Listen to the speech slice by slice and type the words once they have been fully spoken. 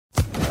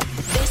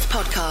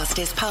podcast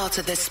is part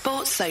of the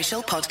Sports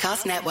Social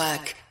Podcast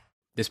Network.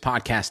 This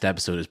podcast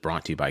episode is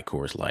brought to you by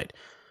Coors Light.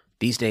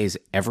 These days,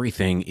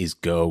 everything is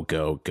go,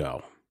 go,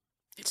 go.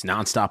 It's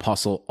nonstop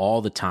hustle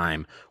all the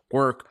time.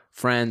 Work,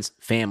 friends,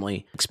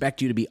 family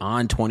expect you to be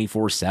on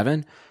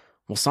 24/7.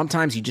 Well,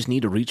 sometimes you just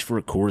need to reach for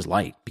a Coors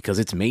Light because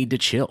it's made to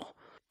chill.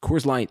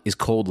 Coors Light is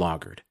cold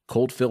lagered,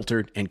 cold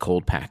filtered, and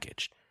cold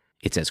packaged.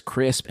 It's as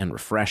crisp and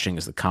refreshing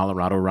as the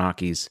Colorado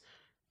Rockies.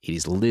 It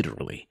is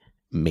literally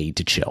made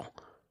to chill.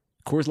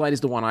 Coors Light is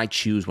the one I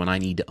choose when I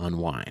need to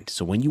unwind.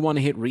 So when you want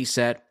to hit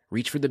reset,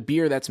 reach for the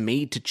beer that's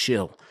made to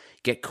chill.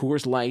 Get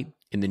Coors Light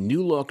in the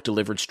new look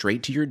delivered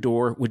straight to your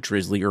door with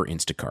Drizzly or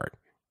Instacart.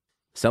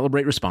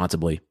 Celebrate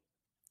responsibly.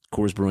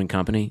 Coors Brewing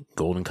Company,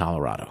 Golden,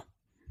 Colorado.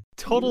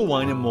 Total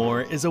Wine &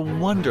 More is a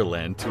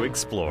wonderland to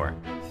explore.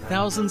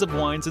 Thousands of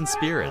wines and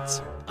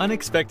spirits,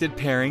 unexpected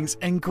pairings,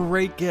 and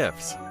great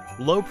gifts.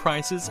 Low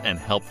prices and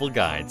helpful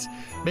guides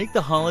make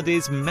the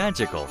holidays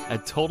magical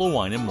at Total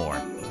Wine &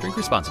 More. Drink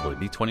responsibly.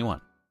 Be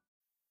 21.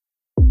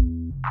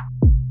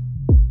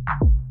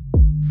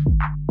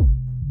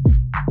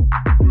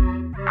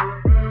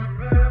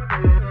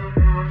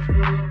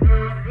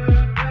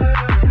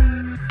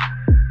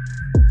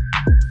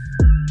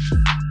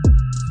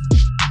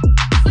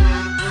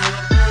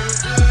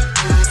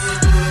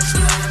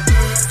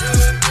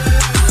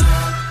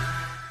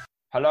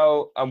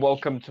 Hello and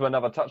welcome to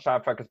another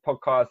Touchdown Fracas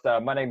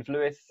podcast. My name's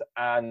Lewis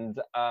and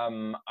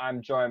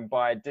I'm joined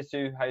by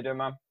Disu. How you doing,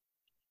 man?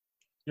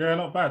 Yeah,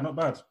 not bad, not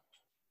bad.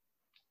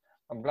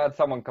 I'm glad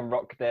someone can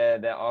rock their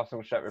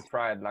Arsenal shirt with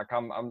pride. Like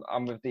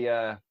I'm with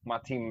the my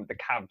team, the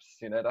Cavs.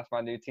 You know, that's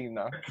my new team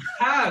now.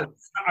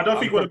 Cavs. I don't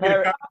think we're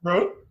gonna be a Cavs,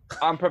 bro.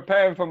 I'm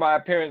preparing for my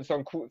appearance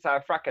on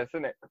Courtside Fracas,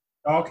 isn't it?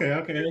 Okay.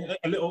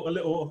 A little.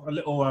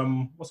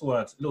 What's the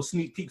word? A little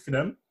sneak peek for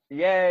them.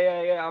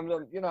 Yeah.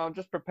 I'm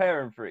just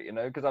preparing for it, you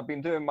know, because I've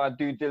been doing my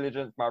due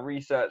diligence, my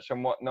research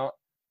and whatnot.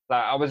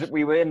 Like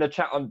we were in the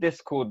chat on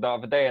Discord the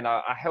other day, and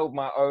I held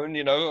my own,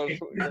 you know.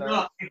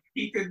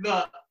 He could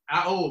not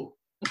at all.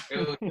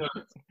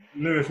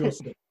 Lewis,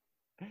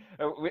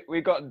 we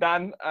got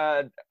Dan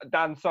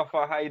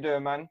Soffer. How you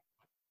doing, man?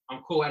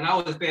 I'm cool, and I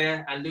was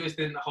there, and Lewis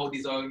didn't hold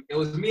his own. It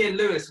was me and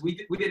Lewis. We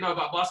didn't know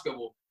about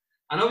basketball,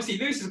 and obviously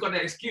Lewis has got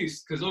that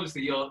excuse because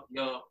obviously you're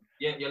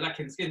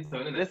lacking skin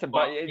tone, isn't it? Listen,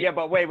 but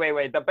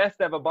wait. The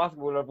best ever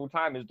basketballer of all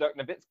time is Dirk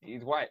Nowitzki.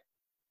 He's white.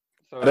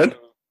 So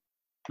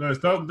Lewis,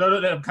 don't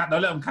let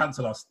them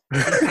cancel us.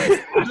 This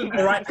is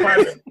the right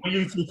time for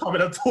you to be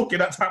coming and talking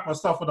that type of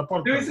stuff on the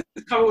podcast. Lewis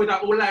is coming with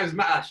that all lives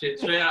matter shit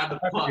straight out of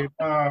the park.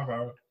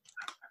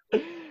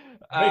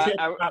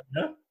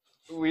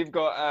 We've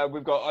got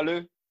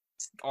Olu.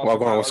 Well,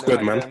 what's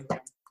good, man?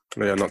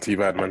 Yeah, not too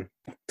bad, man.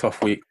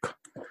 Tough week.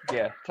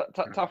 Yeah,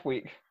 tough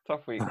week.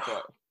 But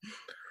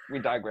we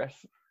digress.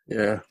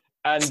 Yeah.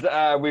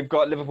 And we've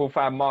got Liverpool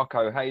fan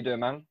Marco. How you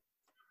doing, man?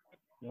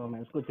 Yo,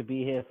 man, it's good to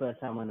be here. First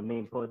time on the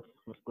main pod.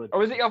 What's good?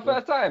 Oh, is it your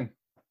first time?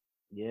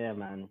 Yeah,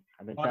 man.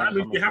 I've been that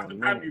means you have to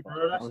pay me,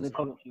 bro. I was in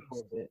Coventry for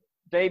a bit.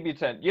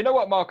 Debutant. You know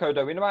what, Marco,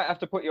 though? We might have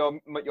to put your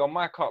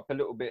mic up a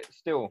little bit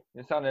still.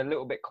 You're sounding a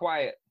little bit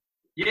quiet.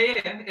 Yeah.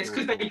 It's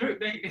because they drew.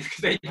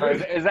 Is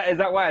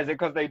that why? Is it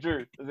because they drew?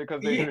 Is it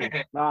because they drew?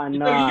 No,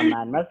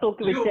 man. Man's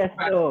talking with chest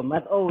though.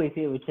 Man's always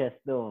here with chest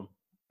though.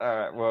 All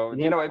right, well,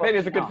 you know what? Maybe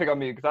it's a good thing on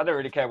me because I don't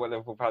really care what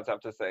Liverpool fans have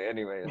to say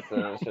anyway.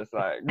 So it's just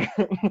like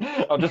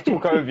I'll just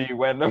talk over you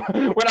when I'm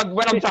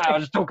tired. I'll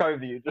just talk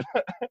over you.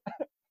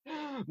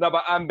 No,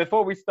 but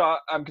before we start,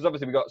 because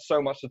obviously we got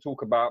so much to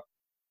talk about,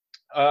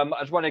 I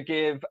just want to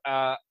give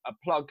a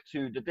plug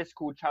to the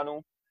Discord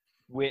channel,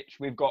 which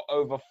we've got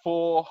over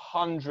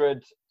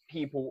 400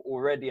 people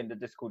already in the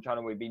Discord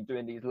channel. We've been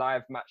doing these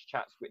live match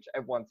chats, which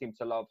everyone seems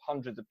to love.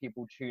 Hundreds of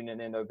people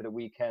tuning in over the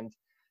weekend,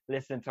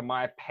 listening to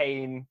my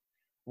pain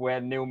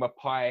when Neil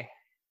Mapai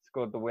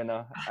scored the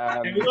winner.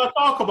 We're going to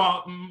talk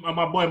about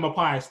my boy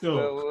Mapai still.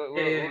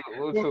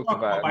 We'll talk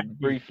about it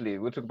briefly.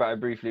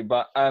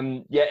 But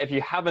if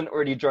you haven't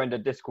already joined the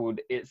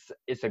Discord, it's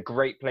a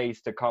great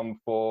place to come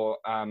for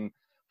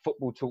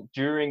football talk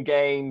during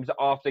games,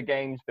 after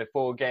games,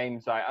 before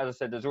games. Like, as I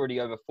said, there's already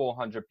over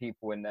 400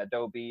 people in there.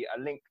 There'll be a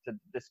link to the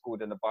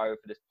Discord in the bio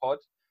for this pod.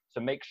 So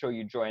make sure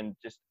you join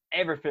just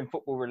everything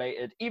football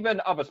related,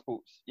 even other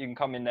sports. You can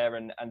come in there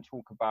and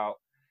talk about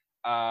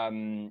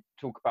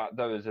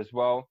those as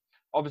well.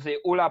 Obviously,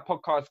 all our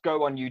podcasts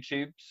go on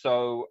YouTube,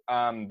 so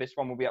this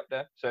one will be up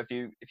there. So if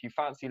you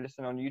fancy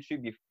listening on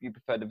YouTube, you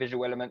prefer the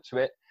visual element to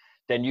it,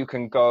 then you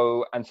can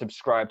go and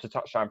subscribe to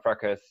Touchdown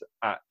Fracas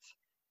at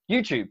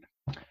YouTube.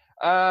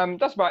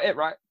 That's about it,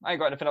 right? I ain't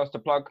got anything else to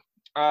plug.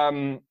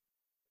 So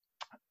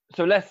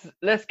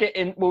let's get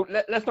in. Well,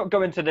 let's not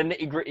go into the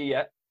nitty gritty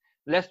yet.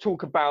 Let's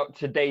talk about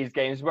today's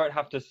games. We won't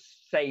have to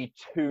say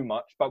too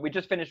much, but we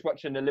just finished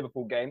watching the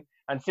Liverpool game.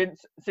 And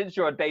since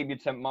you're a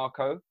debutant,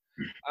 Marco,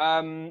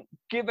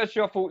 give us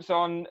your thoughts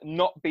on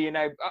not being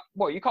able...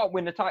 well, you can't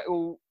win the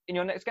title in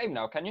your next game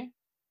now, can you?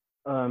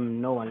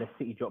 No, unless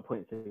City drop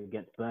points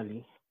against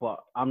Burnley.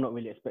 But I'm not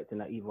really expecting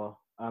that either.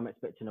 I'm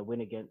expecting a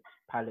win against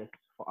Palace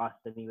for us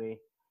anyway.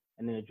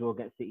 and then a draw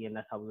against City, and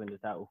that's how we win the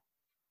title.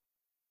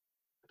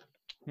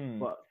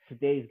 But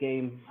today's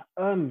game,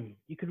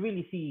 you could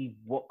really see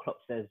what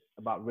Klopp says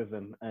about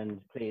rhythm and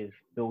players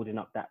building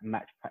up that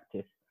match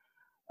practice.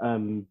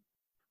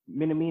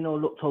 Minamino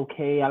looked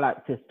okay. I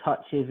liked his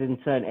touches in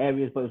certain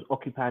areas, but it was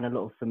occupying a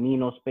lot of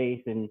Firmino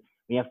space. And when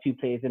you have two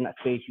players in that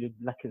space, you're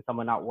lacking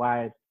someone out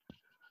wide.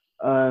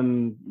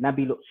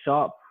 Naby looked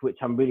sharp, which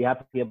I'm really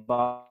happy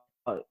about.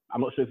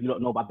 I'm not sure if you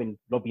lot know, but I've been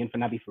lobbying for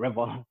Naby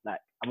forever. Like,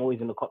 I'm always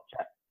in the COP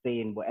chat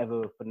saying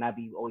whatever for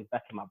Naby, always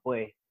backing my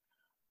boy.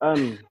 I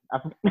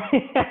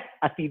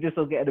see this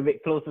will get a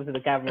bit closer to the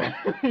camera.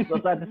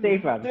 What's I to say,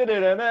 fam? What's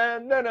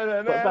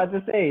I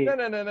to say?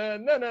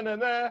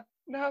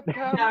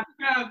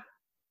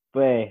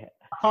 Boy.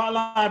 I can't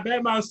lie,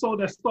 Bear Man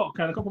sold their stock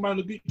and a couple of men in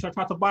the group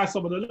tried to buy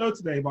some of the low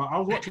today, but I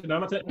was watching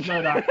them. I didn't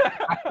know that.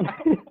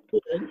 I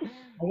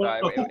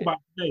want to talk about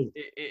it today.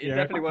 It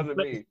definitely wasn't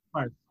me.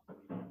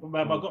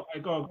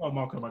 Go on,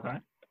 Marco, my guy.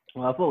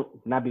 Well, I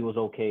thought Naby was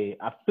okay.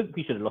 I think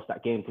we should have lost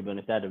that game, to be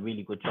honest. They had a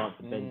really good chance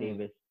with Ben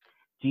Davis.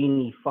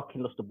 Genie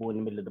fucking lost the ball in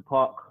the middle of the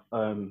park.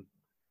 You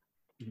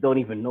don't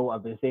even know what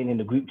I've been saying in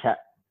the group chat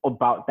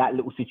about that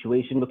little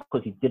situation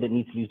because he didn't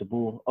need to lose the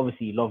ball.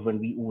 Obviously, Lovren,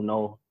 we all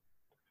know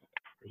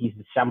he's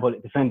a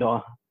shambolic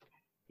defender.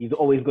 He's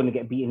always going to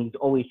get beaten. He's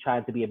always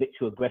trying to be a bit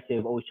too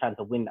aggressive, always trying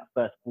to win that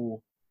first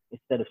ball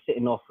instead of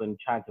sitting off and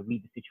trying to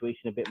read the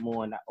situation a bit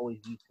more, and that always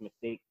leads to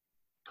mistakes.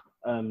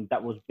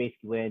 That was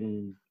basically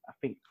when I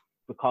think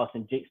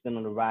Carson Jakeston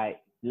on the right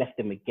left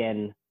him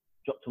again,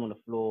 dropped him on the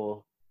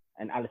floor,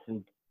 and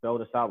Alisson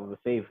bailed us out with a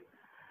save.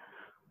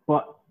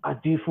 But I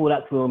do feel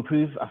like we'll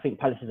improve. I think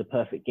Palace is a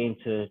perfect game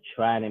to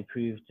try and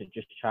improve, to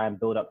just try and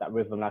build up that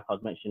rhythm like I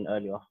was mentioning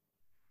earlier.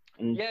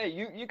 And yeah,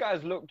 you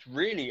guys looked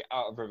really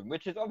out of rhythm,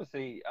 which is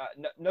obviously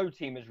no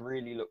team has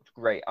really looked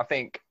great. I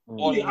think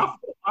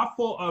I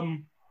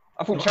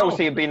thought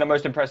Chelsea had been the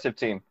most impressive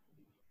team.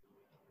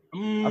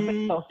 I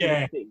think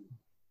Chelsea.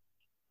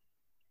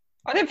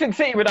 I didn't think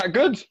City were that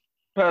good,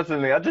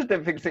 personally. I just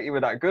didn't think City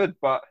were that good,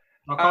 but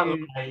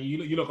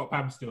you look got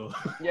Pam still.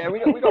 Yeah, we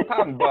got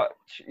Pam, but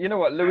you know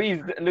what? Louise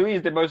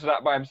did most of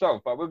that by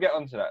himself, but we'll get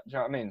onto that. Do you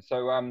know what I mean?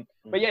 So,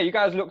 but yeah, you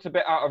guys looked a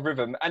bit out of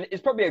rhythm, and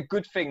it's probably a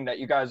good thing that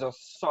you guys are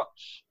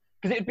such,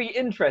 because it'd be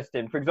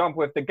interesting. For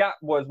example, if the gap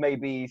was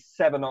maybe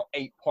 7 or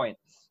 8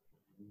 points,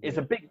 it's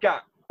a big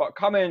gap, but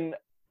coming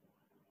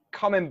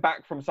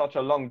back from such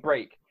a long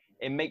break,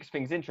 it makes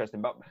things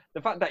interesting. But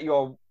the fact that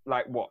you're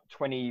like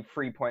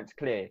 23 points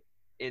clear,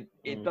 it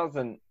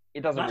doesn't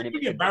really.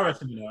 It's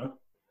embarrassing, you know.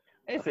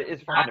 It's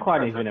I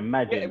can't even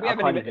imagine. I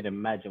can't even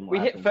imagine what we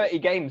hit 30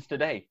 games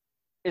today.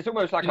 It's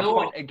almost like a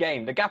point a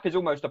game. The gap is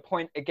almost a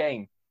point a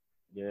game.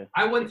 Yeah.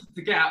 I wanted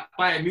to get out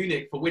Bayern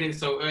Munich for winning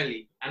so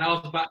early, and I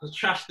was about to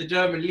trash the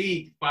German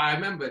league. But I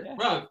remembered,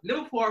 bro,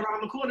 Liverpool are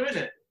around the corner,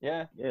 isn't it?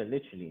 Yeah. Yeah,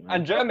 literally. Man.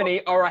 And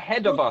Germany are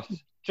ahead of us.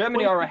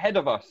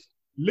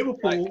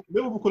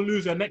 Liverpool could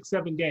lose their next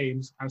 7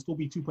 games and still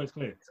be 2 points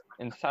clear.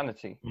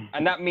 Insanity.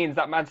 And that means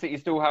that Man City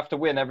still have to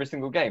win every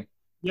single game.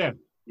 Yeah.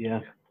 Yeah.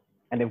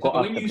 And they've got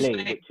us to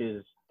play, which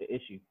is the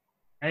issue.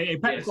 Hey,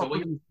 Pep's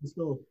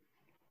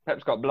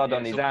got blood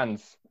on his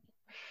hands.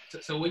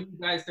 So when you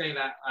guys say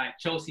that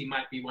Chelsea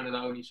might be one of the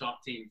only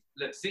sharp teams,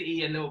 look,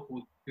 City and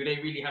Liverpool, do they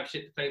really have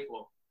shit to play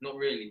for? Not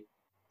really.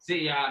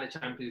 City are out of the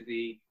Champions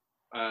League,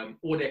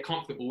 or they're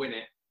comfortable in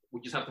it.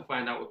 We just have to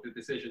find out with the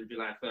decision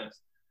July 1st.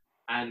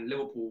 And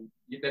Liverpool,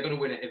 they're going to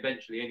win it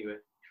eventually anyway.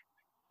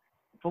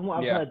 From what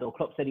I've heard, though,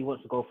 Klopp said he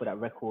wants to go for that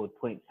record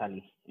point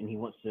tally, and he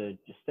wants to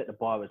just set the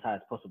bar as high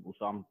as possible.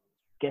 So I'm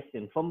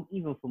guessing,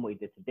 even from what he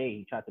did today,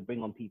 he tried to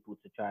bring on people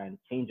to try and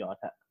change our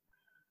attack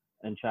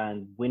and try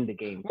and win the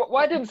game.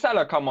 Why didn't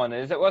Salah come on?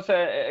 Because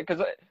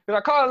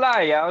I can't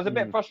lie, I was a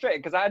bit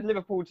frustrated because I had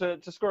Liverpool to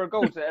score a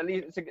goal to at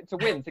least to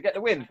win, to get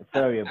the win.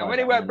 And when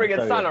he weren't bringing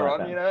Salah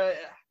on, you know,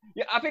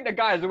 I think the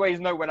guys always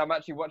know when I'm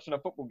actually watching a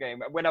football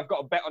game, when I've got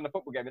a bet on the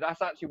football game.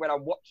 That's actually when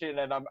I'm watching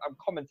and I'm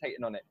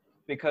commentating on it,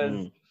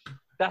 because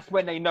that's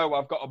when they know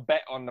I've got a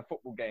bet on the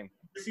football game.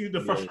 You see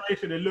the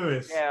frustration in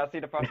Lewis. Yeah, I see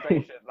the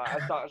frustration.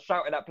 Like, I start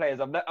shouting at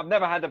players I've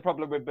never had a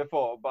problem with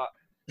before, but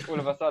all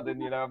of a sudden,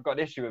 you know, I've got an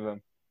issue with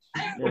them.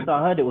 Yeah, so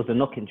I heard it was a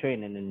knock in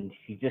training, and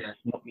he's just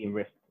not being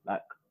risked.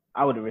 Like,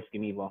 I wouldn't risk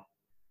him either.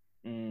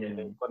 Yeah,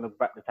 they're going to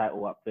back the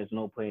title up. There's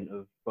no point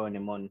of throwing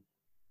him on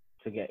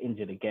to get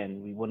injured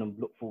again. We want to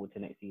look forward to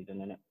next season,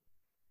 innit?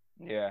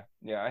 Yeah,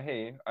 I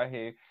hear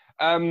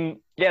you.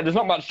 Yeah, there's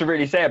not much to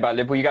really say about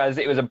Liverpool. You guys,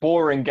 it was a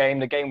boring game.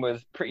 The game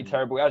was pretty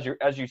terrible.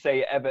 As you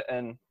say,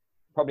 Everton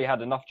probably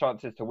had enough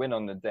chances to win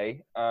on the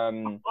day. I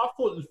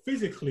thought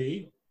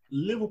physically,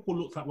 Liverpool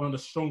looked like one of the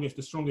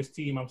strongest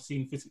team I've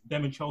seen.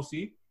 Them and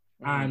Chelsea.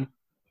 And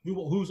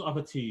who's the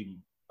other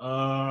team?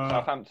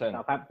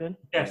 Southampton.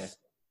 Yes,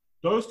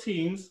 those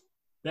teams,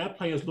 their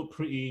players look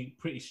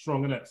pretty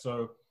strong, innit?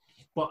 So,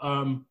 but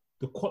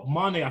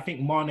Mane, I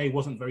think Mane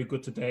wasn't very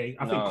good today.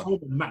 I think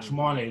Coleman matched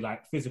Mane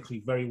like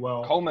physically very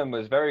well. Coleman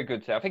was very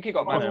good today. I think he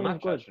got man of the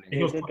match. Actually,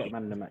 he did get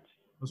man of the match.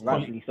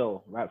 Rightfully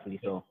so.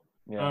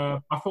 Yeah.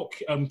 I thought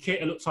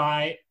Keita looked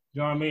tight.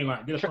 You know what I mean?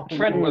 Like, did a couple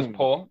Trent was goals.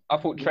 poor. I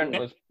thought Trent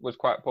was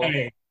quite poor.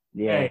 Hey,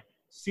 Yeah. hey,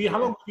 see how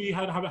long we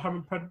had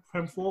having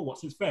Prem for? What,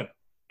 since Feb?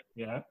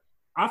 Yeah.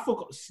 I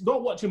forgot,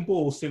 not watching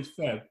ball since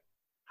Feb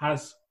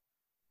has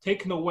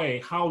taken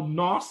away how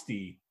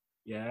nasty,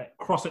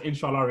 crosser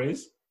Inshallah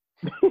is.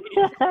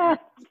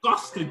 It's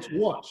disgusting to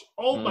watch.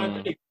 Oh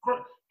my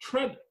God.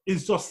 Trent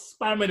is just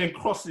spamming and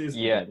crosses.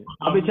 Yeah.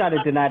 I've been trying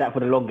to deny that for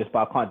the longest,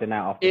 but I can't deny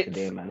it after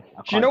today, man.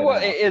 Do you know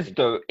what it is,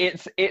 though?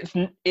 It's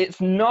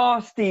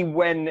nasty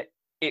when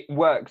it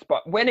works,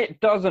 but when it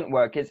doesn't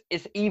work, it's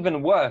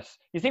even worse.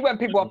 You see, when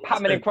people are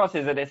pamming in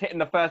crosses and it's hitting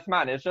the first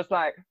man, it's just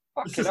like,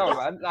 fucking hell,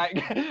 man. Like,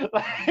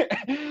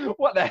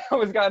 what the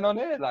hell is going on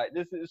here? Like,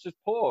 this is just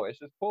poor. It's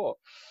just poor.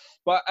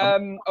 But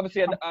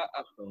obviously,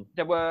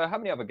 there were, how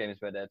many other games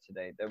were there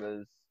today? There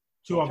was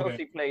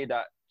Chelsea played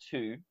at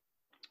 2.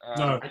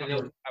 At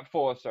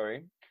 4,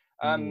 sorry.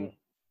 Dan,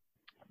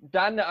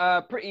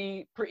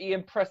 pretty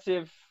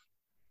impressive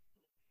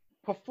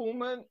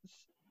performance.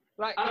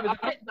 Like, it was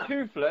a bit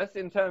toothless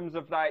in terms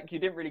of, like, you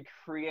didn't really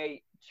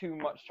create too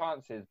much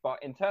chances,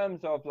 but in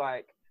terms of,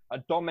 like, a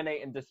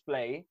dominating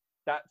display,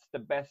 that's the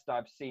best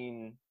I've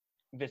seen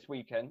this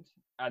weekend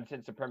and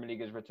since the Premier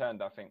League has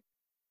returned, I think.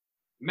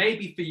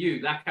 Maybe for you,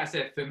 like I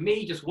said, for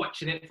me, just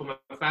watching it from a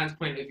fan's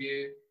point of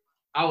view,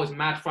 I was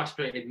mad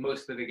frustrated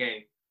most of the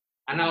game.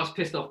 And I was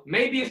pissed off.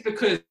 Maybe it's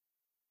because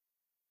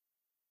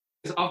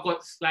I've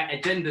got, like,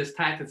 agendas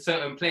tied to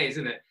certain players,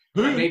 isn't it?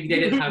 Like, maybe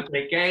they didn't have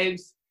great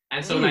games.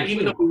 And so, like,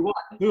 even though we won...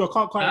 I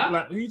can't quite,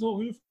 like, who's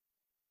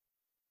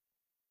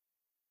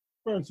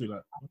referring to,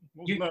 like?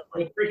 You're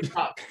breaking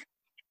up.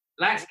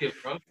 Light skin,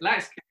 bro.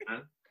 Light skin,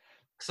 man.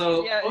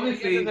 So,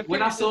 obviously,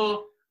 when I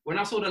saw the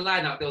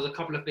lineup, there was a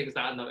couple of things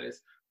that I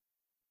noticed.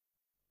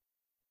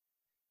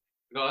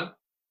 Go on.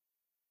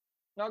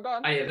 No, go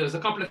on. Yeah, there was a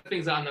couple of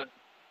things that I noticed.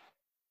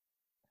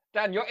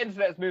 Dan, your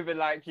internet's moving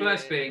like...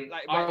 First thing,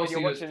 like RLC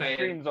you're watching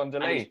streams on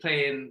delay. And he's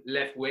playing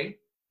left wing.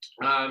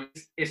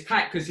 It's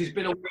tight because he's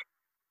been away.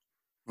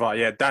 Right,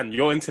 yeah, Dan,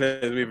 your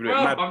internet is moving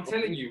mad. I'm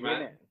telling you,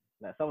 man.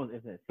 Like, someone's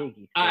internet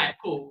piggy. All right,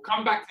 cool.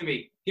 Come back to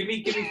me. Give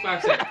me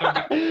 5 seconds. Come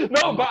back.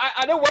 No, but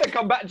I don't want to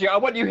come back to you. I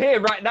want you here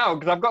right now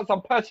because I've got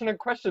some pertinent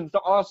questions to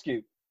ask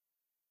you.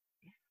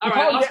 You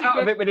can't get out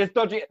of it with his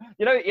dodgy...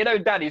 You know,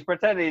 Dan, he's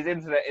pretending his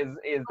internet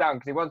is down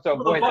because he wants to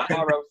avoid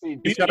the RLC.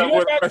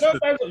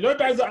 Your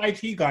dad's an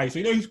IT guy, so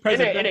you know he's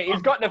president.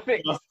 He's got the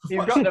fix.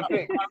 He's got the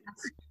fix.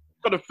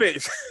 Got the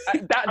fix.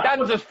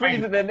 Dan's just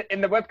freezing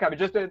in the webcam.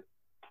 Just doing...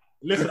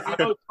 Listen, I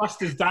don't trust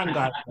this Dan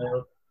guy,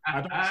 bro.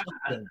 I don't trust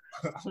him.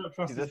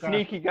 He's a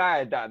sneaky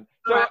guy, Dan.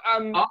 So,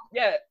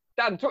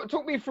 Dan,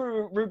 talk me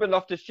through Ruben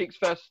Loftus-Cheek's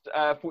first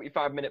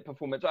 45-minute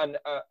performance. And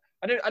I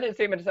didn't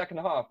see him in the second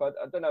half. I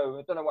don't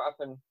know what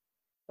happened.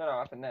 I don't know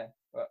what happened there.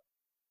 But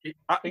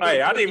I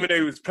didn't even know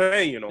he was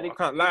playing. You know, I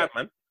can't lie,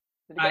 man.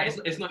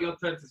 It's not your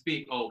turn to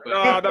speak. Oh, but... No,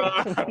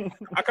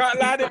 I can't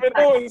lie. I didn't even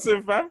know him,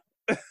 fam.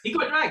 He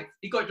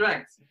got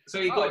dragged. So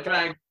he got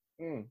dragged.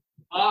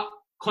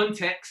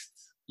 Context.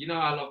 You know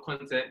I love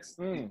context.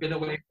 He's been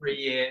away for a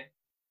year,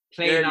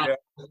 playing out of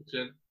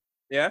position.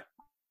 Yeah.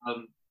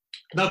 No,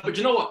 but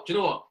do you know what?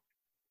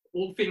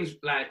 All things,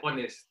 like,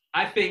 honest.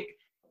 I think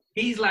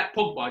he's like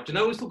Pogba. Do you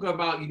know we're talking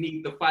about you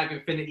need the 5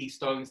 Infinity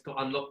Stones to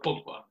unlock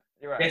Pogba?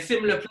 You're right. They're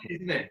similar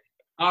players, isn't it?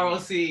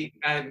 RLC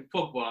and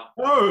Pogba.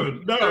 No.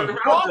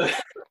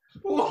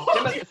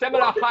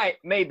 Similar height,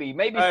 maybe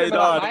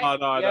similar height.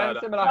 No.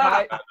 Similar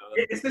height.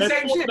 It's the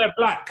same shit. They're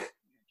black.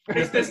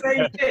 It's the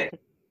same shit.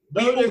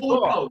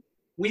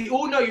 We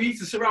all know you need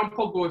to surround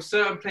Pogba with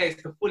certain players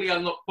to fully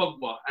unlock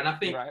Pogba, and I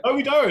think... No,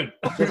 we don't.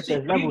 There's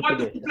levels to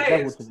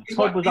this.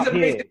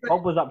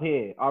 Pogba's up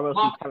here.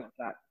 RLC talent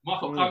that.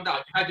 Marco, calm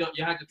down.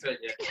 You had your turn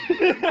yet.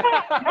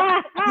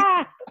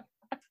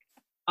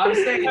 I'm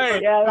saying... I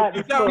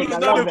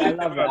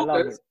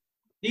love it.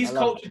 These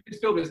cultured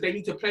midfielders, they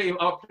need to play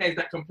our players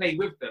that can play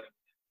with them.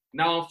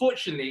 Now,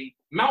 unfortunately,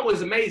 Mount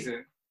was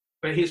amazing,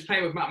 but he's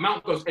playing with Mount.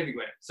 Mount goes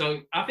everywhere.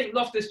 So I think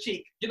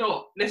Loftus-Cheek, you know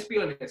what, let's be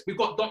honest. We've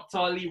got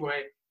Dr.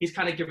 Leroy. He's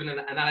kind of giving an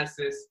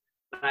analysis.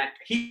 Like,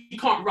 he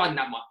can't run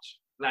that much.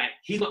 Like,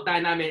 he's not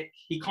dynamic.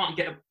 He can't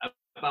get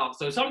about.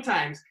 So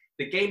sometimes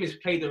the game is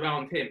played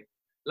around him.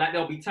 Like,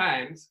 there'll be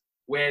times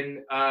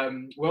when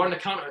we're on the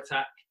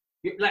counter-attack.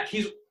 Like,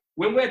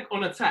 when we're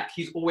on attack,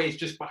 he's always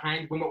just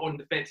behind. When we're on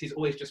defense, he's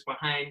always just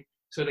behind.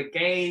 So the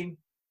game,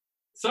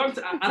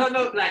 sometimes, I don't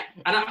know, like,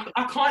 and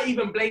I can't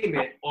even blame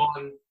it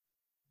on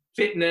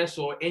fitness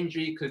or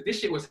injury because this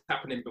shit was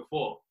happening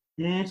before.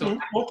 So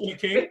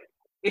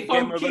if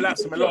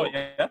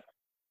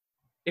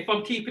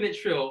I'm keeping it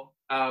trill,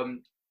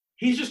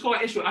 he's just got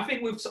an issue. I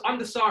think with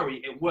under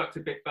Sarri, it worked a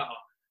bit better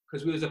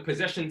because we was a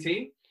possession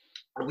team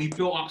and we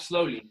built up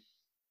slowly.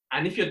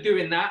 And if you're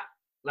doing that,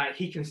 like,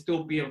 he can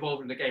still be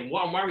involved in the game.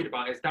 What I'm worried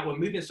about is that we're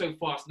moving so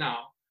fast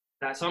now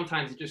that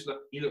sometimes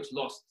he looks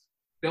lost.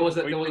 There was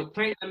a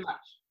point in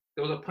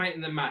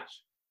the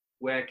match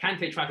where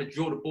Kante tried to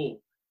draw the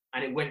ball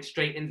and it went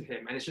straight into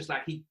him. And it's just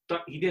like he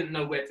didn't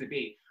know where to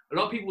be. A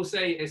lot of people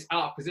say it's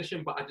out of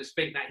position, but I just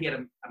think that he had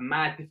a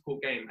mad,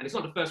 difficult game. And it's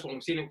not the first one.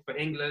 We've seen it for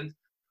England.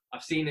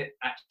 I've seen it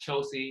at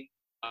Chelsea.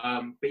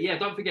 But yeah,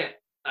 don't forget,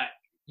 like,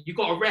 you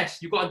got to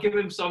rest. You got to give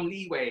him some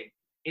leeway.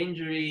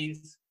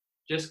 Injuries,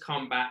 just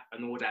come back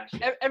and all that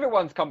shit.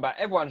 Everyone's come back.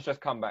 Everyone's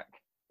just come back.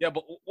 Yeah,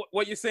 but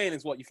what you're saying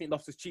is what? You think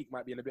Loftus-Cheek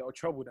might be in a bit of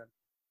trouble then?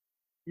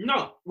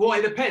 No, well,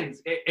 it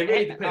depends. It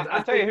really depends.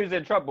 I'll tell you who's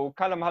in trouble.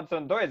 Callum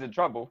Hudson-Odoi is in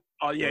trouble.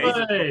 Oh,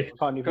 yeah. Hey.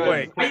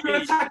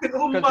 Because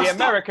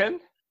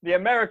the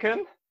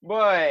American,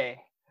 boy.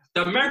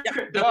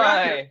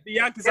 The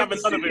Yankees having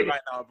none of it right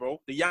now, bro.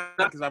 The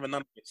Yankees having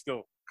none of it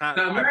still.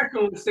 The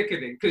American was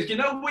sickening. Because you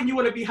know when you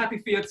want to be happy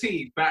for your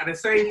team, but at the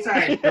same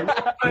time,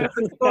 the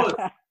person scores.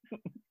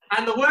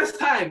 And the worst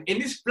time, in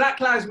this Black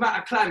Lives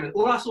Matter climate,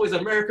 all I saw is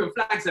American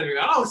flags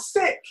everywhere. I was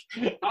sick.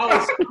 I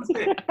was so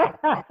sick.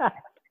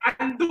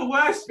 And the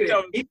worst thing...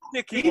 It's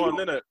a tricky one,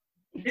 isn't it?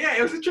 Yeah,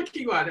 it was a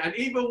tricky one. And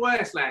even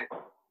worse, like...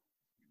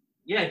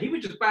 Yeah, he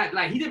was just bad.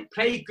 Like, he didn't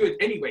play good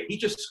anyway. He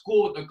just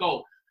scored a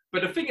goal.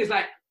 But the thing is,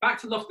 like, back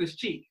to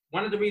Loftus-Cheek,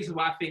 one of the reasons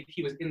why I think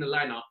he was in the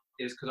lineup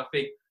is because I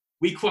think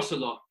we cross a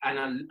lot.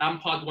 And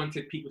Lampard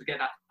wanted people to get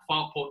that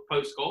far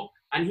post goal.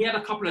 And he had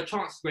a couple of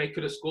chances where he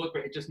could have scored,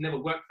 but it just never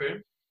worked for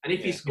him. And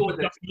if he scored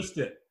it, missed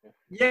it.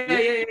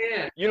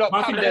 Yeah. You lot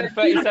pounded in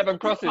 37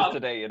 crosses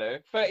today, you know.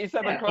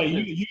 37 crosses.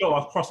 You know, I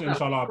was crossing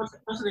inshallah.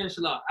 Crossing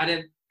inshallah. And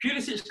then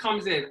Pulisic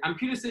comes in, and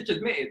Pulisic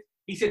admitted,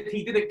 he said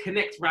he didn't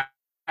connect right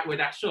with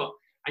that shot.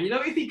 And you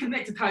know, if he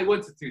connected how he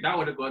wanted to, that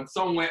would have gone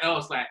somewhere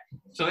else. Like,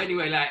 so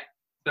anyway, like,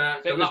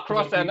 it was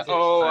cross and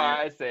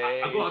I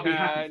say. I gotta be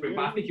happy for him,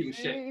 but I think he was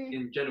shit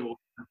in general.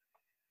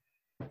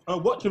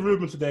 Watching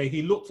Ruben today,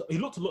 he looked a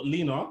lot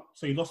leaner,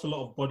 so he lost a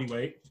lot of body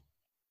weight.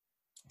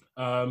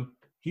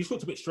 He just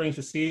looked a bit strange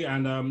to see,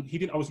 and he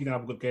didn't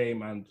have a good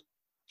game, and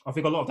I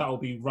think a lot of that will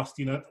be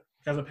rustiness.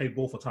 He hasn't played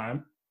ball for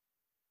time,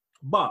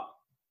 but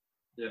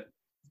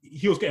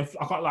he was getting.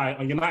 I can't lie.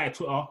 On United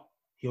Twitter,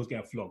 he was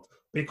getting flogged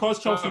because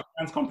Chelsea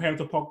fans compare him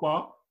to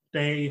Pogba.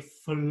 They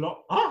flog.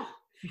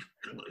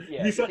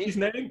 You search his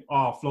name.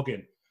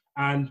 Flogging.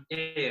 And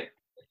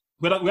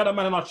we had a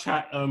man in our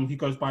chat. He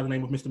goes by the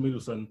name of Mr.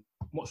 Middleton.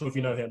 I'm not sure if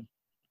you know him.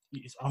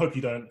 I hope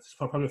you don't. It's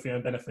probably for your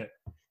own benefit.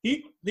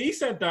 He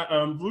said that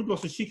Ruben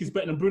Loftus-Cheek is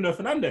better than Bruno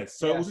Fernandes.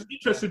 So it was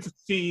interesting to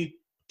see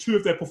two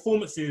of their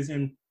performances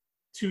in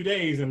 2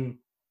 days, and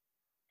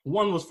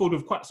one was filled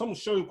with some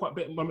showed quite a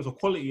bit of moments of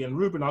quality, and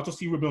Ruben, I just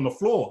see Ruben on the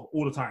floor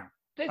all the time.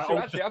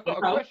 Actually, I've got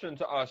a question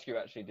to ask you,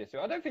 Disu.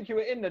 I don't think you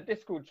were in the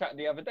Discord chat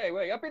the other day,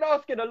 were you? I've been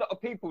asking a lot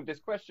of people this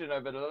question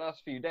over the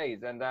last few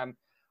days, and I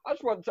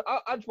just want to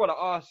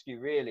ask you,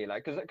 really,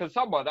 like, because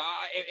someone,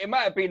 it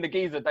might have been the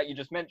geezer that you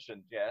just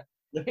mentioned, yeah?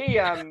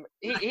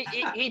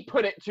 He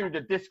put it to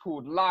the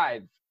Discord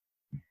live,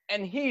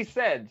 and he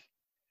said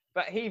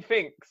that he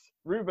thinks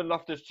Ruben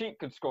Loftus-Cheek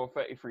could score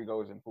 33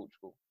 goals in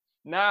Portugal.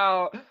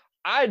 Now,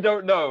 I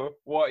don't know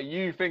what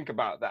you think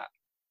about that,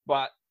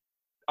 but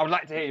I would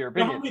like to hear your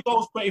opinion. How many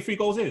goals 33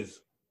 goals is?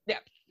 Yeah,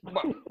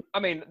 well, I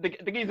mean, the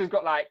geezer's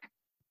got like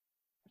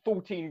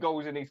 14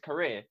 goals in his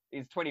career.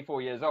 He's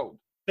 24 years old.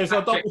 There's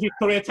a double his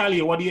career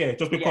tally 1 year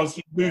just because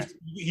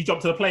he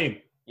jumped to the plane.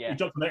 Yeah. He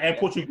jumped on the Air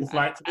Portugal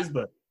flight to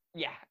Lisbon.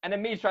 Yeah, and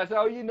then me tries to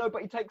say,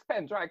 but he takes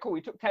pens. Right, cool.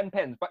 He took 10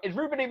 pens. But is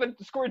Ruben even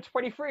scoring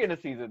 23 in a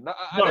season?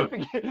 I don't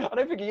think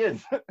he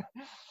is.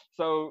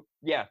 So,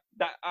 yeah.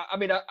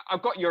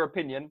 I've got your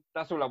opinion.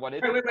 That's all I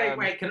wanted.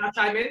 Wait. Can I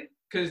chime in?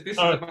 Because this is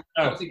about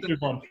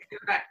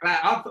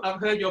I've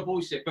heard your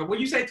bullshit. But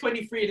when you say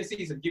 23 in a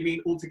season, do you mean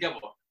altogether?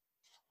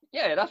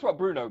 Yeah, that's what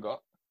Bruno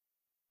got.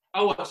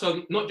 Oh,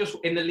 so not just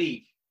in the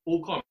league,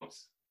 all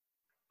comps?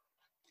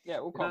 Yeah,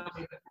 all comps.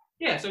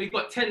 Yeah, so he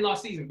got 10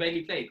 last season,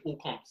 barely played, all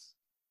comps.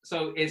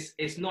 So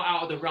it's not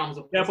out of the realms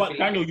of. Yeah, but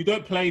Daniel, you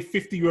don't play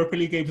 50 Europa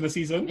League games in a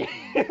season.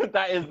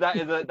 that is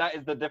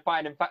the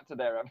defining factor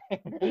there.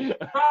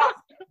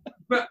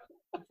 But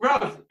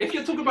bro, if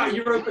you're talking about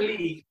Europa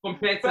League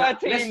compared to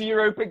 13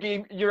 Europa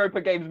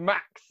games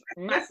max.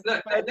 Let's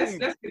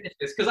finish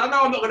this because I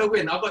know I'm not gonna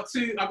win. I've got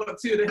two of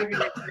the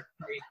heavyweights.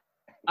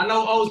 I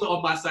know O's not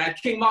on my side.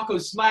 King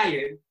Marco's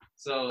smiling,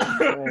 so.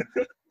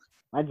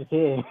 I just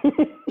hear.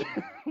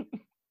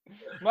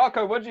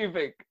 Marco, what do you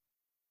think?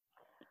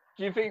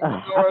 Do you think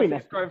Oro's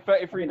is scoring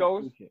 33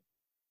 goals?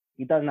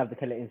 He doesn't have the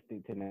killer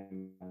instinct in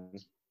him, man.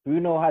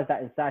 Bruno has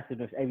that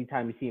incisiveness every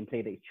time you see him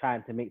play that he's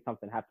trying to make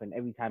something happen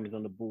every time he's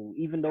on the ball,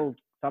 even though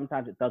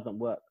sometimes it doesn't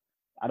work.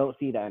 I don't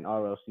see that in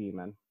RLC,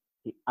 man.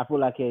 I feel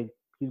like he's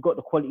got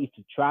the qualities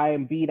to try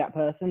and be that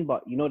person,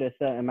 but you know there's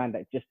certain men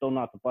that just don't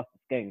know how to bust the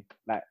game,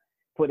 like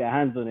put their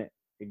hands on it.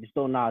 They just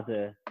don't know how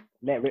to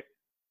let rip.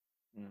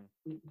 Do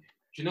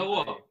you know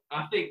what?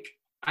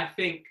 I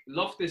think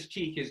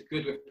Loftus-Cheek is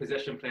good with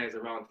possession players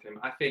around him.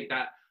 I think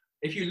that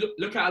if you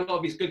look at a lot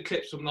of his good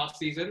clips from last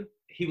season,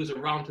 he was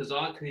around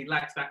Hazard because he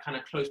likes that kind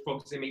of close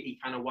proximity,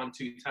 kind of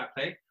 1-2 type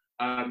play.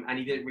 And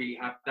he didn't really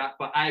have that.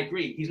 But I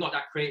agree, he's not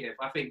that creative.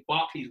 I think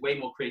Barkley's way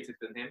more creative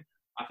than him.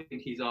 I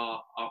think he's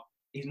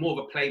more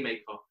of a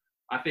playmaker.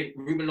 I think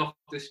Ruben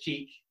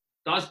Loftus-Cheek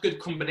does good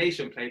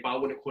combination play, but I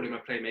wouldn't call him a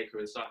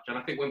playmaker as such. And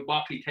I think when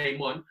Barkley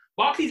came on,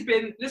 Barkley,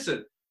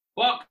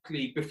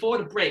 before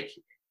the break,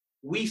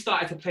 we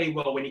started to play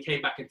well when he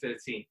came back into the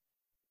team.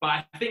 But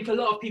I think a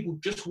lot of people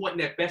just want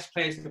their best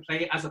players to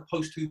play as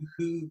opposed to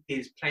who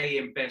is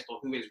playing best or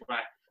who is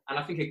right. And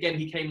I think, again,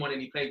 he came on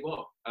and he played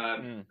well.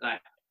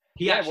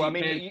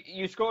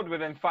 You scored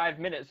within 5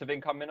 minutes of him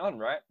coming on,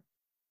 right?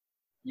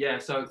 Yeah,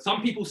 so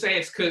some people say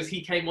it's because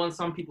he came on.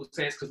 Some people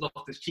say it's because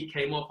Loftus-Cheek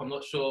came off. I'm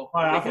not sure.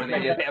 I think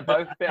maybe a bit of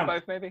both.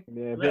 Maybe.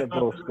 Yeah, a bit of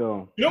both.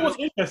 Still. You know what's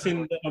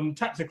interesting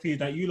tactically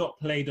that you lot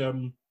played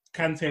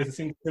Kante as a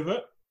single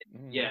pivot.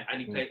 Yeah,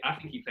 and he played. I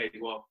think he played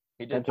well.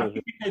 He did. I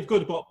think he played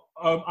good, but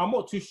I'm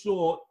not too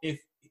sure if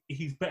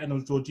he's better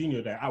than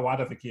Jorginho there. I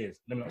don't think he is.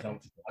 Let me not tell you.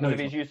 I know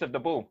his use of the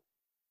ball.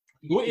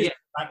 Like,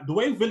 the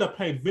way Villa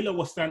played, Villa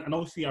was stand, and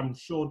obviously I'm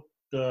sure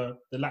the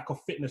lack of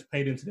fitness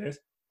played into this,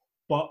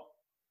 but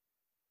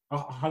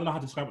I don't know how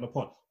to describe it in the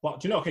pod. But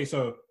do you know, okay,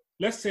 so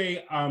let's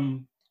say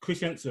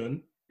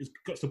Christensen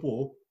gets the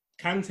ball,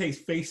 Kante's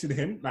facing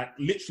him, like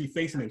literally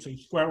facing him, so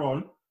he's square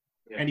on,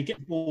 and he gets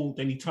the ball,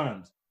 then he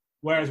turns.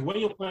 Whereas when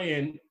you're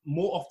playing,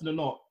 more often than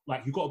not,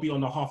 like you've got to be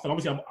on the half. And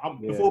obviously,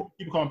 before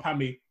people come and pat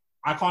me,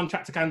 I can't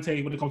chat to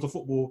Kante when it comes to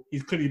football.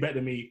 He's clearly better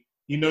than me.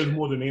 He knows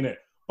more than me, innit?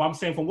 But I'm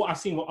saying from what I've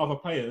seen with other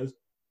players,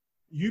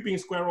 you being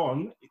square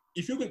on,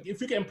 if you're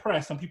getting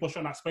pressed and people are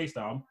shutting that space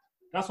down,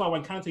 that's why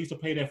when Kante used to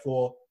play there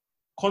for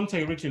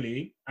Conte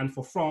originally and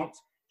for France,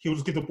 he'll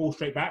just give the ball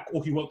straight back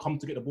or he won't come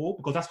to get the ball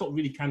because that's not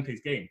really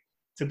Kante's game.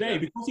 Today,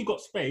 because he got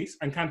space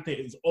and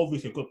Kante is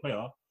obviously a good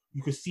player,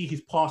 you could see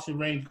his passing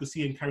range, you could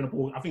see him carrying the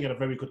ball. I think he had a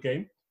very good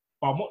game.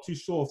 But I'm not too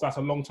sure if that's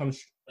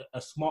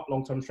a smart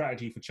long-term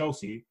strategy for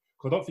Chelsea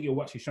because I don't think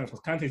it'll actually strength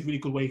because Kante is really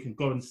good where he can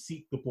go and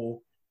seek the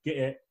ball, get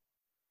it,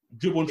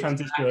 dribble and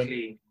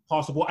transition,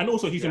 pass the ball. And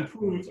also he's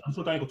improved, I'm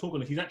sure Daniel will talk on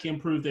this, he's actually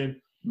improved in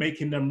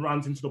making them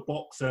runs into the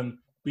box and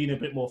being a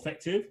bit more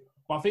effective.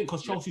 But I think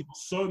because Chelsea's got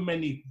so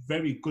many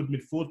very good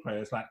midfield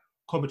players, like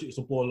Kovacic is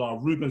a baller,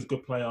 Ruben's a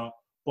good player,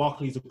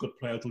 Barkley's a good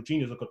player,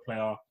 Jorginho's a good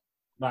player,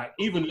 like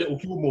even little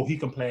Gilmore, he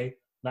can play.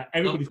 Like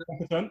everybody's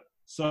competent.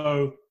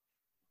 So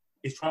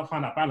it's trying to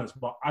find that balance.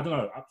 But I don't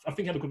know. I think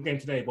he had a good game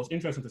today, but it's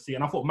interesting to see.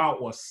 And I thought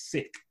Mount was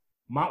sick.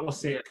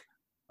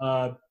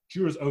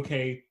 Jura's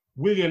okay.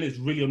 Willian is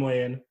really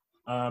annoying.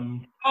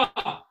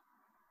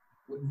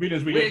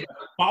 Willian's really annoying.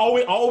 But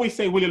I always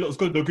say Willian looks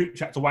good in the group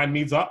chat to wind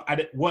Needs up,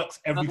 and it works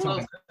every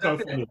time. So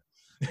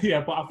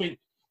yeah, but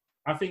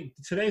I think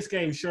today's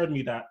game showed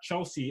me that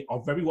Chelsea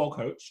are very well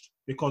coached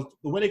because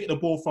the way they get the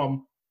ball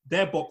from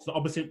their box, the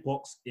opposite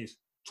box, is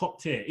top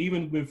tier.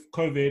 Even with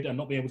COVID and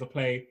not being able to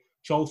play,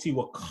 Chelsea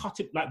were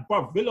cutting, like,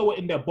 bruv, Villa were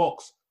in their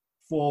box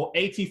for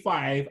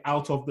 85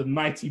 out of the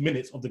 90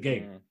 minutes of the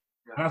game. And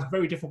that's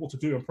very difficult to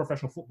do in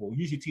professional football.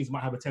 Usually teams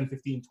might have a 10,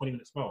 15,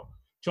 20-minute spell.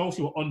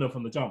 Chelsea were on them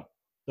from the jump.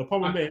 The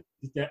problem is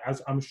that,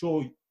 as I'm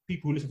sure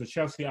people who listen to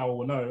Chelsea Hour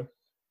will know,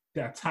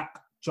 the attack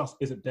just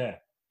isn't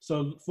there.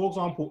 So, for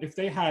example, if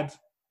they had,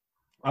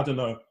 I don't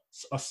know,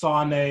 a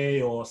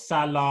Sane or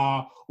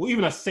Salah or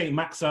even a Saint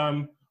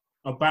Maxim,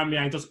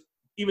 Aubameyang, just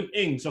even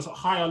Ings, just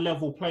higher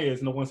level players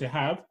than the ones they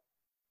have,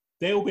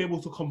 they'll be able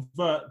to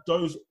convert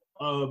those,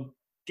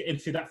 get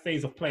into that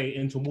phase of play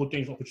into more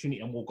dangerous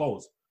opportunity and more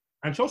goals.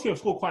 And Chelsea have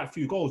scored quite a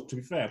few goals, to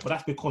be fair, but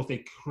that's because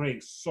they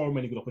create so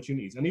many good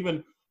opportunities. And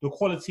even the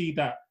quality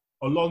that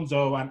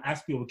Alonso and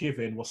Aspie were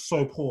given was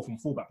so poor from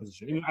fullback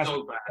position. Even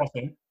so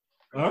Aspie,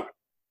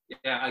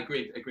 yeah, I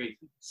agree.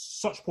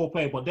 Such poor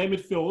play, but their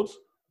midfield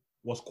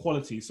was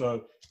quality.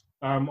 So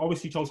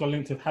obviously Chelsea are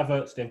linked with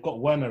Havertz. They've got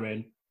Werner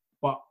in.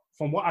 But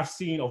from what I've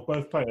seen of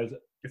both players,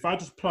 if I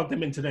just plug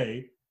them in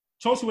today,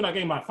 Chelsea win that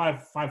game like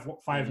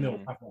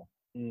 5-0,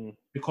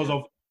 because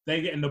of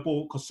they getting the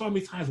ball. Because so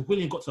many times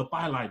Willian got to the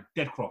byline,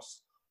 dead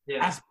cross.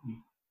 Yeah.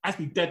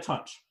 Aspie dead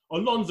touch.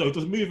 Alonso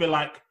just moving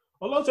like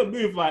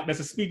there's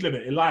a speed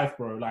limit in life,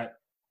 bro. Like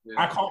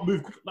I can't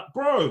move, like,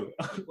 bro.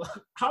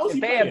 How's he?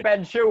 If they had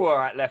Ben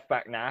Chilwell at left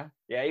back now,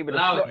 yeah, he would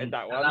have slotted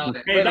that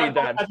one. Hey, that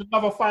had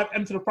another 5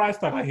 M to the price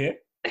tag, I hear.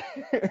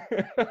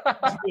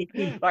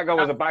 That guy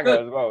was a bagger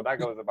as well.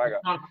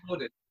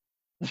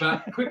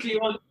 But quickly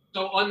on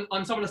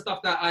some of the stuff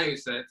that Ayo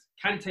said,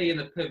 Kante in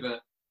the pivot,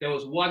 there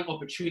was one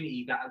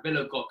opportunity that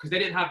Villa got because they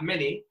didn't have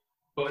many,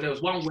 but there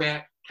was one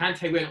where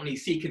Kante went on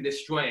his seek and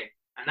destroy,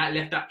 and that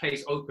left that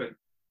place open,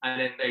 and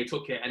then they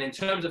took it. And in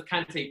terms of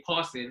Kante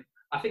passing,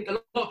 I think a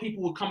lot of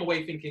people will come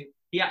away thinking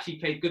he actually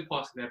played good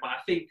passing there, but I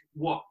think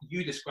what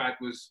you described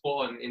was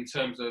spot on in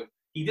terms of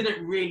he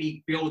didn't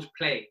really build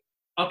play.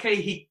 Okay,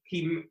 he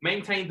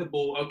maintained the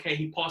ball. Okay,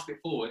 he passed it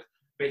forward,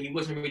 but he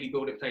wasn't really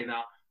building play.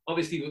 Now,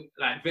 obviously,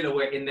 like Villa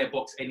were in their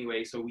box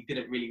anyway, so we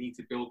didn't really need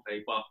to build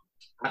play. But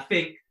I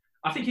think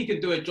he can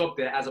do a job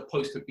there as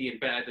opposed to being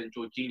better than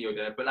Jorginho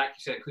there. But like you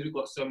said, because we've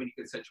got so many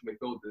good central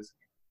midfielders,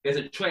 there's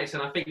a choice,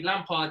 and I think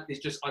Lampard is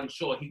just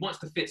unsure. He wants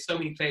to fit so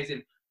many players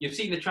in. You've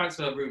seen the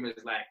transfer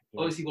rumours, like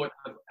obviously want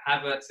to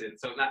have Havertz in,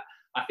 so that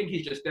I think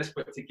he's just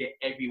desperate to get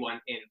everyone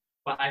in.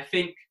 But I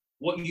think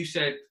what you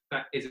said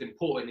that is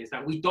important is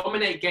that we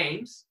dominate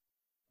games,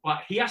 but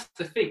he has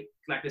to think,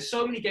 like, there's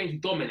so many games we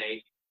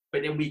dominate,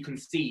 but then we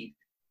concede,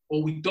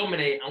 or we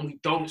dominate and we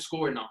don't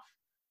score enough.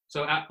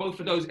 So at both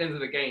of those ends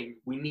of the game,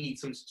 we need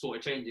some sort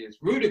of changes.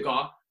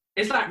 Rudiger,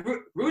 it's like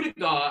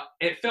Rudiger,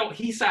 it felt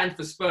he signed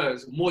for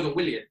Spurs more than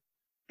Willian.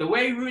 The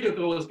way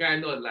Rudiger was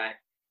going on, like,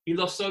 he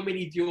lost so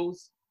many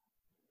duels.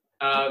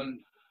 Go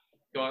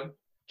on.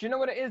 Do you know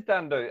what it is,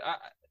 Dando?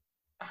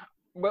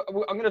 I'm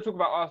going to talk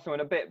about Arsenal in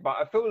a bit, but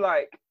I feel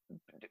like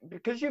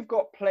because you've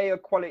got player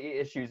quality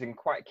issues in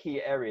quite key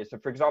areas. So,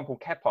 for example,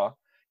 Kepa,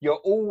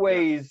 you're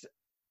always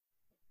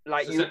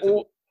like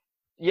you're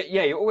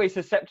always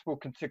susceptible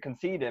to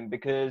conceding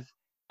because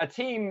a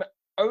team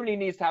only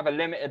needs to have a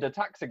limited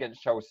attacks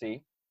against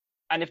Chelsea,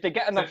 and if they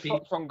get enough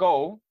shots on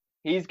goal,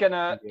 he's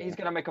gonna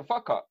make a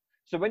fuck up.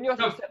 So when you're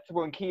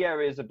susceptible in key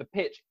areas of the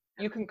pitch,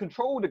 you can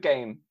control the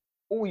game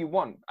all you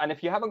want, and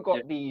if you haven't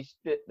got the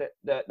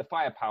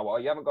firepower,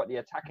 you haven't got the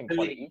attacking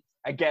quality.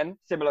 Again,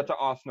 similar to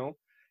Arsenal,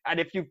 and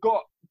if you've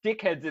got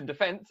dickheads in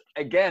defence,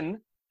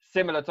 again,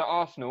 similar to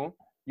Arsenal,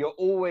 you're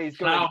always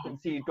going to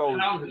concede goals,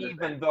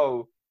 even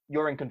though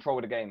you're in control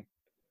of the game.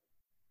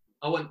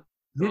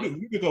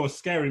 Rudiger was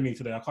scaring me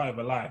today. I can't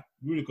even lie.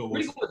 Rudiger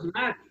was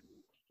mad.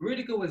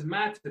 Rudiger was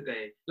mad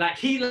today.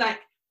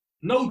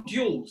 No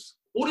duels.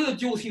 All of the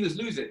duels he was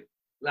losing.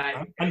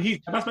 And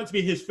that's meant to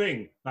be his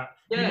thing. Like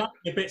he might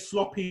be a bit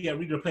sloppy at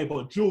reading the play,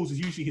 but duels is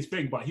usually his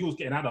thing. But he was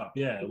getting that up.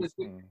 Yeah.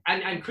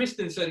 And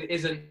Christensen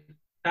isn't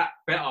that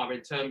better in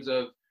terms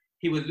of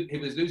he was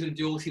losing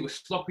duels. He was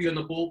sloppy on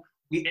the ball.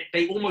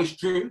 They almost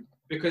drew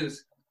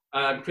because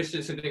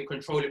Christensen didn't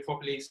control it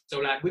properly.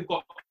 So we've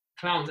got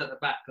clowns at the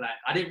back.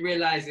 I didn't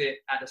realise it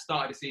at the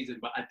start of the season,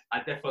 but I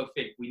definitely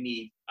think we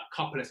need a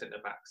couple of centre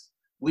backs.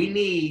 I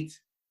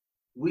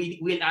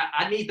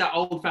need that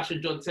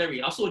old-fashioned John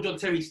Terry. I saw John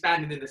Terry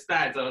standing in the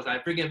stands. I was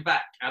like, bring him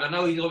back. And I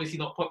know he's obviously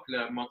not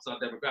popular amongst our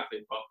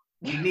demographic, but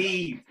we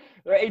need.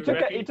 He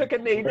took a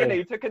knee, didn't he?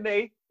 He took a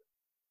knee.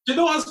 Do you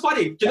know what's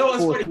funny? Did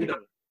you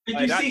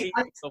see?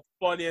 That's the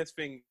funniest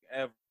thing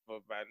ever,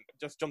 man.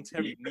 Just John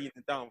Terry kneeling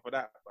down for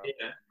that, man.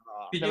 Yeah.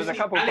 There was a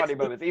couple of funny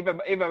moments. Even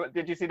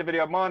did you see the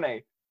video of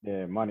Mane?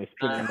 Yeah, Mane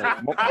spinning.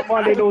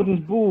 Mane knows his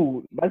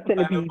ball.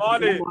 Mane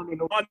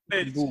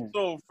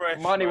so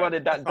fresh. Mane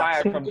wanted that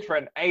dive from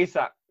Trent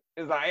ASAP.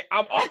 It's like,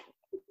 I'm off.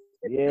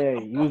 Yeah,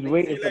 he was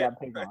waiting for that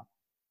picture.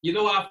 You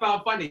know what I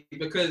found funny?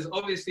 Because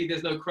obviously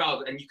there's no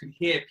crowd and you can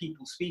hear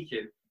people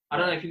speaking. I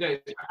don't know if you know,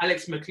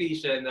 Alex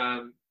McLeish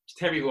and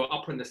Terry were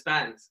up in the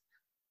stands.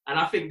 And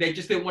I think they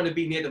just didn't want to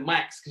be near the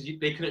mics because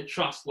they couldn't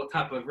trust what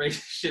type of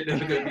racist shit they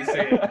were going to be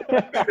saying.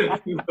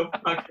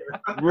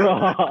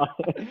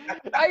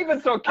 I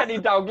even saw Kenny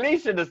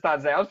Dalglish in the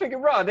stands there. I was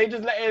thinking, they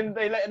just letting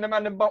the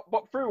man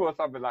bop through or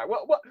something like.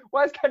 What?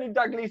 Why is Kenny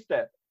Dalglish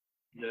there?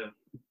 Yeah.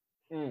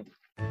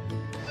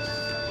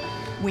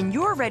 When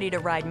you're ready to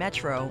ride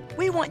Metro,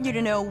 we want you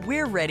to know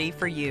we're ready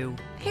for you.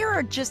 Here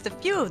are just a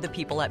few of the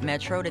people at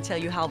Metro to tell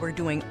you how we're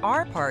doing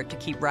our part to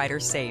keep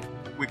riders safe.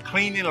 We're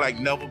cleaning like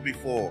never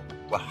before.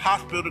 We're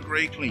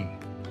hospital-grade cleaning.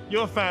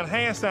 You'll find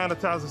hand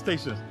sanitizer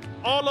stations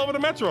all over the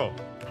Metro.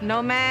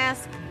 No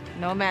mask,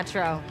 no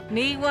Metro.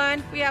 Need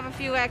one? We have a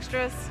few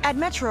extras. At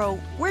Metro,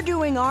 we're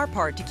doing our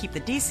part to keep the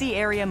D.C.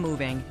 area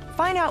moving.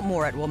 Find out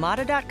more at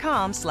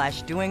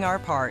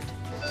WMATA.com/doingourpart.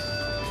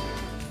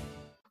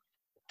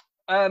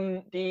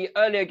 The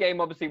earlier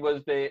game, obviously,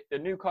 was the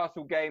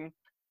Newcastle game.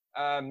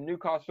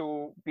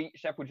 Newcastle beat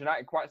Sheffield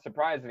United quite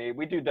surprisingly.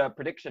 We do the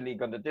prediction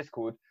league on the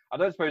Discord. I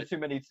don't suppose too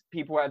many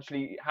people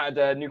actually had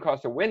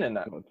Newcastle win in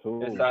that.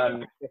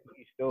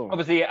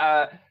 Obviously,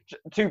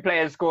 two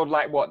players scored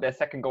their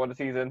second goal of the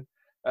season.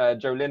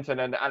 Joe Linton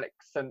and Alex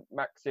St.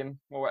 Maxim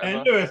or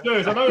whatever. Hey,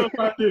 Lewis, I know you're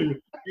trying to do.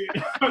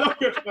 I know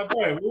you're trying to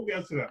do. We'll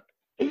get to that.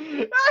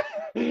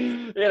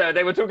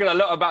 They were talking a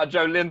lot about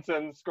Joe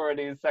Linton scoring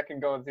his second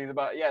goal of the season,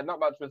 but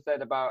not much was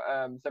said about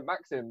St.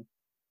 Maxim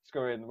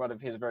scoring one of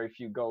his very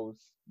few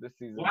goals this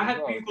season. Why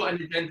have you got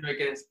an agenda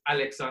against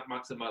Alex St.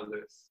 Maxim,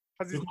 Lewis?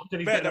 Because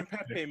he's better than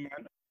Pepe,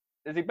 man.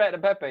 Is he better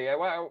than Pepe? Yeah.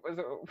 Wow.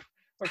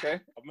 Okay.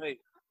 Mate,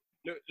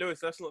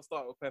 Lewis, let's not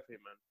start with Pepe,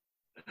 man.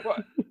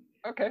 What?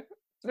 Okay.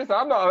 Listen,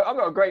 I'm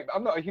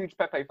not a huge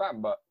Pepe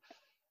fan, but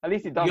at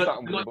least he does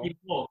something with the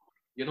ball.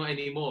 You're not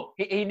anymore.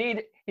 He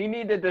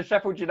needed the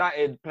Sheffield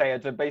United player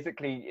to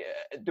basically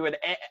do an.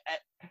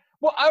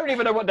 Well, I don't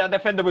even know what that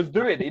defender was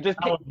doing. He just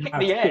kicked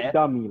the air.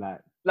 Dummy,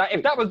 like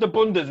if that was the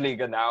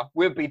Bundesliga now,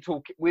 we'd be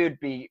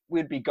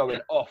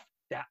going off.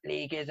 That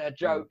league is a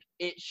joke.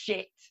 It's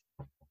shit.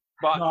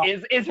 But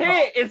it's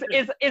here.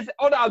 It's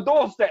on our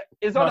doorstep.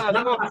 It's on our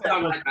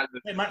doorstep.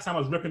 Max Sam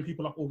was ripping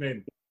people up all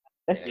game.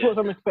 Let's put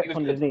some respect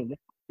on his name.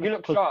 You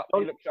look sharp.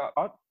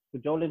 The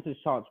Joe Linton's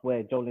chance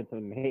where Joe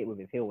Linton hit with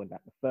his heel in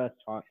that the first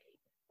chance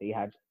that he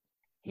had.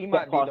 He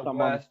might be the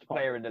worst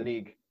player in the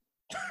league.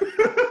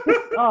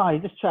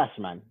 He's just trash,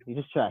 man. He's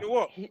just trash. You know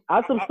what? I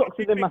had some stocks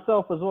in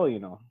myself as well,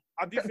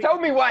 Tell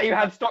me why you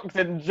had stocks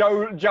in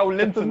Joe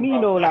Linton.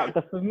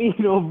 The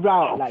Firmino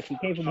route, he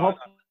came from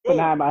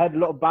Hoffenheim. I heard a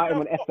lot about him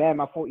on FM.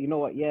 I thought,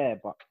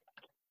 but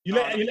you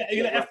let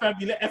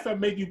FM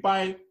make you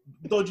buy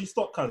dodgy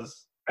stock,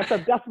 cuz.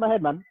 FM gas my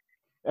head, man.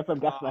 FM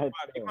gas my head.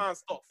 You can't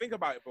stop. Think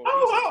about it, bro.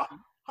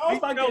 I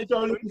was like, getting Joe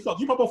Linton stock.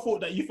 You probably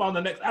thought that you found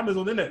the next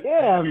Amazon, innit?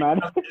 Yeah, man.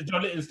 Joe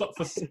Linton stock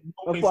for.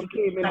 That's what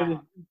came in and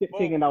just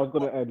thinking I was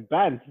gonna earn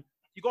banned.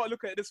 You got to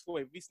look at it this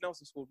way. Reece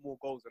Nelson scored more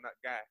goals than that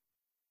guy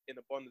in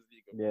the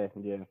Bundesliga.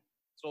 Yeah.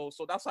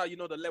 So that's how you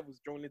know the levels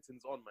Joe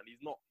Linton's on, man. He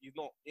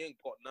ain't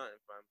got nothing,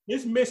 fam.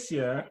 His miss,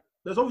 yeah.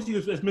 There's obviously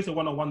there's missing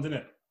one-on-ones,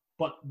 innit?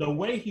 But the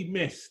way he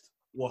missed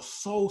was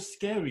so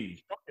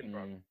scary. Shocking,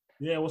 bro.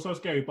 Yeah, it was so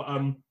scary. But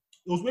it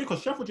was weird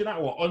because Sheffield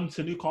United were on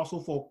to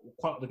Newcastle for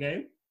quite the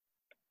game.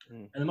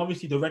 And then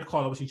obviously the red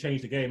card obviously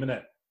changed the game,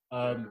 innit?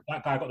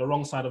 That guy got the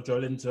wrong side of Joe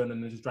Linton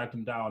and then just dragged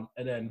him down.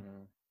 And then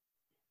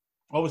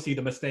obviously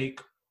the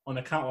mistake on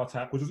the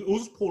counter-attack, which was, it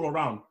was just all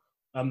around.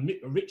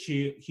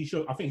 Richie,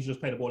 I think he just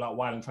played the ball out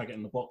wide and tried to get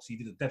in the box. He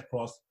did a dead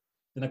cross.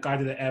 Then the guy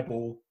did an air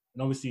ball.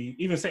 And obviously,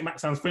 even St.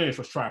 Maxim's finish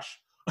was trash.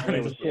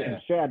 It was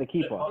straight at the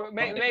keeper.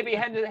 Maybe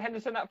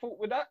Henderson at fault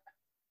with that?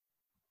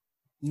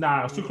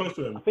 Nah, it's too close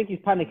to him. I think he's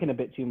panicking a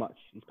bit too much.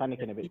 It's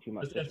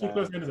too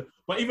close to Henderson.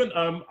 But even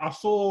I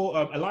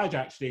saw Elijah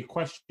actually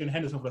question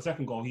Henderson for the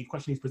second goal. He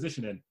questioned his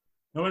positioning.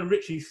 And when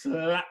Richie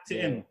slapped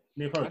it in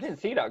near post. I didn't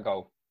see that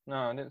goal. No,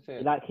 I didn't see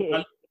it. Like hit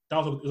it. It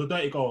was a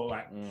dirty goal.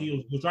 Like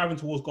he was driving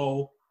towards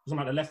goal. It was on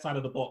like the left side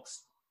of the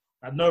box.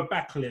 Like no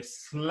backlift,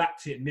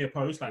 slapped it near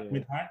post, like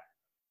mid-height.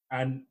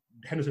 And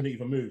Henderson didn't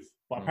even move.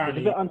 But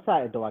apparently... It's a bit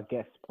unsighted though, I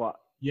guess. But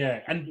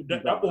yeah, and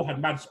that ball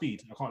had mad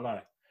speed. I can't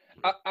lie.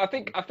 I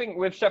think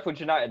with Sheffield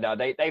United now,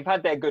 they've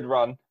had their good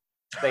run.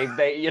 They've had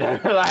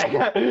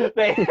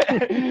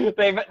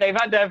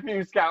their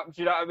few scalps.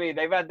 You know what I mean?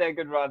 They've had their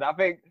good run. I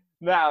think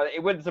now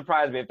it wouldn't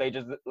surprise me if they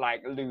just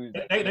like lose.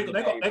 They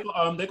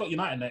got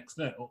United next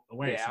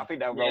away. Yeah, so. I think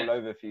they'll roll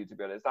over for you, to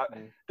be honest.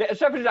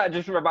 Sheffield United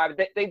just remind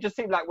me. They just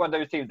seem like one of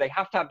those teams. They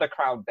have to have the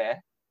crowd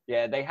there.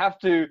 Yeah, they have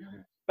to.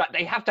 But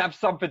they have to have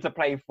something to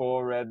play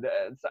for, and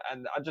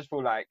I just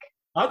feel like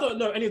I don't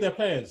know any of their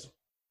players.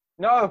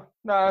 No,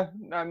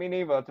 me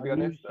neither. To be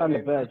honest,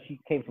 Thunderbird,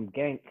 she came from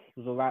Genk.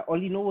 He was alright.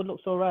 Ollie Norwood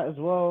looks alright as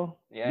well.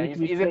 Yeah,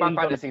 he's in my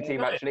fantasy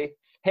team actually.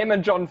 Him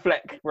and John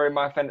Fleck were in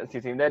my fantasy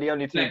team. They're the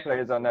only two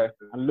players I know.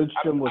 And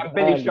Lundstrom was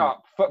Billy early.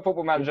 Sharp,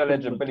 Football Manager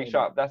legend, Billy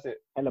Sharp. That's it.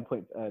 Hella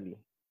points early.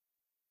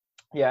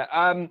 Yeah.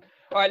 All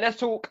right. Let's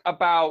talk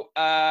about.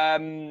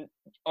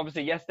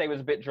 Obviously, yesterday was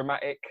a bit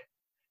dramatic.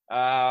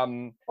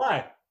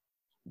 Why?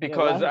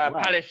 Because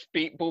Palace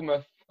beat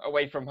Bournemouth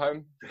away from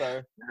home,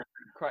 so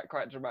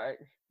quite dramatic.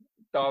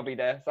 Derby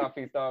there,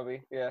 Southeast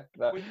Derby. Yeah.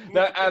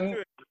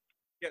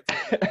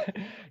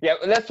 Yeah.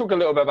 Let's talk a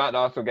little bit about the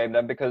Arsenal game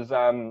then, because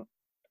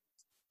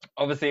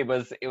obviously it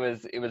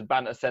was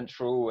banter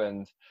central,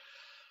 and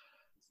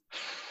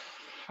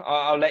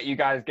I'll let you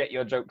guys get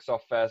your jokes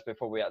off first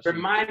before we actually.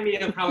 Remind me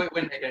of how it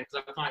went again,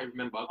 because I can't even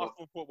remember.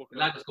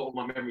 I just got all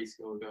my memory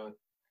skills going.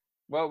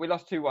 Well, we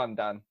lost 2-1,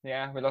 Dan.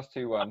 Yeah, we lost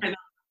 2-1.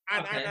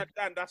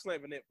 And that's not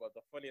even it, but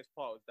the funniest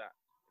part was that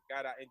the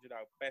guy that injured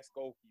our best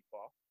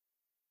goalkeeper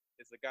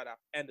is the guy that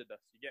ended us.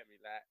 You get me?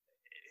 Like,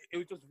 it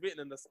was just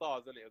written in the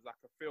stars, and it was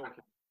like a film.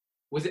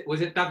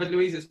 Was it David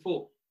Luiz's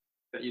fault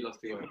that you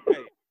lost to him?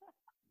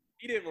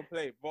 He didn't even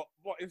play, but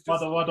it's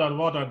just... Well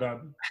done,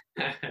 Dan.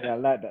 Yeah, I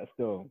like that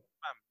still.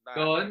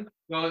 Go on.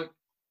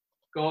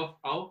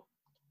 Oh,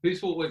 whose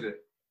fault was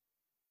it?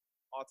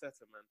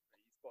 Arteta, man.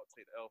 He's got to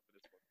take the L for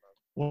this one, man.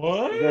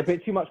 What? There's a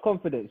bit too much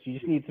confidence. You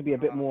just need to be a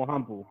bit more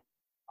humble.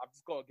 I've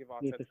just got to give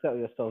Arteta. You need to settle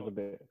yourselves a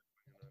bit.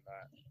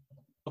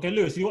 Okay,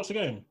 Lewis, you watch the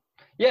game?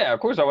 Yeah, of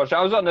course I watched it.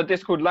 I was on the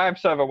Discord live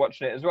server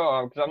watching it as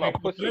well. Because I'm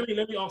not pussy.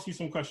 Let me ask you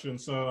some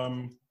questions.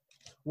 So,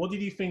 what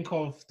did you think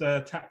of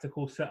the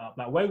tactical setup?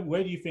 Like,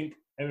 where do you think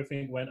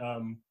everything went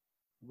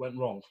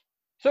wrong?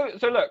 So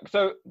look.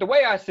 So the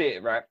way I see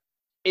it, right,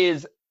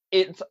 is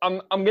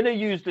I'm going to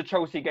use the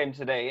Chelsea game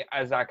today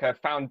as like a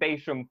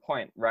foundation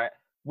point, right?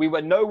 We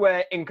were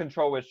nowhere in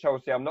control as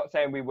Chelsea. I'm not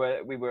saying we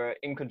were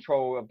in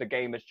control of the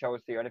game as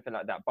Chelsea or anything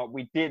like that, but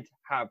we did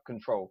have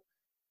control.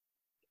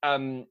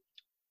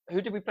 Who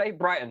did we play?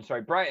 Brighton.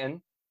 Sorry,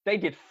 Brighton. They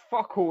did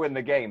fuck all in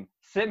the game,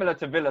 similar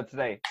to Villa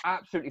today.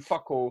 Absolutely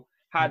fuck all.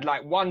 Had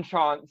like one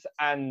chance,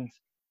 and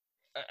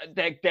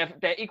their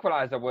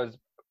equaliser was,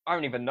 I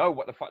don't even know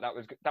what the fuck that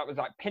was. That was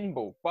like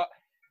pinball. But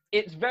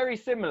it's very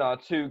similar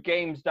to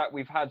games that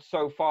we've had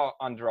so far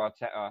under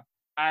Arteta.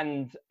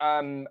 And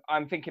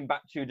I'm thinking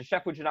back to the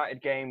Sheffield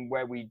United game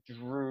where we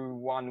drew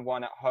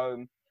 1-1 at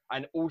home,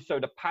 and also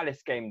the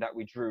Palace game that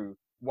we drew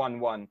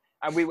 1-1.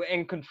 And we were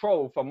in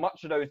control for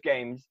much of those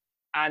games,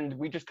 and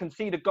we just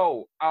conceded a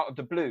goal out of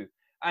the blue.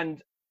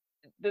 And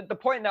the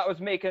point that I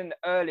was making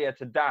earlier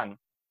to Dan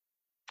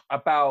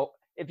about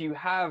if you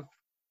have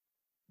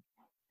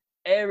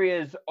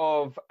areas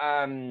of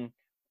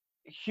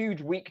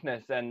huge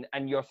weakness and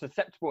you're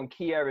susceptible in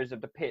key areas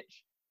of the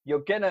pitch,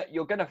 you're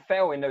gonna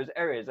fail in those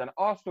areas, and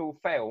Arsenal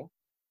fail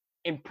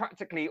in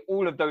practically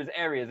all of those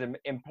areas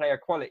in player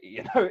quality.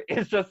 You know,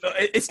 it's just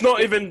it's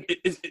not even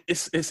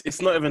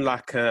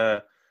like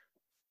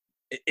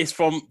it's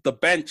from the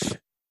bench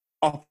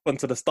up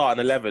until the starting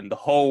 11. The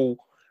whole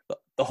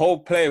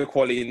player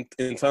quality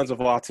in terms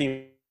of our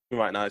team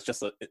right now is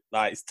just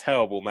it's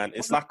terrible, man.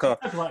 It's like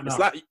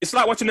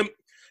watching them.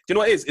 you know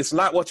what it is? It's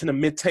like watching a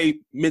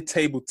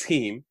mid-table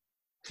team.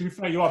 To be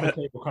fair, you are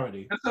mid-table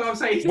currently. That's what I'm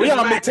saying. We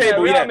are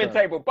mid-table, we yeah. are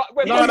mid-table, but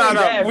we're No,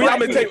 there, we are right?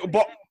 mid-table,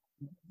 but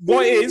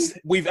what it is,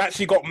 we've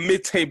actually got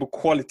mid-table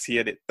quality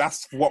in it.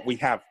 That's what we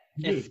have.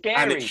 It's scary.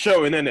 And it's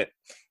showing, innit?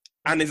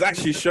 And it's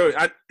actually showing.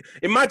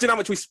 Imagine how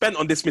much we spent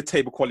on this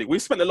mid-table quality. We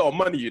spent a lot of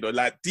money, you know,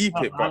 like deep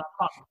it, bro.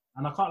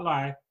 And I can't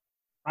lie,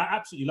 I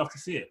absolutely love to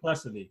see it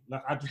personally.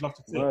 Like, I just love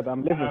to see it.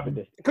 I'm living for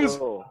this. Because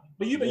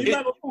but you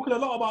guys were talking a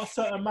lot about a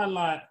certain man,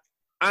 like,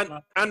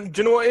 and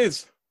do you know what it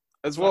is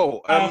as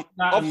well?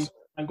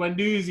 And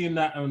Guendouzi and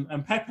that,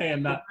 and Pepe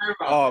and that.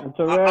 I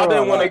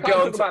don't want to Can't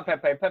go talk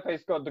about Pepe. Pepe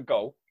scored the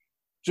goal.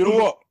 Do you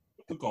know what?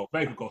 Good goal,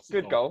 very good goal.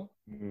 Good goal.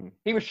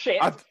 He was shit.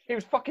 He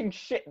was fucking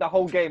shit the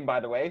whole game, by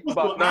the way.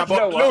 But, Nah, you know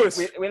but what? Lewis,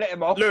 we let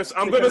him off. Lewis,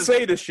 I'm gonna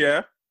say this,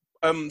 yeah.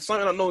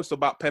 Something I noticed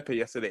about Pepe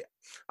yesterday.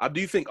 I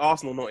do think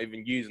Arsenal not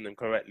even using him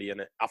correctly in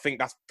it. I think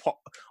that's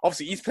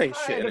obviously he's playing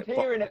shit in it.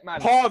 Hearing it,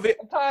 man. Part of it.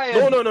 I'm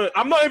tired. No.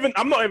 I'm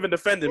not even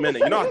defending him in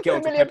it. You know I get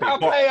onto £2 million Pepe.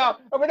 player,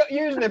 and we're not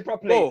using him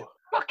properly. Oh.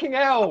 Fucking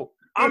hell.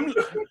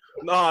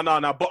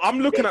 No. But I'm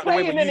looking at the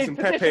way we're using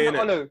Pepe in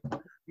it.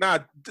 Nah,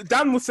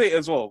 Dan will say it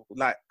as well.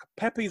 Like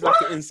Pepe's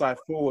like an inside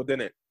forward,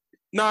 isn't it?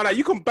 No,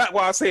 you can back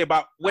what I say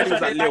about when he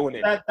was at Lille,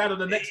 innit? Dan on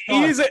the next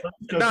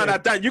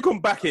Dan, you can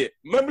back it.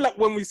 Remember, like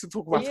when we used to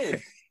talk about.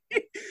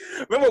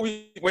 Remember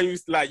when we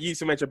used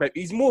to mention Pepe?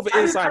 He's more of an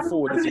inside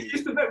forward.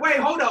 Wait,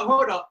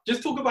 hold up.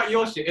 Just talk about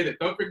your shit, innit?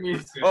 Don't bring me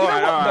into it. All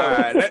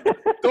right.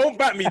 Don't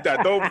back me,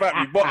 Dad. Don't back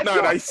me. But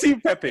no, you see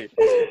Pepe.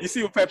 You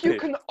see with Pepe. If you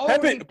can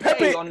only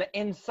play on the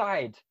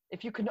inside,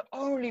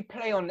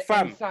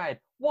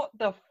 what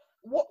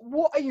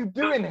are you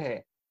doing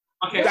here?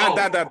 Okay, Dan.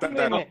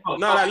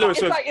 No,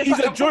 Lewis, he's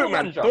a joke,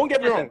 man. Don't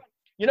get me wrong.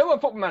 You know what,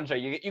 Football Manager?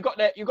 You got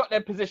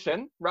their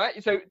position,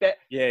 right? So the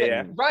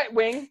right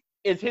wing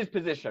is his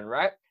position,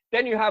 right?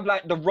 Then you have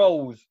like the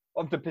roles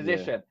of the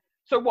position.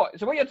 Yeah. So what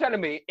you're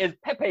telling me is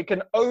Pepe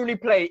can only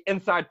play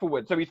inside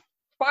forward. So he's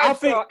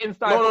 5-star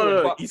inside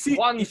forward, but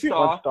one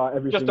star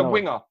just a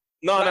winger.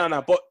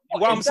 No. But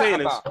what I'm saying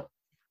is,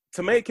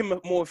 to make him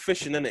more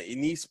efficient, innit, it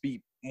needs to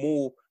be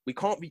more. We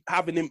can't be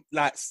having him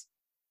like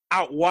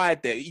out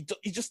wide there. He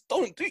just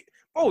don't do it.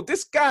 Bro,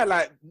 this guy,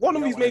 like, one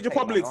of his major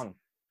problems.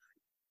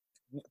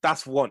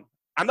 That's one.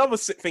 Another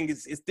thing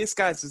is this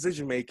guy's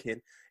decision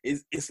making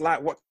it's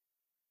like what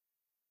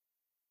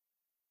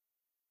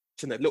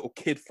a little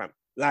kid, fam.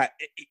 Like,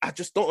 I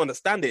just don't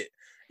understand it.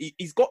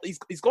 He's got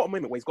a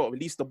moment where he's got to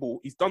release the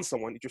ball. He's done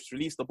someone. He just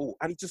released the ball,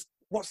 and he just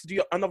wants to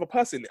do another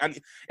person. And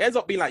it ends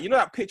up being like, you know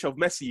that picture of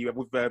Messi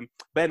with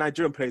bare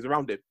Nigerian players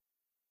around him.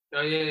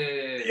 Oh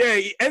yeah. Yeah,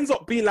 he ends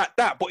up being like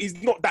that, but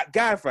he's not that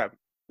guy, fam.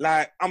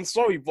 Like, I'm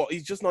sorry, but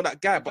he's just not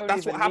that guy. But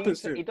that's what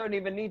happens to him. He don't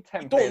even need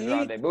 10 players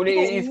around him.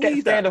 He's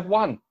getting scared of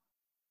one.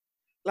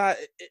 Like,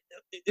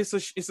 it's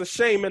a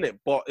shame, innit?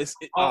 But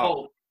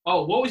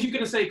what was you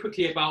gonna say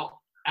quickly about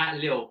at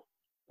Lille?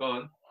 Go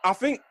on. I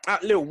think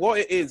at Lille, what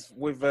it is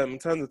with in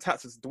terms of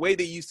tactics, the way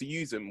they used to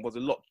use him was a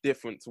lot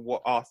different to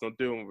what Arsenal are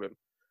doing with him.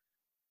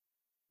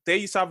 They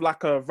used to have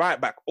like a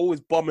right back always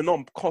bombing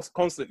on,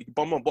 constantly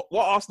bombing on. But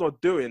what Arsenal are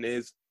doing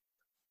is,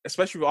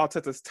 especially with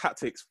Arteta's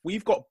tactics,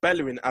 we've got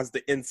Bellerin as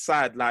the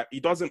inside. Like,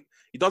 he doesn't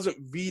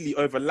really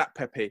overlap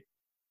Pepe.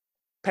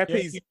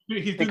 Pepe's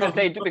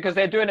because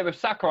they're doing it with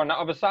Saka on the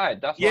other side.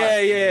 That's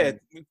why.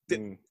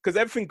 Because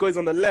everything goes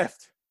on the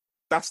left.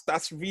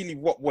 That's really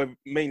what we're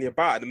mainly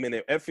about at the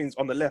minute. Everything's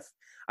on the left,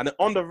 and then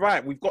on the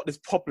right, we've got this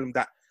problem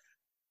that.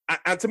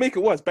 And to make it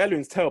worse,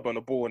 Bellerin's terrible on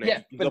the ball.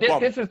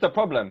 This is the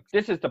problem.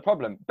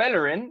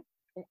 Bellerin,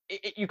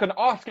 you can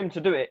ask him to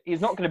do it.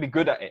 He's not going to be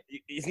good at it.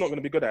 He's not going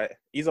to be good at it.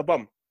 He's a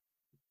bum.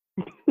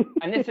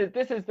 And this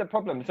is the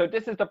problem. So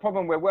this is the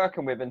problem we're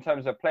working with in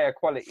terms of player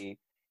quality.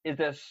 Is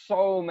there's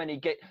so many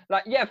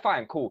like, yeah,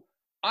 fine, cool.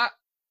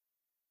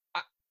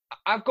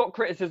 I've got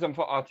criticism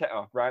for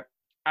Arteta, right?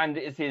 And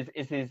it's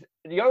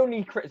the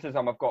only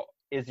criticism I've got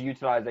is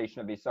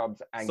utilization of his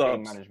subs and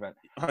game management.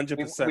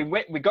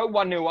 100%. We go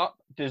 1-0 up,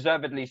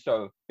 deservedly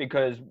so,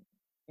 because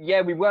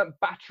we weren't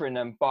battering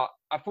them, but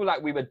I feel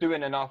like we were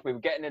doing enough. We were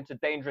getting into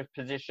dangerous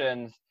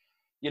positions.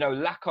 You know,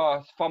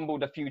 Laka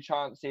fumbled a few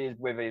chances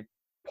with a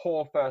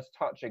poor first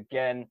touch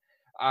again.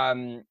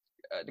 The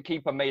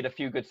keeper made a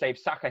few good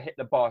saves. Saka hit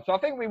the bar, so I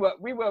think we were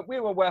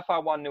worth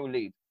our 1-0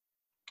 lead.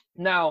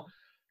 Now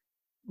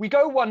we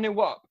go 1-0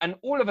 up, and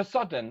all of a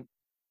sudden.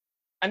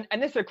 And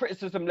this is a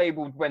criticism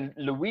labelled when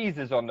Luiz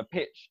is on the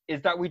pitch,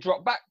 is that we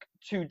drop back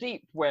too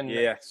deep when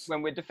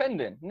we're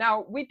defending.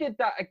 Now, we did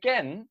that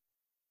again,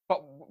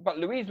 but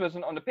Luiz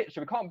wasn't on the pitch,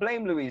 so we can't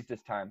blame Luiz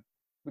this time.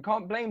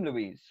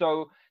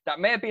 So that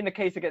may have been the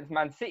case against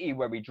Man City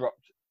where we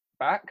dropped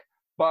back,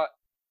 but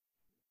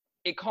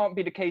it can't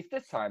be the case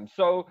this time.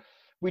 So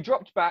we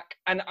dropped back,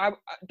 and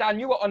Dan,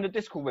 you were on the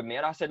Discord with me,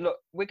 and I said, look,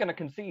 we're going to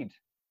concede.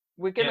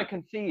 We're going to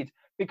concede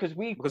because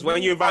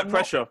when you invite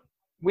pressure...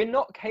 We're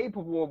not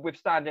capable of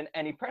withstanding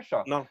any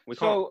pressure. No, we can't.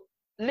 So,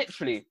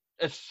 literally,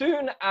 as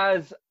soon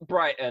as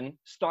Brighton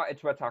started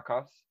to attack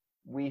us,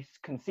 we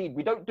concede.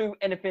 We don't do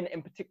anything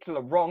in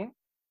particular wrong.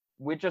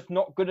 we're just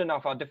not good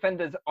enough. Our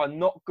defenders are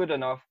not good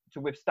enough to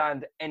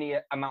withstand any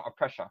amount of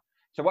pressure.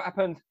 So what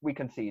happens? We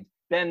concede.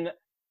 Then,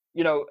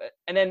 you know,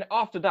 and then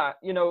after that,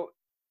 you know,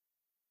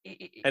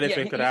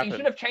 anything could happen. He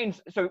should have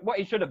changed. So what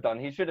he should have done,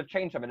 he should have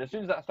changed something. As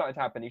soon as that started to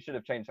happen, he should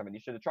have changed something.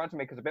 He should have tried to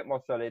make us a bit more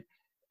solid.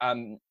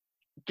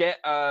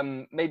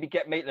 Maybe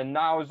get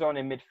Maitland-Niles on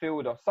in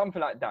midfield or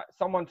something like that.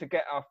 Someone to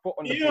get our foot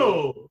on the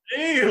ball.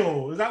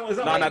 Is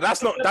that no,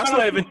 that's not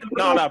even.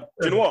 No.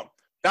 Do you know what?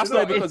 That's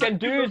not because it's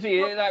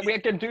Guendouzi. Like we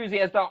had Guendouzi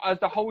as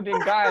the holding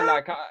guy.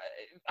 Like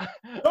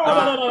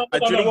no. Do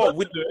you know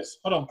what?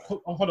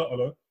 Hold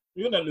on.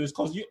 You're gonna lose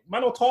because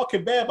man are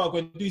talking bare about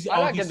Guendouzi. I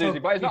like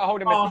Guendouzi, but he's not a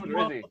holding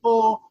midfielder, is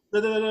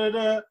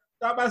he?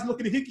 That man's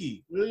looking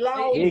hickey.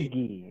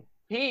 Loudly.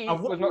 He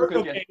was not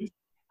good yesterday.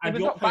 He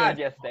was not bad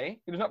yesterday.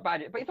 He was not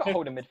bad, but he's not a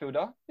holding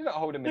midfielder. He's not a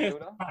holding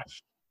midfielder.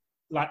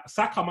 Like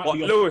Saka might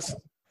be. Lewis,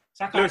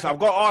 I've got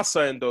to ask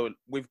something though.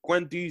 With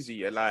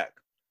Guendouzi, like,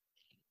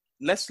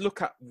 let's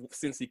look at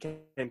since he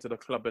came to the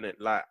club, innit?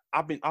 Like,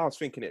 I was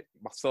thinking it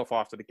myself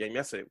after the game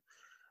yesterday.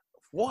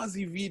 What has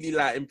he really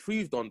like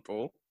improved on,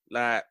 bro?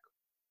 Like,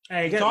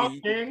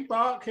 hey,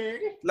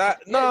 barking.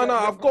 Like, no,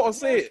 I've got to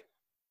say it.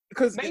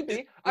 Because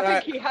maybe I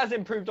think he has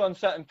improved on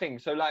certain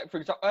things. So, like, for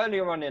example,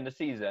 earlier on in the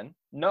season,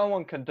 no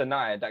one can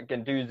deny that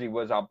Guendouzi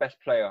was our best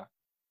player.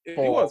 He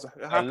was.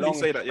 I happily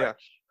say that.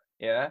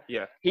 Yeah.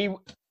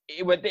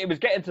 It was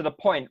getting to the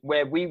point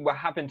where we were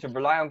having to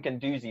rely on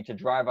Guendouzi to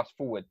drive us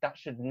forward. That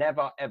should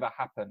never ever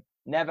happen.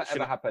 Never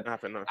ever happen.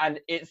 No.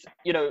 And it's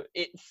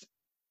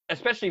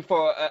especially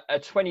for a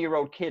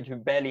 20-year-old kid who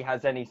barely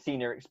has any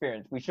senior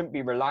experience. We shouldn't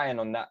be relying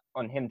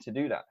on him to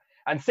do that.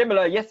 And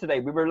similar yesterday,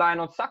 we were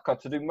relying on Saka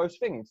to do most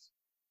things.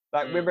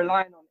 Like we're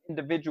relying on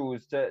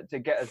individuals to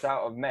get us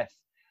out of mess.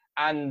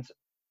 And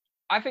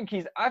I think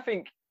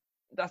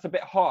that's a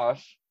bit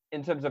harsh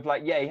in terms of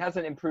like, he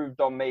hasn't improved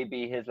on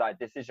maybe his like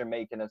decision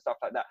making and stuff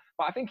like that.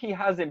 But I think he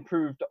has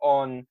improved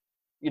on,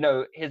 you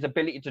know, his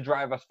ability to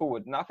drive us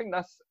forward. And I think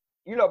that's,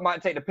 you lot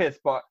might take the piss,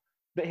 but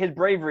his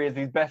bravery is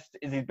his best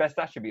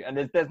attribute,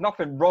 and there's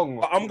nothing wrong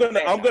with I'm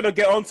gonna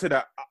get onto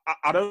that.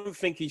 I don't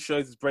think he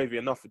shows his bravery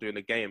enough for doing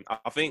the game.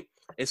 I think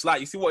it's like,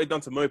 you see what he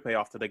done to Mope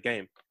after the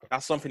game.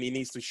 That's something he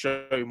needs to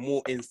show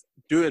more in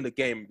during the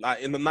game,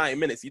 like in the 90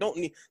 minutes. You don't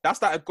need, that's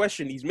that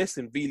aggression he's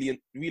missing really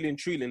and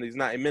truly in these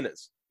 90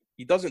 minutes.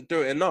 He doesn't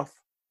do it enough,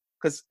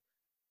 because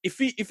if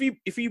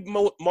he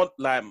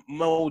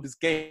mold his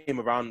game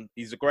around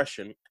his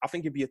aggression, I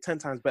think he'd be a 10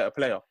 times better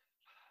player.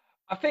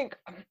 I think.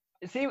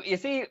 You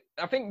see,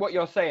 I think what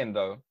you're saying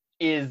though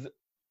is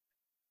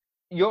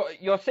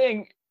you're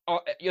saying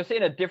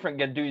a different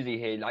Guendouzi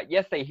here. Like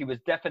yesterday, he was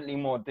definitely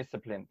more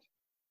disciplined.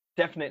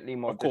 Yeah.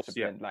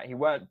 Like he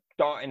weren't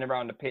darting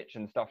around the pitch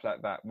and stuff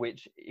like that,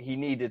 which he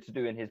needed to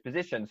do in his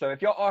position. So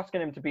if you're asking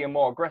him to be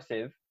more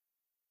aggressive,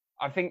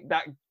 I think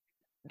that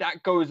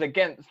goes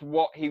against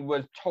what he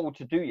was told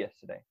to do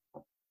yesterday.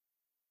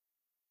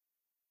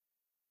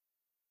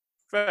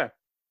 Fair.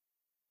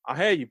 I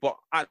hear you, but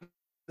at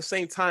the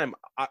same time,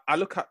 I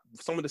look at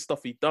some of the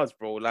stuff he does,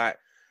 bro. Like,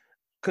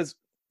 because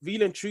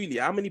really and truly,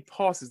 how many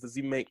passes does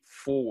he make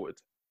forward?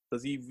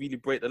 Does he really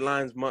break the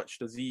lines much?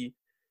 Does he?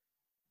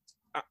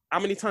 How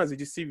many times did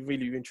you see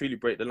really and truly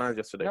break the lines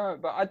yesterday? No,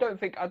 but I just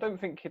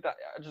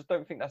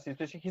don't think that's his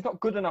position. He's not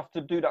good enough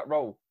to do that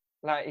role.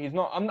 Like he's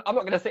not. I'm not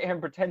going to sit here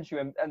and pretend to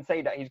you and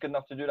say that he's good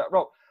enough to do that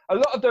role. A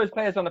lot of those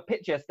players on the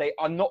pitch yesterday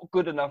are not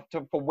good enough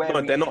for where.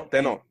 No, they're not.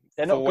 They're not.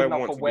 They're not good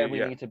enough for where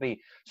we need to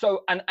be.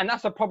 So, and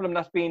that's a problem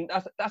that's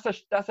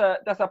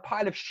a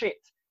pile of shit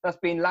that's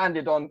been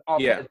landed on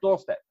Arteta's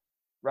doorstep,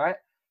 right?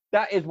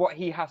 That is what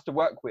he has to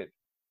work with.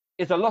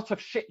 It's a lot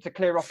of shit to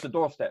clear off the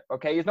doorstep.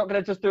 Okay, he's not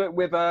going to just do it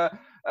with a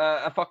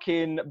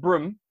fucking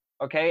broom,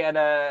 okay, and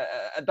a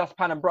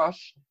dustpan and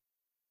brush.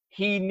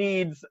 He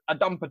needs a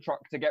dumper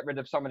truck to get rid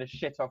of some of the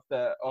shit off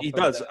the. He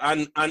does,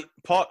 and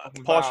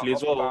partially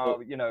as well,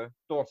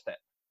 doorstep.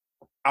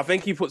 I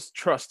think he puts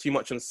trust too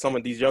much on some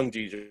of these young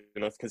dudes,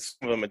 because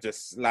some of them are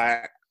just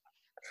like,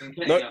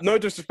 no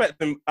disrespect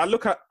to him. I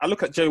look at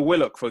Joe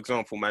Willock, for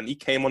example, man. He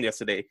came on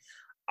yesterday.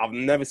 I've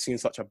never seen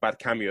such a bad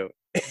cameo.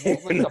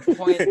 What was the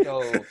point,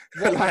 though?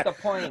 What was the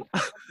point?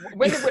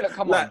 When did Willock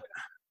come on?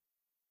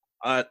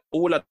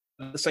 All at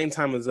the same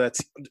time as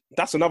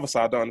that's another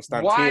side I don't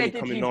understand. Why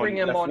did he bring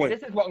him on?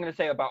 This is what I'm going to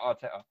say about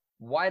Arteta.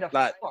 Why the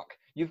fuck?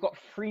 You've got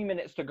 3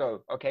 minutes to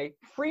go, okay?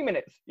 3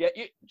 minutes. Yeah,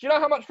 do you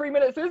know how much 3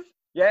 minutes is?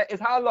 Yeah,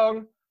 it's how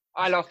long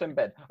I lost in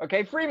bed.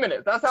 Okay, 3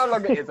 minutes. That's how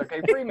long it is.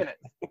 Okay, 3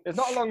 minutes. It's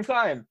not a long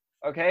time.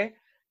 Okay,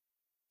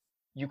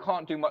 you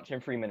can't do much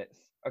in 3 minutes.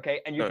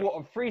 Okay, and you brought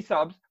on 3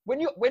 subs when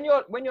you're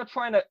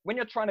trying to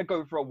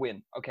go for a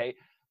win. Okay,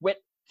 when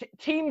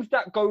teams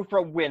that go for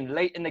a win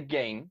late in the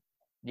game,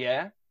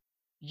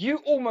 you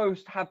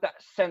almost have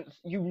that sense.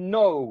 You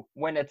know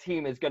when a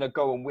team is going to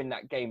go and win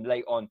that game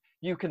late on.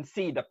 You can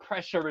see the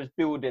pressure is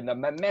building, the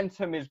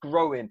momentum is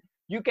growing.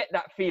 You get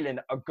that feeling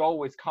a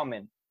goal is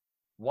coming.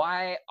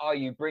 Why are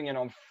you bringing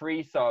on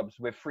 3 subs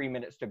with 3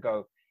 minutes to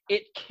go?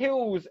 It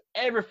kills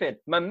everything.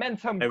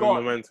 Momentum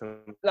gone.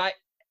 Momentum. Like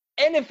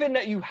anything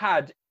that you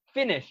had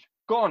finished.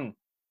 gone.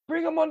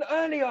 Bring him on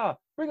earlier.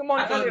 Bring him on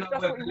I don't earlier. know If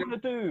that's what you whether-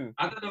 want to do.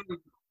 I don't know.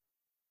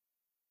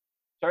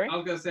 Sorry? I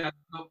was gonna say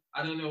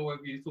I don't know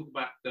whether you talk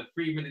about the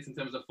 3 minutes in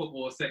terms of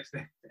football or sex.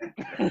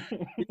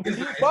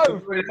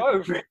 Both.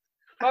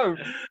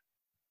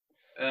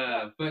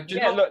 But you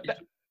Yeah, know, look,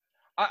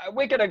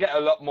 we're gonna get a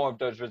lot more of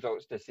those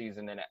results this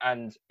season in it,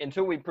 and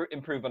until we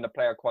improve on the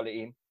player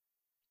quality,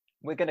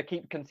 we're gonna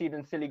keep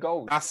conceding silly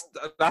goals.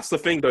 That's the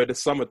thing though.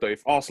 This summer though,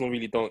 if Arsenal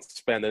really don't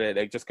spend it,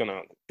 they're just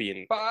gonna be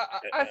in. But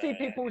I see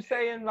people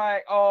saying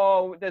like,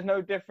 "Oh, there's no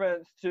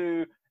difference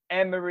to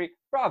Emery."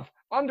 Bruv,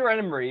 under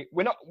Emery,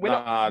 we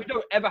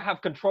don't ever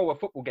have control of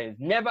football games.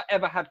 Never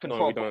ever had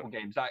control of football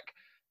games. Like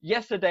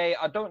yesterday,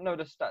 I don't know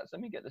the stats.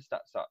 Let me get the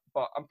stats up,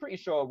 but I'm pretty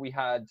sure we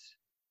had.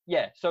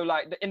 Yeah, so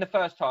like in the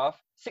first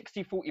half,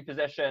 60-40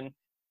 possession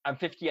and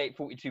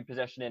 58-42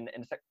 possession in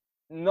the second.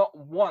 Not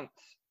once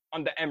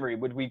under Emery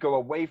would we go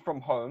away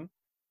from home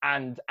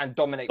and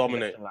dominate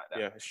possession like that.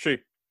 Yeah, it's true.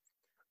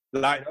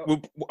 Like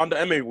under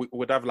Emery, we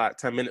would have like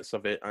 10 minutes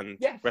of it, and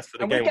rest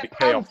of the game would be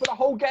chaos for the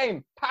whole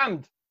game.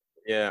 Pammed.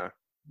 Yeah.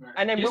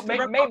 And then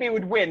maybe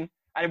we'd win,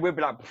 and we'd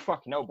be like,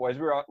 "Fucking hell, boys,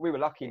 we were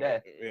lucky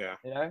there." Yeah.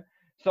 You know.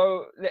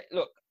 So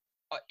look,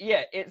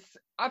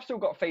 I've still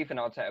got faith in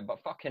Arteta,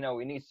 but fucking hell,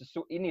 he needs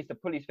to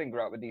pull his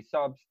finger out with these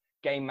subs,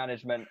 game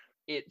management.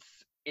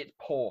 It's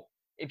poor.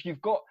 If you're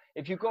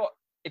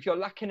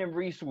lacking in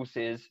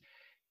resources,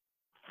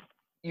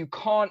 you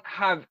can't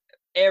have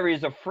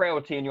areas of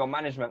frailty in your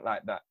management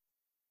like that.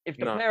 If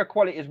the player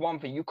quality is one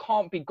thing, you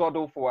can't be god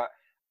awful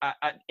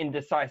at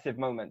indecisive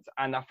moments.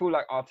 And I feel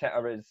like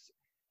Arteta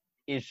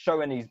is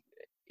showing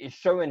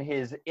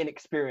his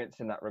inexperience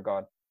in that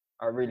regard.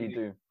 I really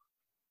do.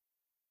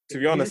 To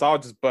be honest, I'll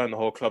just burn the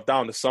whole club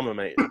down this summer,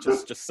 mate.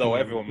 Just sell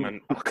everyone,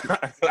 man.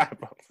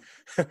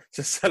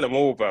 Just sell them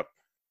all, bro.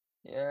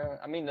 Yeah,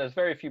 I mean, there's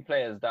very few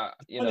players that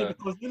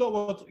because you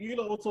lot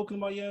were talking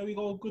about we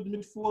got a good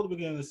midfield at the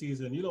beginning of the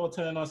season. You lot were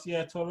telling us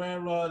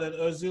Torreira, then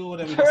Ozil,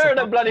 then Torreira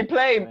didn't bloody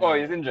play. Oh,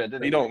 he's injured.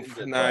 Didn't he? He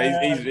don't. Nah,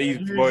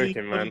 he's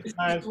broken, man.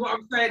 That's what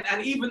I'm saying.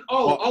 And even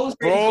you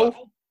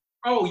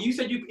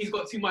said he's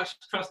got too much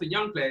trust in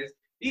young players.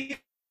 These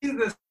are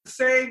the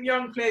same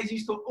young players you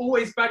used to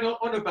always bang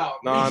on about.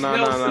 No.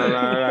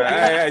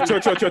 Hey,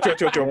 chill.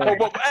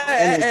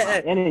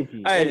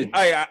 Energy. Hey,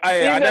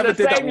 I never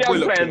did that with young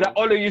Willock. players that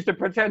Olu used to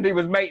pretend he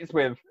was mates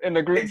with in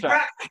the group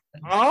chat.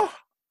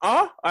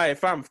 Hey,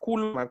 fam,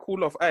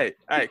 cool off. Hey,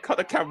 cut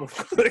the camera.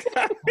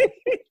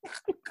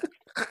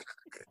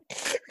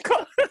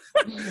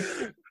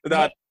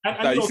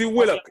 You see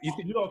Willock.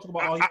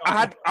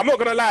 I'm not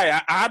gonna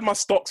lie. I had my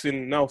stocks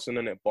in Nelson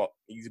in it, but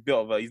he's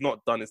he's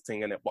not done his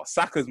thing in it. But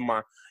Saka's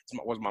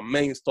was my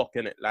main stock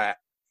in it. Like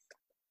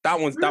that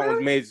one's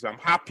major. I'm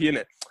happy in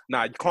it.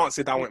 Nah, you can't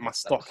say that went my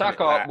stock.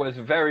 Saka was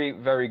very,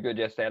 very good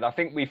yesterday, and I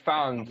think we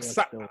found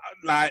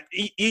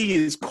he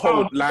is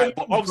cold. Like,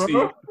 but obviously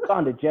we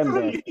found a gem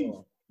there.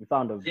 We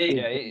found a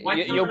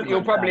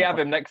you'll probably have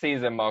him next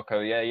season, Marco.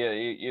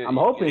 Yeah. I'm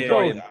hoping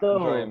so.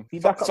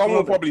 Someone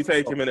will probably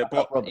take him in it,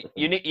 but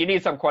you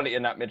need some quality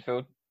in that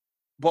midfield.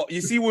 But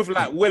you see, with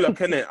like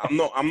Willock in it, I'm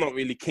not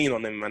really keen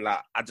on him, man. Like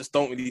I just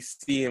don't really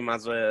see him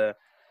as a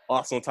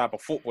Arsenal type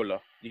of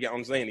footballer. You get what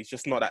I'm saying? He's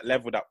just not that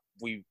level that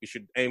we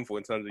should aim for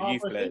in terms of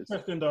youth players.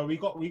 Interesting though. We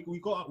got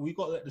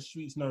to let the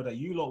streets know that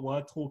you lot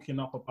were talking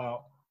up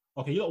about.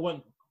 Okay, you lot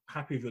weren't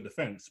happy with your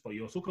defense, but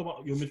you're talking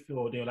about your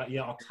midfield. They're like,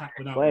 attack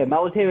without. Wait, man,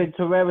 I was hearing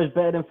Torreira's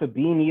better than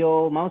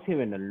Fabinho. Man, I was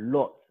hearing a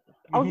lot.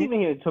 I was even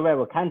hearing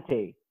Torreira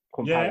Kante.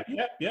 Comparison.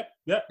 Yep.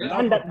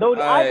 And I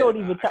don't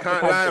even chat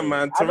can't lie,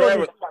 man.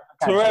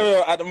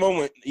 Torreira at the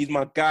moment, he's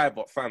my guy,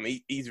 but fam,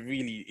 he's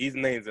really, his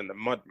name's in the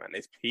mud, man.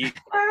 It's peak.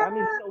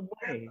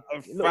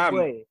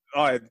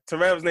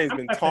 Torreira's name's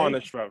been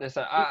tarnished, fam.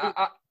 Listen,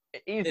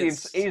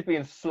 he's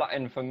been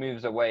slutting for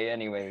moves away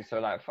anyway, so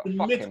like fuck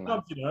him,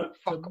 man.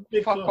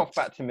 Fuck off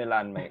back to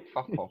Milan, mate.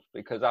 Fuck off,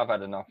 because I've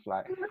had enough.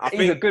 Like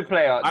he's a good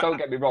player. Don't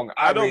get me wrong.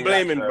 I don't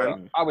blame him,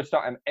 man. I would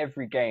start him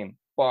every game,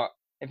 but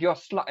if you're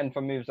slutting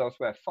for moves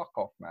elsewhere, fuck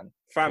off, man.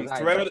 Fam,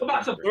 Torreira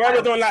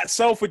don't like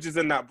Selfridges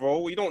in that,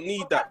 bro. You don't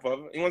need that,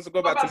 bro. He wants to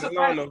go back to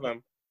Milano,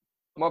 fam.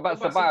 What about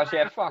Ceballos?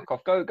 Yeah, fuck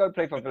off. Go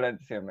play for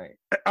Valencia, mate.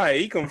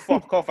 He can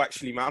fuck off,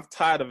 actually, man. I'm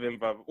tired of him,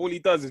 bro. All he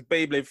does is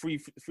Beyblade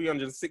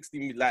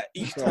 360 like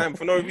each time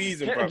for no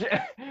reason, bro. Do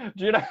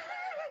you know?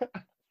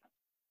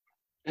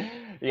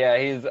 Yeah,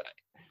 he's. Do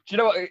you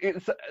know what?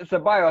 It's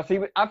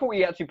Ceballos. I thought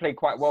he actually played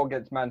quite well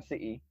against Man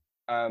City,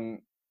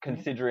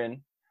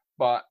 considering.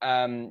 But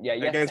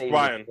against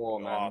Brian,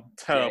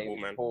 terrible,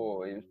 man.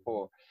 He was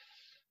poor.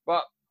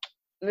 But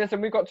listen,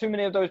 we've got too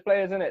many of those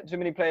players in it. Too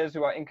many players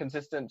who are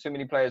inconsistent. Too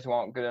many players who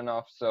aren't good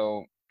enough.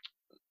 So,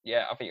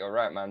 yeah, I think you're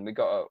right, man. We've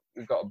got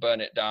to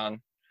burn it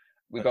down.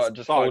 We've got to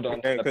just hold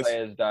on to the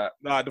players that.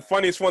 Nah, the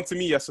funniest one to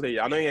me yesterday.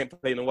 I know he ain't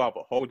playing a while,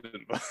 but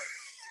Holden.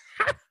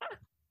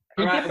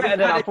 He did better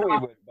than I thought he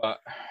would, but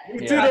he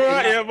did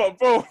alright, yeah, but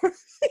bro.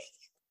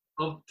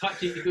 I'm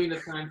touching doing the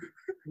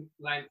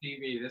line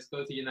TV. Let's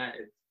go to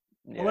United.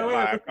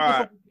 Yeah.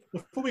 Wait.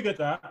 Before we get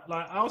that,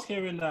 like I was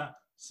hearing that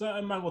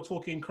certain man were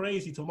talking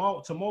crazy to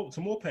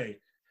Morpay.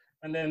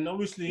 And then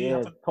obviously Yeah,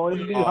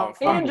 you have to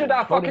he injured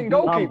our fucking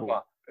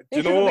goalkeeper. He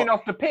should have been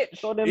off the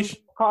pitch. Told him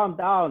calm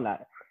down,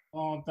 like.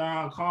 Calm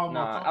down.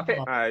 I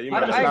think I ain't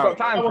got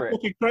time for it.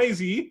 Talking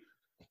crazy.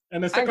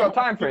 And I ain't got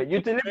time for it.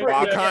 You deliberately.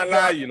 I can't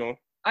lie, you know.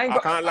 I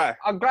can't lie.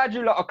 I'm glad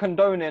you lot are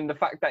condoning the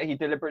fact that he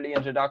deliberately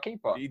injured our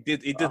keeper. He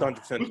did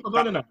 100%. Who's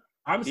condoning that?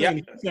 I'm saying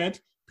he said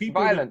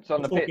people violence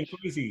on the talking pitch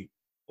crazy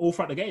all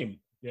throughout the game.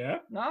 Yeah.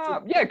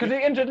 Yeah, because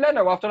he injured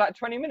Leno after like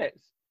 20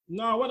 minutes.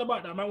 No, what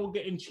about that man? We're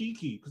getting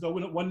cheeky because I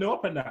went 1-0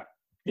 up in that.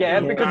 Yeah,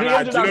 because he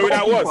injured do you know who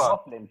that was?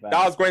 goalkeeper.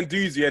 That was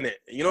Guendouzi, innit?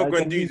 You know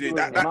Guendouzi.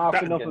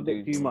 Mouthing off a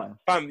bit too much.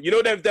 Fam, you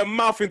know they're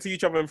mouthing to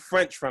each other in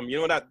French, fam. You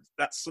know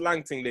that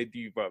slang thing they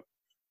do, bro.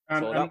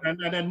 And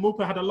then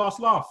Mupa had a last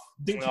laugh.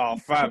 Oh,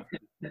 fam.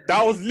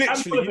 That was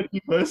literally...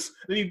 Then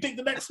he dinked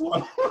the next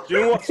one. Do you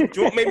know what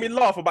made me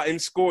laugh about him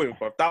scoring,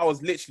 bro? That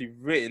was literally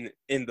written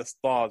in the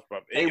stars,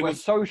 bro. It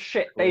was so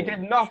shit. They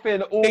did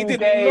nothing all game. They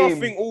did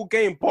nothing all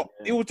game, but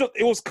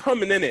it was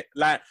coming, innit?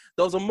 Like,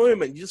 there was a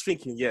moment you're just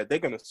thinking, yeah, they're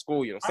going to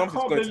score, you know.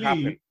 Something's going to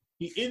happen.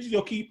 He injured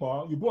your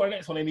keeper, you brought the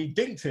next one, and he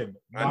dinked him.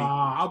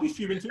 I'll be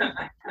fuming too.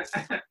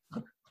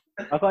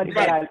 I can't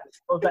even it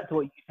goes back to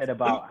what you said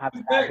about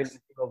having that ability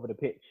over the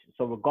pitch.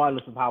 So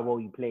regardless of how well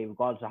you play,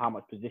 regardless of how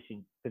much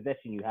possession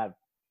you have,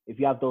 if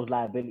you have those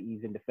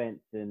liabilities in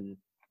defence, then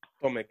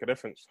don't make a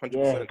difference. 100%.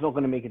 Yeah, it's not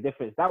going to make a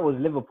difference. That was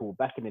Liverpool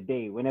back in the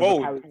day.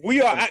 Whenever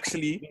we are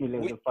actually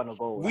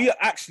Liverpool.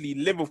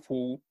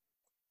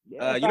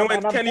 Yeah, you know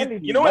when Kenny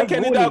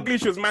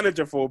Dalglish was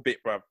manager for a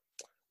bit, bruv.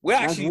 We're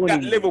actually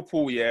that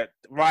Liverpool,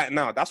 right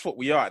now. That's what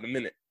we are at the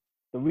minute.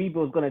 The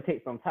rebuild's going to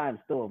take some time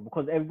still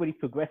because everybody's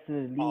progressing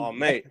in the league. Oh,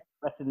 mate.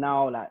 Progressing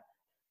now, like,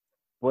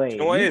 boy, you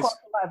know what you can't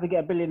survive to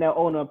get a billionaire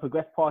owner and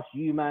progress past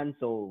you, man,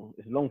 so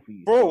it's long for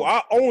you. Bro,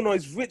 our owner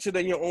is richer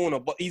than your owner,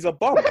 but he's a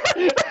bum.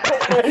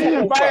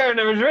 My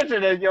owner is richer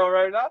than your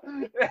owner.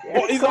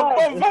 But he's a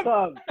bum,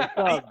 fam.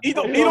 He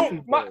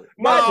don't. My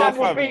dad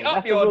will beat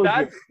up your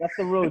dad. That's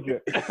the road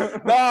trip.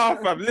 Nah,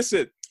 fam,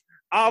 listen.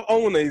 Our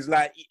owner is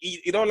like,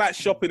 he don't like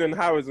shopping in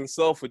Harrods and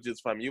Selfridges,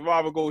 fam. You'd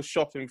rather go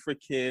shopping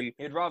freaking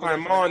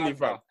Marnie,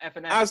 fam.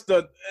 As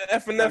the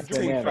F&F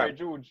thing, fam.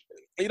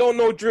 You don't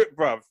know drip,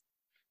 bruv.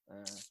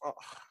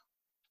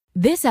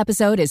 This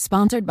episode is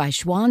sponsored by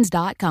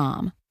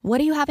Schwans.com.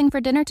 What are you having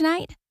for dinner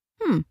tonight?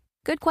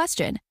 Good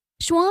question.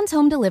 Schwans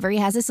Home Delivery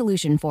has a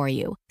solution for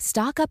you.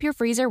 Stock up your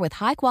freezer with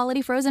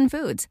high-quality frozen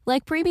foods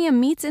like premium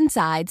meats and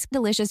sides,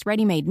 delicious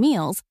ready-made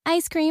meals,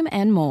 ice cream,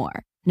 and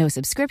more. No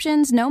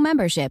subscriptions, no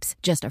memberships,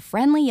 just a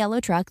friendly yellow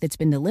truck that's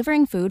been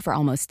delivering food for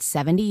almost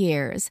 70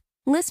 years.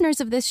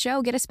 Listeners of this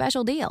show get a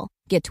special deal.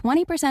 Get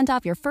 20%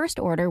 off your first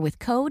order with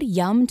code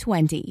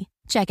YUM20.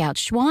 Check out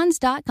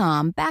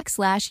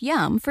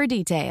schwans.com/YUM for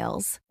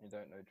details. You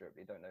don't know drip.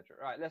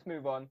 Right, let's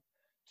move on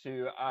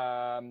to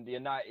the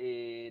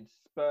United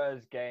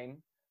Spurs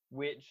game,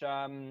 which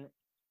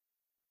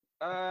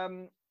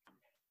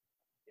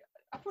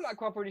I feel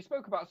like I've already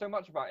spoke about so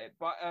much about it,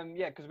 but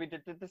because we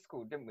did this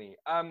call, didn't we?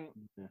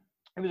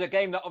 It was a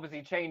game that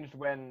obviously changed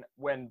when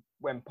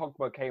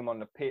Pogba came on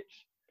the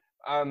pitch.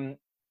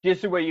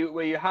 Just were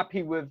you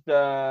happy with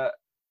the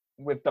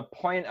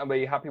point, and were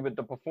you happy with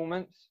the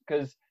performance?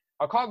 Because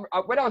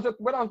when I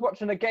was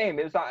watching the game,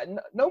 it was like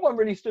no one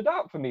really stood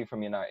out for me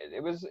from United.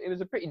 It was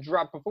a pretty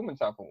drab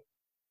performance, I thought.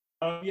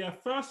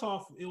 First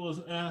off, it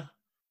was I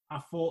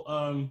thought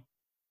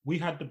we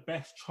had the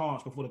best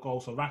chance before the goal.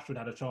 So Rashford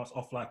had a chance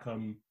off I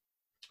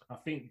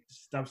think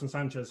Davinson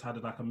Sanchez had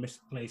a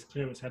misplaced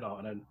clearance header,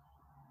 and then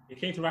it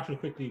came to Rashford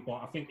quickly.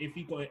 But I think if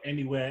he got it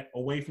anywhere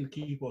away from the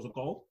keeper, it was a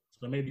goal.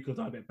 So maybe he could have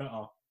done a bit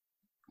better.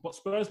 But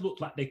Spurs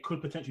looked like they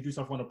could potentially do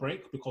something on a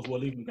break because we're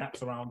leaving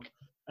gaps around.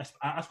 That's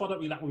why I don't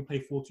really like when we play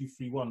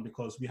 4-2-3-1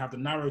 because we have the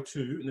narrow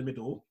 2 in the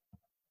middle,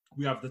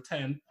 we have the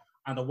 10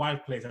 and the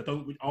wide players.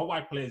 Our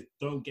wide players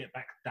don't get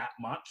back that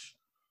much,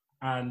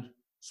 and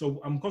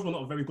so because we're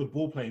not a very good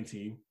ball playing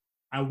team,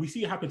 and we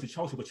see it happen to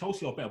Chelsea, but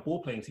Chelsea are a better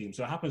ball playing team,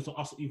 so it happens to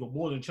us even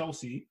more than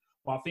Chelsea.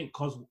 But I think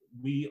because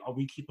we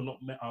keep a lot,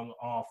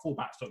 our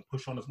fullbacks don't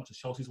push on as much as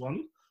Chelsea's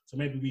one, so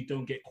maybe we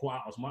don't get caught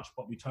out as much,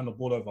 but we turn the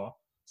ball over.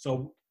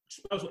 So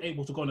Spurs were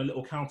able to go on a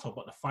little counter,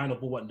 but the final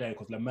ball wasn't there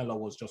because Lamela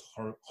was just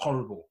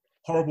horrible.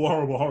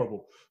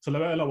 So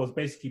Lamela was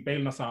basically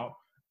bailing us out,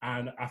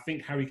 and I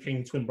think Harry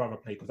Kane's twin brother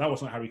played because that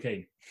was not Harry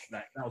Kane.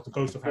 That was the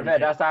ghost of Harry Kane.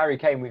 That's the Harry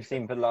Kane we've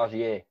seen for the last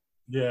year.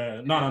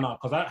 Yeah, no,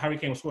 because Harry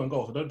Kane was scoring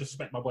goals, so don't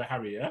disrespect my boy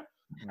Harry, yeah?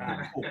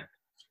 Cool.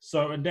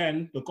 So, and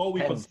then the goal we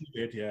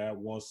conceded,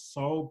 was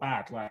so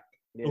bad. Talk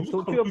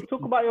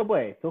about your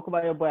boy. I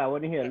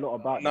want to hear a lot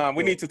about that.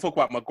 We need to talk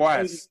about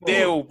Maguire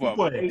still, bro.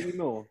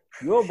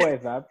 Your boy,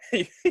 fam.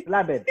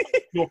 Labed.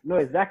 No,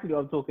 exactly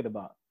what I'm talking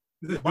about.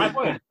 My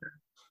boy.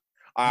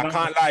 I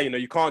can't lie,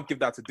 you can't give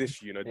that to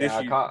Dishy,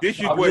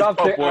 Dishy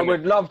I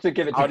would love to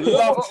give it to you.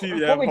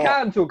 What we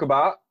can talk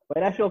about. But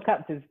that's your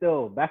captain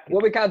still.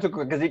 What we can talk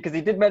about, because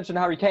he did mention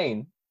Harry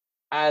Kane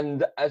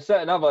and a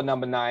certain other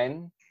number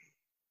 9.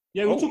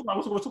 Yeah, we'll talk about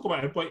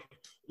it. But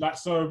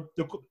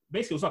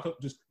basically, it was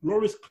just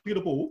Lloris cleared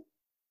the ball,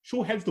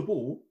 Shaw heads the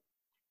ball,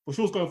 but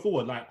Shaw's going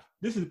forward. Like,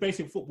 this is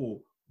basic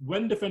football.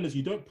 When defenders,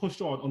 you don't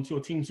push on until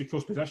your team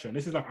secures possession.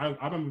 This is like, I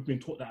remember being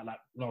taught that like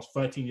when I was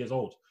 13 years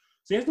old.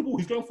 So he has the ball,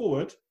 he's going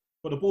forward,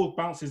 but the ball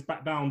bounces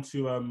back down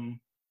to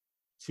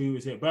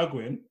is it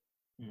Bergwijn?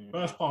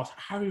 First pass,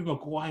 Harry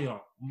Maguire,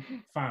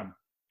 fam.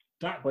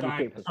 That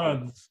guy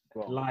turns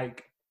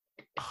like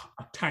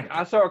a tank.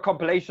 I saw a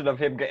compilation of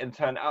him getting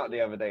turned out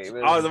the other day.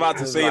 I was about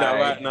to say that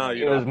right now.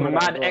 It was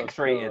mad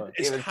X-rated.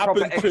 It's it was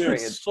happened to him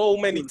so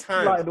many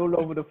times. Sliding all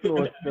over the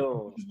floor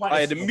still.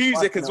 The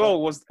music as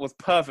well was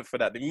perfect for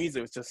that. The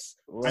music was just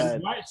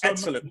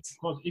excellent.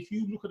 Because if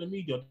you look at the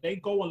media, they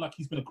go on like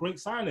he's been a great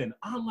signing.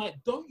 I'm like,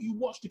 don't you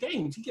watch the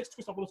games? He gets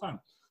twisted up all the time.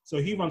 So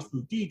he runs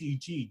through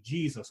DDG.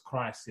 Jesus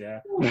Christ, yeah.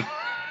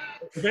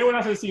 If anyone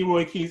hasn't seen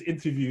Roy Keane's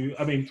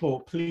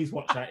talk, please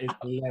watch that. It's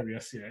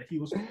hilarious, yeah. He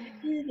was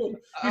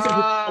he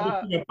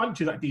said he'll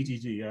punches at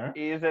DDG, yeah.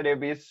 He said he'll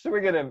be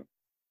swinging him.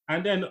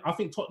 And then I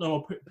think Tottenham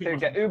will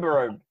get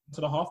Uber home to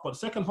the half, but the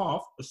second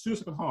half, as soon as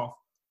the second half,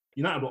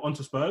 United were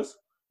onto Spurs.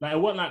 Like, it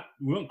wasn't like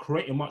we weren't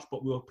creating much,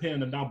 but we were pinning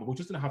them down, but we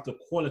just didn't have the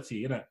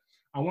quality, innit?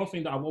 And one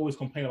thing that I've always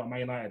complained about Man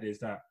United is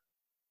that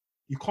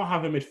you can't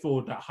have a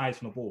midfield that hides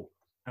from the ball.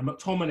 And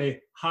McTominay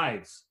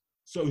hides.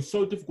 So it's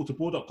so difficult to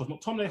build up because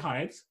McTominay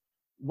hides.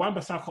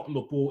 Wan-Bissaka on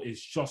the ball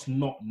is just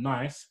not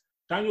nice.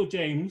 Daniel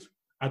James,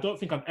 I don't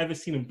think I've ever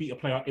seen him beat a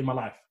player in my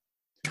life.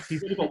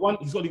 He's only got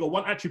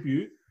one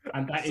attribute,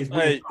 and that is.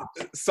 Hey,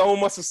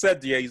 someone must have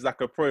said, he's like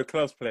a pro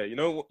clubs player. You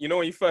know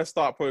when you first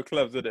start pro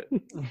clubs, did it?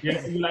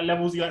 Yeah, you like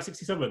levels, you like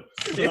 67.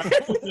 So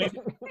like,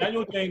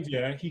 Daniel James,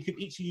 he could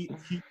the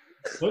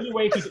only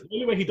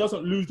way he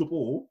doesn't lose the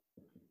ball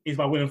is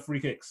by winning free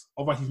kicks.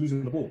 Otherwise, he's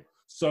losing the ball.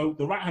 So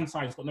the right hand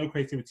side has got no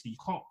creativity. You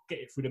can't get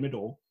it through the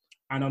middle.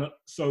 And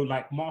so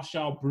like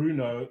Martial,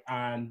 Bruno,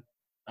 and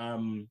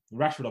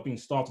Rashford are being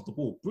started the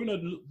ball. Bruno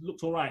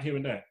looked all right here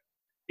and there.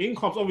 In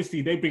comes,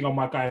 obviously, they bring on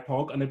my guy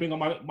Pog, and they bring on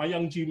my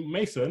young G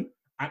Mason,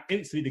 and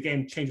instantly the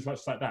game changes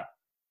just like that.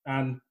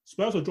 And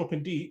Spurs are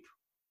dropping deep,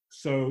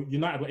 so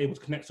United were able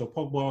to connect. So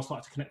Pogba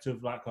started to connect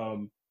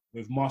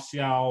with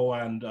Martial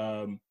and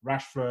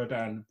Rashford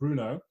and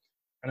Bruno.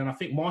 And then I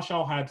think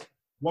Martial had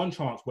one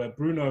chance where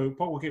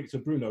Pogba gave it to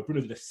Bruno.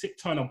 Bruno did a sick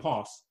turn and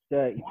pass.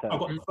 I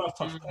got the first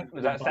touch.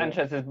 Was that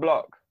Sanchez's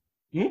block?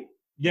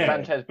 Yeah.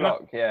 Sanchez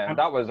block, and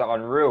that was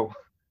unreal.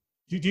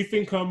 Do you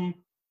think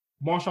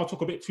Martial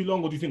took a bit too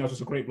long, or do you think that was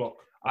just a great block?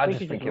 I just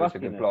think it was a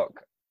good block.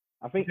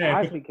 I think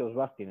it was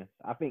rustiness.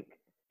 I think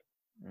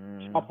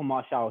Upper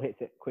Martial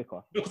hits it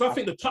quicker. Because I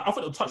think the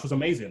touch was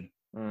amazing.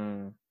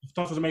 The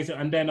touch was amazing.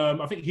 And then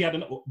I think he had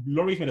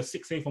Lloris made a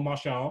 6-8 for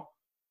Martial.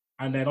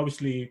 And then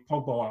obviously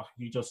Pogba,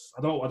 he just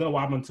I don't know what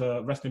happened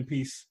to rest in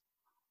peace,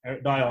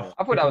 Eric Dyer.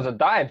 I thought that was a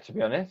dive, to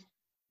be honest.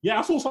 Yeah,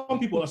 I saw some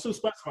people. I saw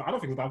Spurs. I don't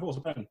think it was a dive. I thought it was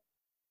a pen.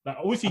 Like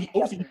obviously he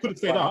could have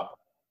stayed up,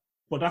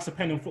 but that's a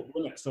pen in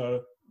football, isn't it?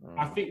 So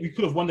I think we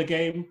could have won the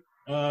game.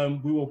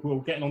 We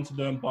were getting onto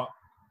them, but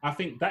I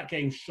think that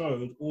game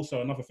showed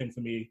also another thing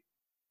for me: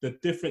 the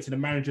difference in the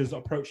manager's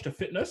approach to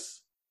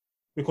fitness.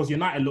 Because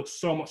United looked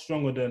so much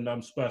stronger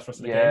than Spurs for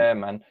the game. Yeah,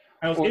 man.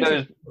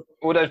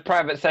 All those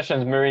private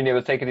sessions Mourinho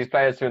was taking these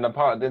players to in the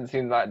park didn't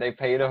seem like they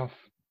paid off.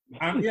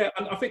 And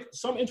I think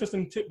some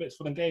interesting tidbits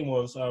for the game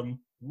was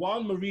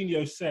one,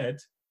 Mourinho said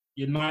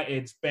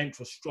United's bench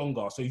was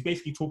stronger. So he's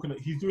basically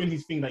he's doing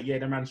his thing that,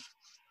 the man's...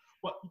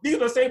 But these are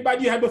the same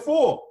band you had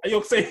before, and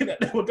you're saying that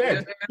they were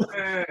dead. Do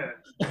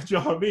you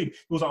know what I mean? It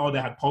was like,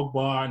 they had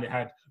Pogba, and they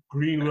had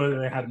Greenwood,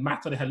 and they had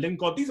Mata, they had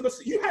Lingard.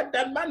 You had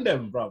that man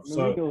them, bro.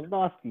 So it was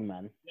nasty,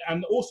 man.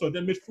 And also the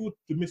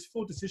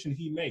midfield decision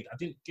he made, I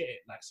didn't get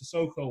it. Like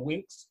Sissoko,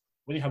 Winks,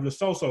 when you have Lo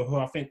Celso, who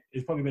I think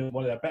is probably been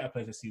one of their better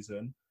players this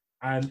season,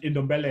 and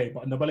Ndombele,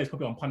 but Ndombele is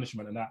probably on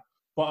punishment and that.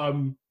 But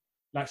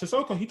like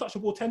Sissoko, he touched the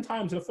ball 10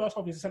 times in the first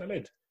half. He's a centre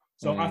mid.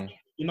 So I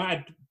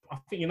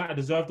think United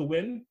deserved the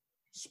win.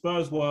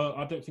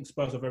 I don't think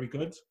Spurs are very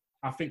good.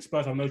 I think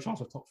Spurs have no chance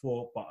of top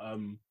 4. But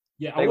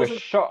they were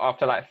shot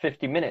after like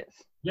 50 minutes.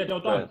 Yeah, they were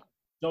done.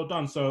 They were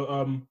done.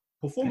 So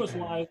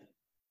performance-wise,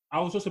 I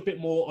was just a bit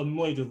more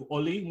annoyed with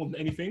Oli more than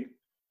anything,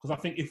 because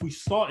I think if we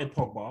started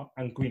Pogba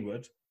and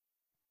Greenwood,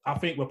 I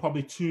think we're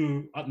probably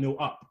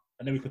 2-0 up,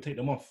 and then we could take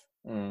them off.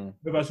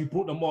 Whereas we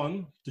brought them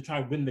on to try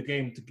and win the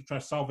game, to try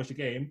and salvage the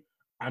game,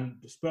 and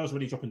the Spurs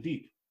already dropping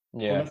deep.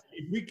 Yeah. So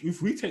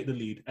if we take the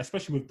lead,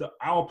 especially with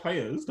our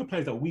players, the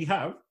players that we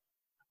have,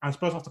 and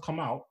Spurs have to come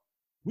out,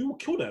 we will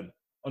kill them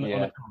on the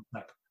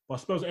counter-attack. But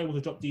Spurs are able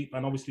to drop deep,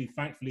 and obviously,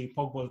 thankfully,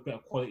 Pogba is better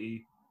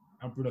quality,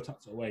 and Bruno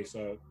tucks it away.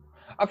 So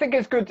I think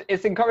it's good.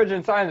 It's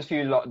encouraging signs for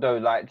you lot, though,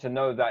 like to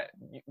know that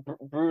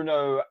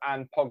Bruno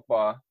and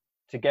Pogba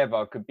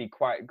together could be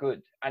quite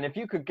good. And if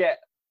you could get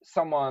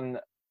someone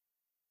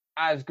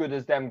as good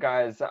as them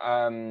guys,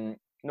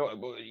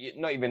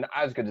 not even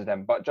as good as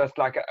them, but just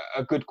like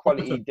a good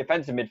quality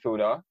defensive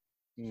midfielder,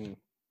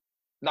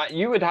 like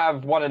you would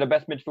have one of the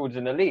best midfielders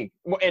in the league.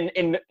 Not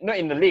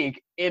in the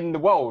league, in the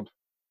world.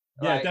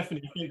 Yeah, like,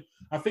 definitely.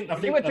 I think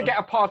if you were to get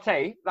a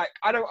Partey, like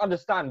I don't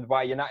understand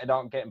why United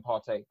aren't getting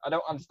Partey. I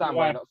don't understand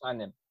why you're not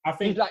signing him. I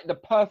think he's like the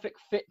perfect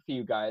fit for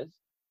you guys.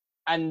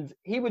 and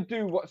he would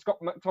do what Scott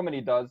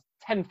McTominay does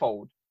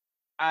tenfold,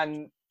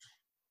 and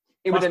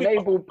it would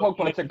enable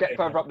Pogba to get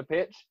further up the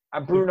pitch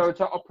and Bruno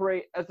to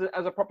operate as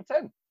a proper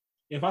 10.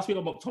 If I speak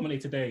about McTominay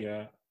today,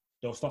 yeah,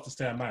 they'll start to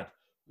stare mad.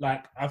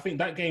 Like, I think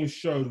that game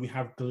showed we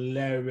have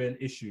glaring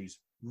issues.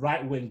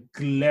 Right wing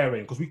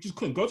glaring, because we just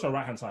couldn't go to our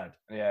right-hand side.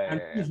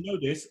 And you know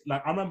this.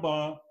 Like, I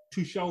remember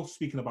Tuchel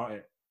speaking about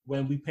it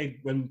when we played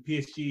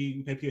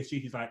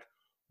PSG, he's like,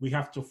 we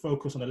have to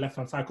focus on the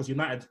left-hand side because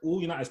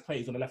all United's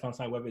play is on the left-hand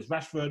side, whether it's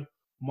Rashford,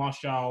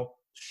 Martial,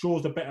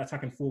 Shaw's the better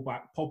attacking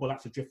fullback, Pogba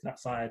likes to drift that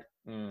side.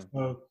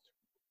 So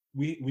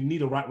we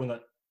need a right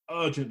winger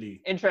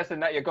urgently. Interesting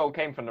that your goal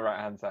came from the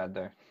right-hand side,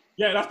 though.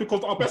 Yeah, that's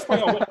because our best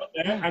player went up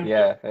there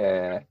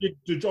and did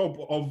the job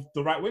of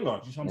the right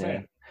winger. Do you know what I'm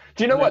saying?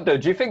 Do you know what though?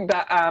 Do you think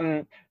that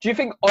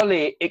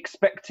Ole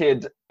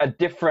expected a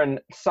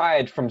different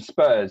side from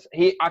Spurs?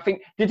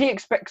 Did he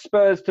expect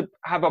Spurs to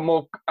have a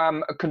more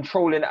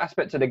controlling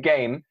aspect to the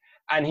game,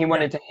 and he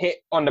wanted to hit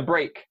on the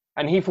break,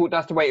 and he thought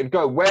that's the way it would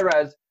go.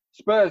 Whereas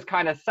Spurs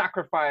kind of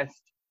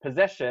sacrificed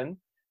possession,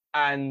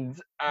 and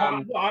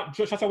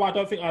that's why I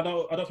don't think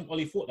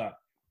Ole thought that,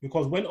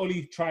 because when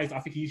Ole tries, I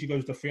think he usually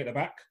goes to 3 at the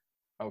back.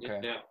 Okay.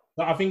 Yeah.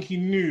 But I think he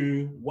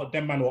knew what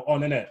them man were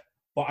on in it,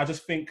 but I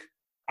just think.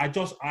 I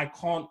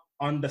can't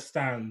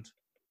understand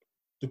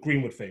the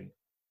Greenwood thing.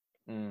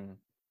 And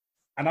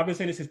I've been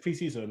saying this since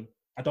pre-season.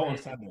 I don't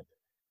understand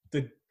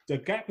it. The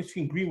gap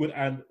between Greenwood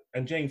and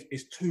James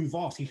is too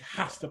vast. He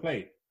has to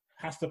play.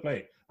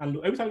 And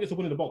every time he gets the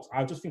ball in the box,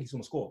 I just think he's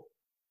going to score.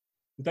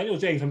 With Daniel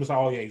James, I'm just like,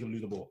 oh yeah, he's going to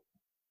lose the ball.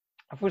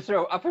 I feel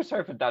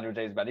sorry for Daniel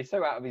James, man. He's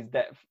so out of his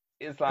depth.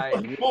 It's like...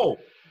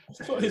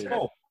 It's not his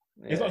fault.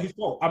 It's not his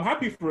fault. I'm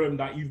happy for him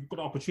that you've got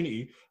the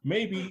opportunity.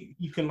 Maybe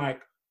you can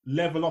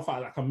level off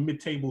at a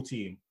mid-table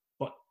team,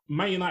 but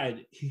Man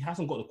United, he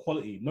hasn't got the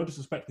quality. No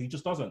disrespect, he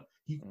just doesn't.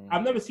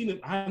 I've never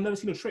seen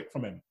a trick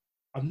from him.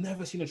 I've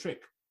never seen a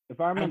trick. If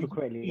I remember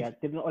correctly,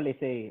 didn't Ole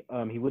say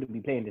he wouldn't be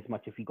playing this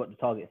much if he got the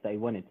targets that he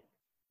wanted?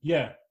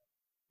 Yeah,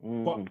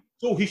 but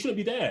so he shouldn't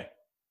be there.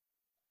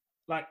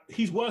 Like,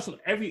 he's worse than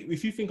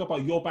if you think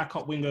about your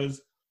backup wingers,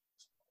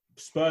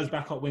 Spurs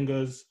backup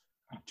wingers,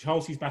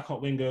 Chelsea's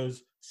backup wingers,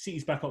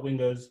 City's backup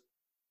wingers.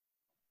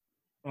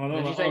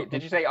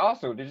 Did you say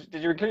Arsenal? Did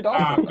you include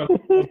Arsenal?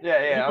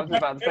 Yeah. I was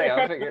about to say.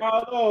 I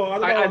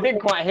didn't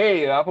quite hear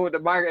you. I thought the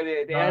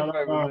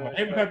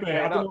headphone was...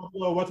 I don't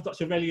know what to touch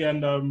Chiavelli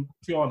and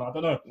Fiona. I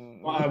don't know.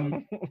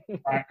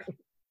 But,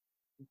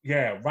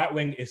 right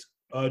wing is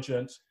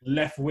urgent.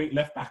 Left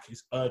back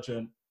is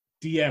urgent.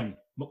 DM,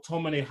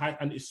 McTominay,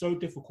 and it's so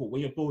difficult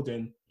when you're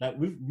building. Like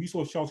we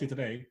saw Chelsea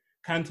today.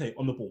 Kante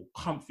on the ball,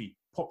 comfy,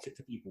 pops it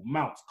to people.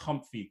 Mount,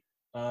 comfy.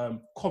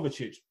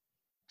 Kovacic,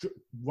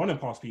 running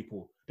past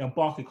people, then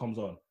Barkley comes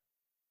on.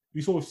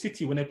 We saw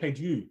City when they played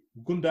you,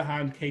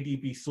 Gundogan,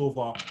 KDB,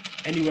 Silva,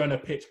 anywhere on the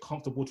pitch,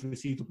 comfortable to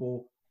receive the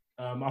ball.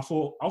 I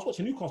was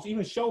watching Newcastle,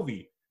 even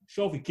Shelvey,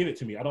 give it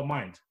to me, I don't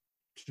mind.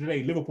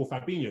 Today, Liverpool,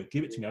 Fabinho,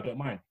 give it to me, I don't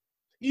mind.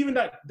 Even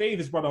that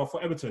Davis brother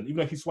for Everton, even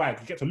though he's swag,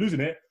 he kept on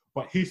losing it,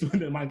 but he's the one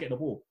that might get the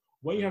ball.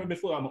 When you have a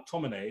midfielder like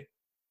McTominay,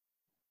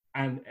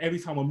 and every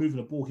time we're moving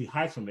the ball, he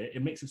hides from it,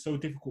 it makes it so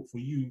difficult for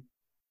you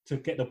to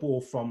get the ball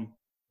from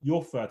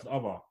your third to the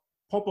other.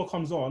 Pogba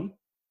comes on,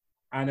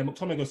 and then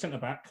McTominay goes centre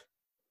back,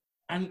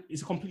 and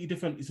it's a completely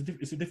different.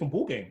 It's a different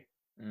ball game.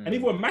 And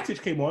even when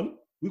Matic came on,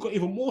 we got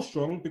even more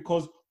strong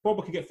because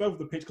Pogba could get further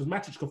the pitch because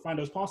Matic could find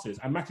those passes,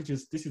 and Matic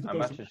is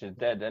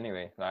dead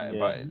anyway.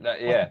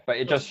 But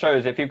it just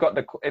shows if you've got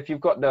a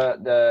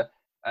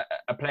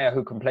player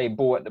who can play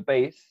ball at the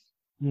base,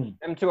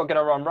 them two are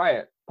gonna run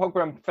riot.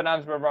 Pogba and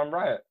Fernandes will run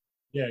riot.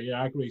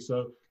 Yeah, I agree.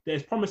 So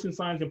there's promising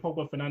signs in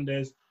Pogba,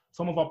 Fernandes.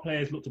 Some of our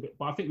players looked a bit,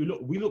 but I think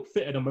we look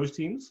fitter than most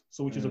teams,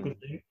 so which is a good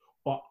thing.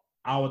 But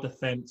our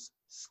defense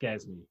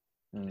scares me.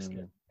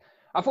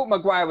 I thought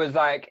Maguire was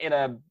like in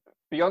a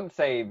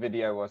Beyonce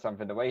video or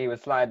something. The way he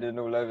was sliding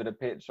all over the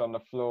pitch on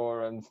the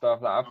floor and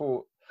stuff. Like I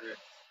thought,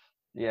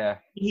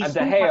 and De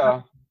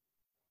Gea.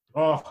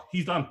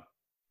 He's done.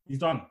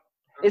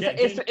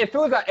 It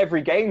feels like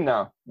every game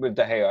now with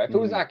De Gea. It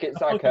feels like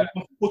it's like on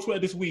Twitter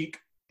this week.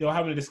 They were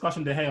having a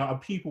discussion De Gea, and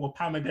people were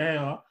pamming De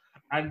Gea.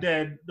 And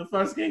then the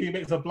first game he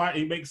makes an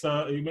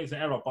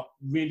error, but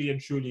really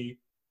and truly,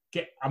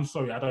 I'm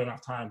sorry, I don't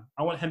have time.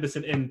 I want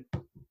Henderson in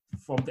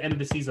from the end of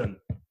the season.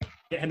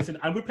 Get Henderson,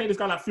 and we play this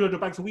guy like 300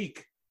 bags a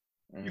week.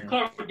 You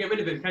can't get rid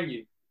of him, can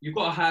you? You've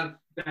got to have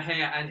De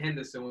Gea and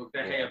Henderson with De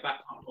Gea back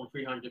up on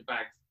 300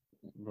 bags.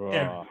 Bro.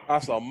 Yeah.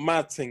 That's a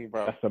mad thing,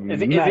 bro. Is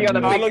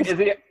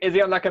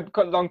he on like a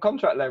long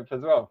contract length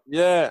as well?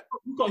 Yeah.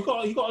 He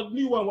got a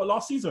new one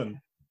last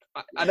season.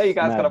 I know you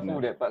guys can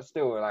afford it, but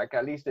still, like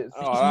at least it's.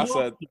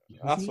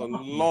 That's a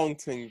long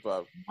thing,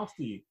 bro.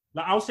 Nasty.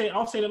 Like I'll say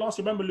the last.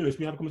 Remember, Lewis?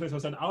 We had a conversation. I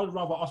said I would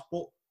rather us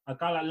bought a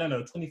guy like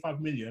Leno, 25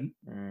 million,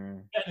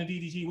 getting a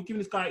DDG. We're giving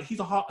this guy.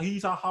 He's our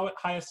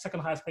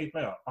second highest paid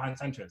player behind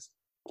Sanchez.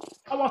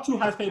 How are 2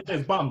 highest paid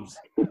players bums?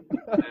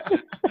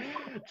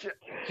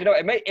 You know,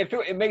 it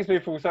makes me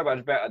feel so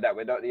much better that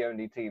we're not the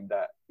only team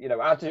that, you know,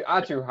 our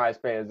two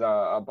highest players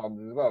are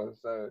bums as well.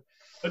 So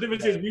the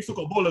difference is we still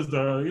got ballers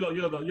though.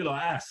 You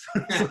lot ass.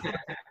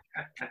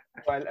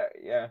 Well,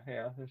 yeah,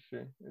 that's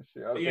true.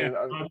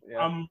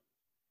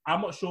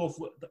 I'm not sure.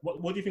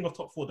 What do you think of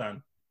top four,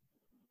 Dan?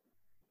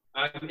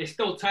 It's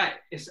still tight.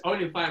 It's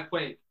only 5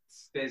 points.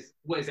 There's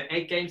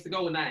 8 games to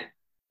go or 9?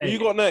 Who you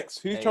got next?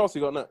 Who's Chelsea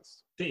got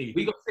next? City.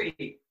 We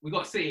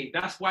got City.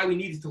 That's why we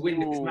needed to win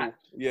this match.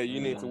 Yeah, you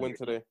need to win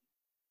today.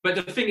 But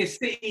the thing is,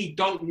 City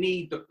don't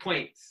need the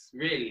points,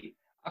 really.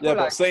 Yeah,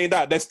 but saying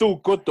that, they're still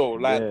good though.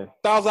 Like that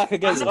was like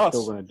against us,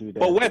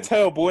 but we're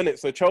terrible in it.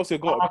 So Chelsea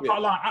got a bit.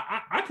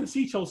 I can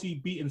see Chelsea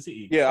beating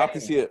City. Yeah, I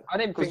can see it. I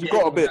didn't think you it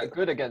got a was bit that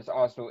good against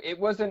Arsenal. It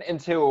wasn't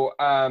until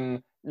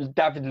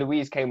David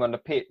Luiz came on the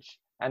pitch,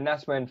 and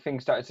that's when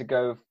things started to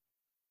go.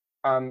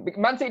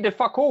 Man City did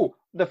fuck all.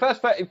 The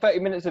first 30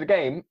 minutes of the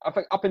game, I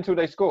think up until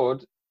they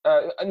scored.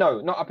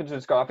 No, not up until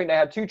the score. I think they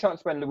had 2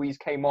 chances when Luiz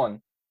came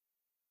on.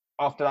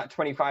 After that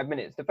 25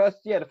 minutes, the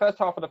first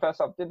half of the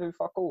first half did do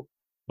fuck all.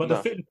 But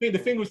the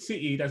thing with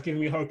City that's giving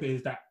me hope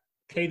is that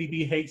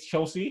KDB hates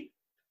Chelsea,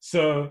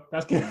 so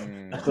that's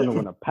gonna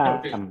want to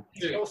pass.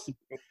 Chelsea.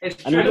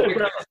 It's and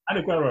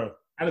Aguero.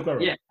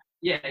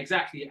 Yeah,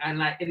 exactly. And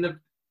like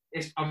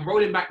I'm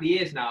rolling back the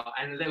years now,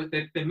 and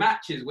the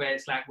matches where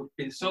it's like we've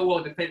been so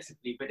well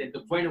defensively, but then De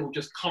Bruyne will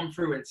just come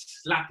through and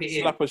slap it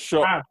in. Slap a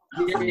shot.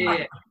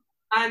 Yeah.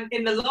 And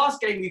in the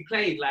last game we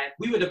played, like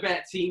we were the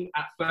better team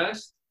at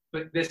first.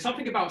 But there's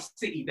something about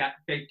City that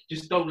they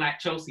just don't like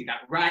Chelsea.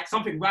 That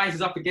something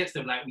rises up against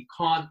them. Like we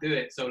can't do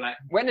it. So like,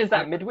 when is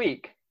that?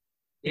 Midweek?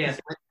 Yeah, it's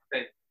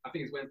Wednesday. I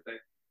think it's Wednesday.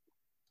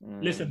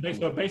 Listen,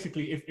 so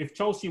basically, if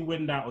Chelsea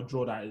win that or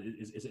draw that,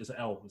 it's an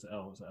L. It's an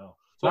L. So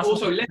but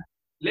also,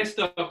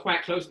 Leicester are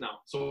quite close now,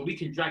 so we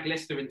can drag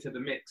Leicester into the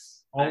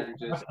mix. Have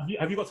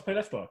you got to play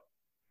Leicester?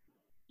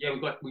 Yeah, we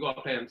got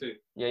to play them too.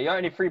 Yeah, you're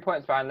only 3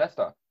 points behind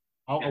Leicester.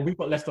 And we've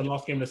got Leicester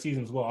last game of the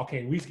season as well.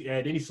 Okay,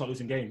 they need to start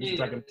losing games.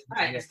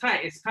 It's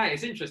tight.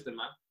 It's interesting,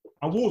 man.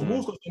 And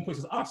Wolves got the same points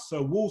as us,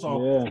 so Wolves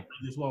are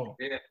as well.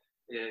 Yeah.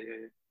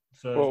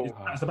 So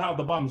it's about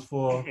the bums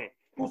for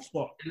fourth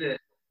spot. Is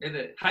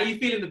it? How you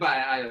feeling about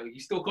it, Ayo? You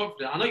still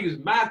confident? I know you was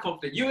mad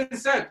confident. You and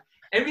Seb,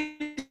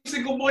 every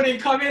single morning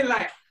come in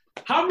like,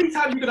 how many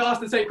times are you going to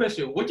ask the same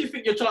question? What do you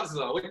think your chances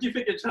are? You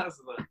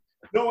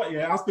know what,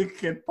 yeah? I was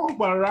thinking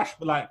Pogba and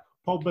Rashford, like,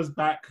 Pogba's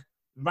back.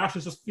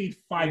 Rashford just feed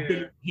 5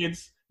 billion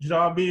kids. You know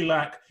what I mean?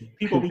 Like,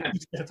 people will be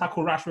to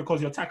tackle Rashford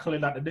because you're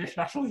tackling like the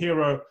national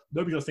hero.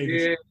 Nobody's going to say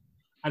this.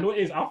 And what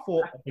it is, I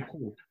thought, okay,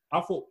 cool.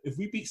 I thought if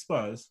we beat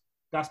Spurs,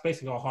 that's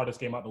basically our hardest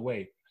game out of the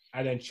way.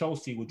 And then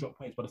Chelsea would drop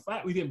points. But the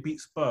fact we didn't beat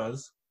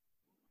Spurs,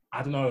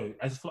 I don't know.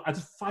 I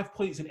just 5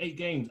 points in 8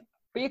 games.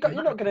 But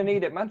you're not going to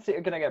need it. Man City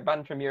are going to get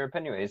banned from Europe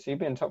anyway, so you'll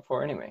be in top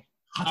 4 anyway.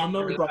 I don't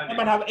know, bro. They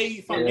might have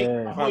 8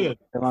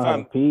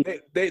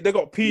 They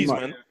got peas,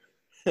 man.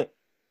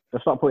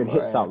 Let's start putting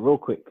hits out real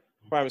quick.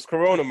 Right, it's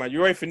Corona, man.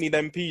 You ain't need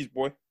MPs,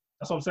 boy.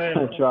 That's what I'm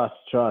saying.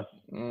 Trust.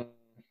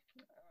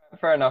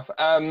 Fair enough.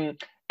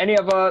 Any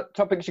other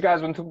topics you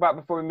guys want to talk about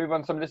before we move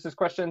on to some listeners'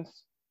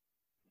 questions?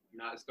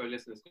 No, let's go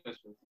listeners'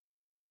 questions.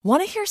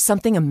 Want to hear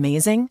something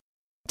amazing?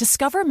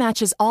 Discover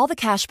matches all the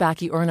cash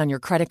back you earn on your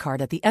credit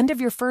card at the end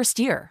of your first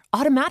year,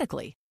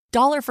 automatically,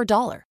 dollar for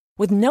dollar,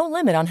 with no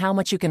limit on how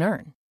much you can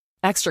earn.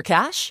 Extra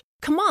cash?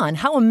 Come on,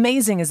 how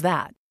amazing is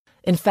that?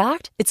 In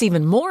fact, it's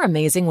even more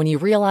amazing when you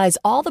realize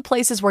all the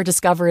places where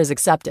Discover is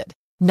accepted.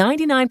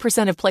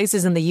 99% of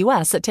places in the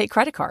U.S. that take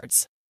credit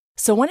cards.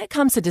 So when it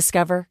comes to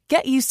Discover,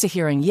 get used to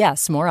hearing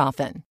yes more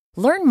often.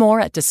 Learn more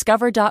at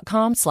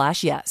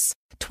discover.com/yes.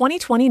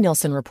 2020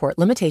 Nielsen Report.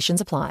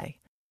 Limitations apply.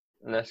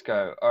 Let's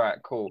go. All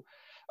right, cool.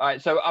 All right,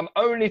 so I'm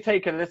only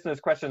taking listeners'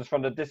 questions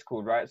from the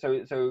Discord, right?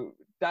 So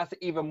that's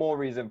even more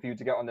reason for you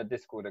to get on the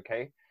Discord,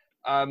 okay?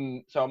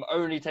 So I'm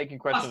only taking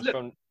questions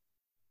from...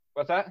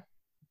 What's that?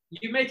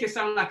 You make it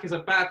sound like it's a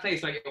bad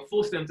place, like it'll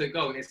force them to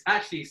go. It's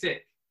actually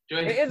sick.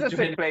 It is a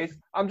sick place.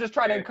 I'm just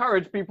trying to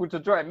encourage people to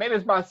join. Maybe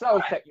it's my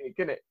sales technique,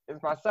 isn't it?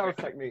 It's my sales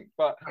technique.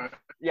 But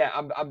yeah,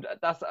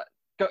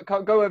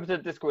 go over to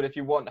the Discord if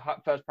you want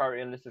first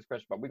priority and listeners'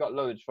 question. But we got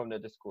loads from the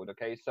Discord,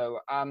 okay?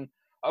 So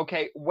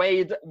okay,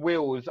 Wade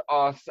Wills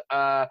asks,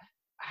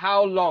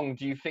 how long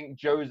do you think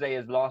Jose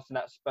is lasting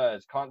at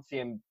Spurs? Can't see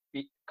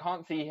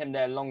him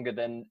there longer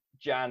than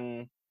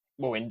Jan.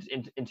 Well,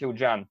 until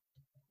Jan.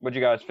 What do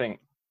you guys think?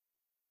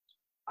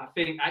 I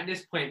think at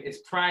this point it's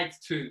pride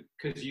too,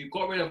 because you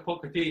got rid of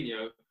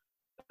Pochettino.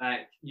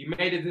 Like you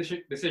made a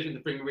decision to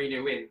bring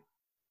Mourinho in.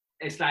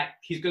 It's like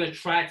he's gonna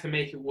try to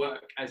make it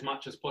work as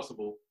much as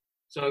possible.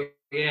 So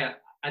yeah,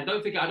 I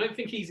don't think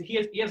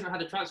he hasn't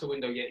had a transfer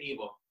window yet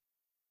either.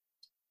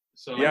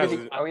 So he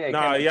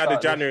had a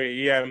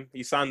January.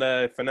 He signed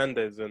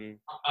Fernandez and.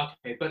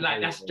 Okay, but like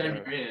that's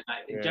January.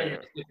 Like in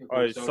January, it's difficult.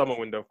 Oh, it's summer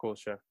window, of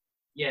course, yeah.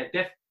 Yeah,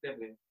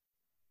 definitely.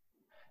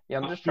 Yeah,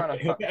 I'm just trying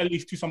to. He'll get at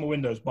least 2 summer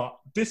windows, but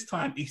this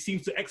time he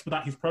seems to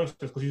expedite his process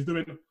because he's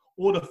doing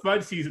all the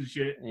third season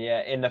shit.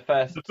 Yeah, in the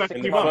first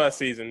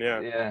season,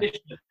 yeah.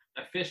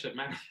 efficient,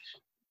 man.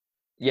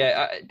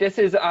 Yeah, this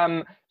is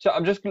so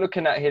I'm just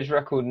looking at his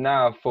record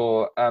now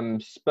for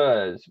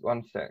Spurs.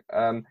 One sec.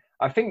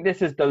 I think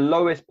this is the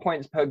lowest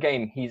points per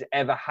game he's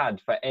ever had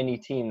for any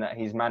team that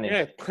he's managed.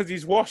 Yeah, because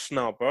he's washed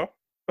now, bro.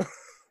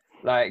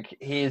 Like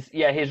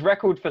his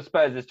record for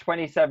Spurs is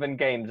 27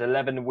 games,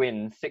 11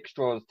 wins, 6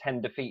 draws,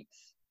 10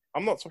 defeats.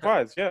 I'm not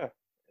surprised. Yeah,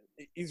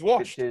 he's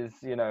washed. Which is,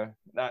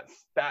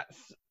 that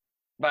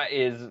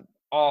is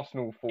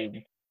Arsenal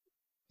form.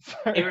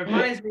 It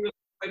reminds me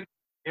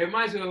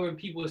of when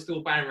people were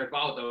still buying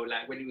Rivaldo,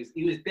 like when he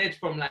was dead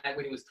from like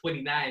when he was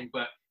 29,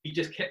 but he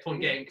just kept on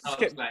getting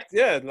clubs.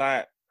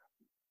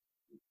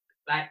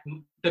 Like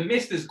the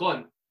mist is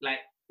gone. Like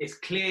it's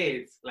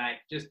cleared.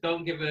 Like just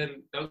don't give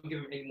him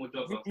any more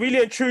jobs.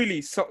 Really and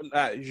truly,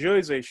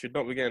 Jose should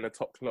not be getting a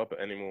top club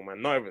anymore,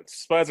 man. Not even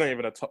Spurs aren't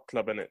even a top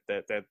club in it.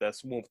 They're a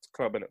small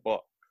club in it,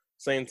 but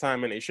same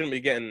time, and he shouldn't be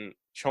getting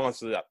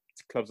chances at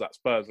clubs like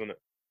Spurs, isn't it?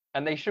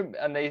 And they should,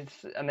 and they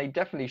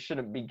definitely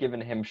shouldn't be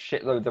giving him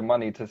shitloads of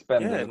money to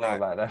spend as well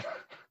like that.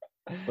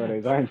 But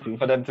they're going to.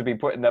 For them to be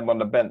putting them on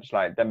the bench,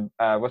 like them,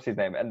 what's his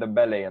name,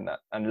 Ndombele and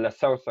that, and Lo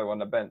Celso on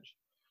the bench.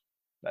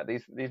 Like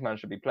these men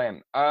should be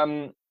playing.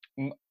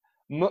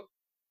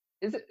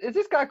 Is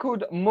this guy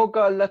called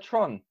Moga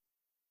Latron?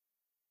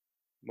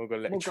 Moga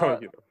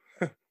Latron.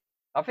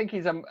 I think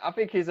he's a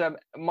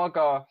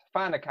Moga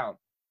fan account.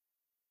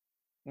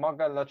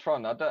 Moga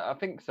Latron. I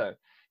think so.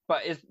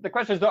 But the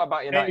question is not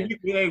about United.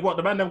 Hey, what,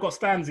 the man them got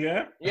stands,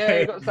 yeah? Yeah,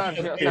 he got stands.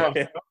 They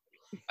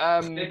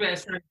better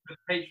send to the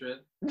Patreon.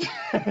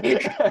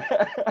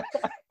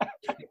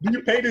 Do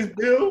you pay this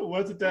bill?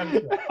 What's the damn? I'm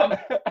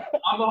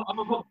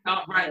gonna pop it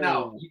out right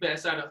now. You better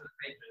sign up to the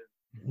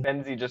Patreon.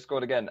 Benzi just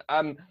scored again.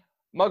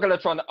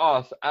 Mogalatron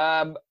asks,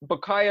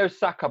 Bukayo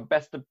Saka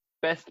best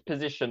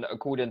position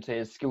according to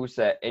his skill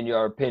set, in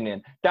your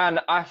opinion? Dan,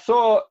 I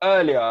saw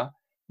earlier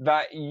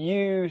that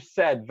you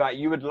said that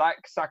you would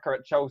like Saka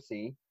at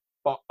Chelsea,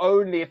 but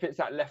only if it's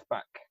at left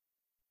back.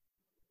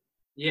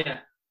 Yeah,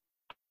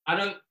 I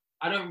don't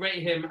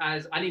rate him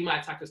as. I need my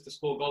attackers to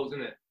score goals,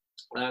 innit?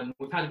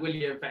 We've had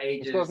William for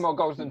ages. He scores more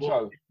goals than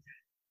Cho.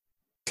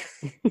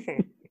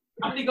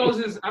 How many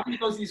goals has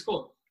he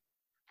scored? I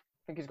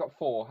think he's got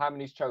 4. How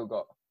many's Cho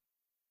got?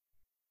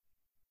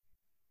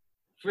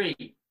 3.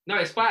 No,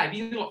 it's 5.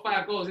 He's got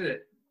 5 goals, isn't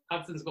it?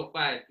 Hudson's got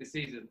 5 this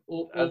season.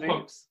 All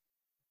comps.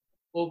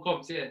 All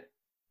comps, yeah.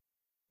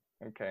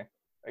 Okay.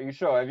 Are you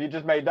sure? Have you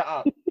just made that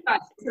up?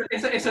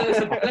 It's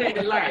a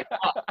blatant lie.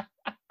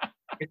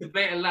 It's a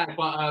blatant lie,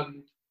 but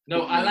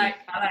no, I like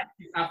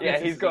his athleticism. Yeah,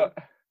 he's got.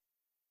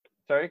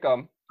 Sorry, go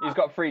on. He's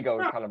got 3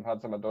 goals, Callum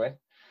Hudson-Odoi.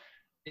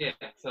 Yeah,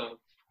 so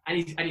and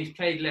he's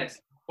played less,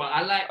 but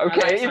I like.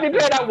 Okay, he's been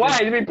playing out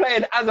wide. He's been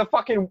playing as a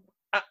fucking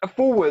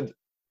forward.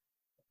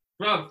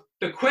 Bruv,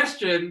 the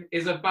question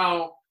is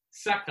about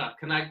Saka.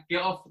 Can I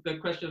get off the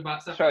question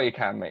about Saka? Sure you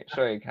can, mate.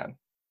 Sure you can.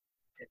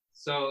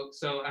 So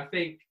I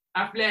think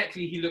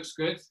athletically he looks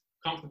good,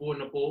 comfortable on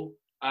the ball,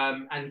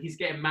 and he's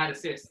getting mad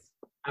assists.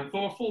 And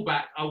for a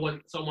fullback, I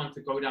want someone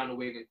to go down the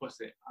wing and cross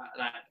it.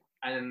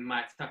 And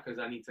my attackers,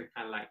 I need to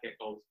kind of like get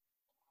goals.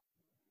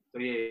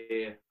 So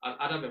yeah.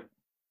 I love him.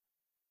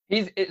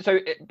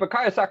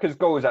 Bukayo Saka's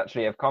goals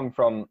actually have come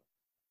from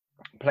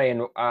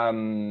playing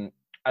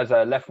as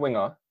a left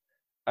winger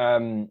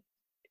in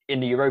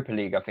the Europa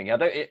League. I think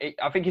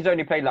I think he's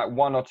only played like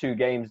 1 or 2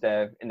 games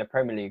there in the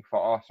Premier League for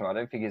Arsenal. I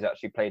don't think he's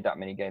actually played that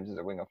many games as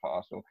a winger for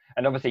Arsenal.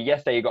 And obviously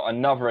yesterday he got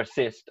another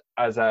assist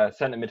as a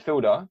centre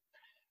midfielder.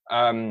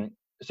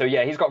 So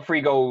yeah, he's got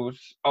 3 goals.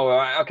 Oh,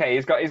 okay,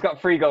 he's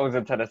got 3 goals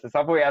and 10 assists.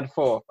 I thought he had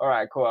 4. All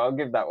right, cool. I'll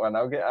give that one.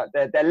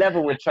 They're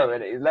level with Cho.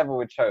 He's level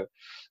with Cho.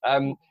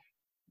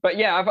 But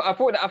yeah, I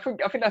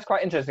think that's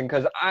quite interesting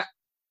because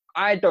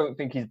I don't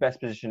think his best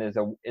position is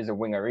a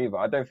winger either.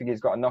 I don't think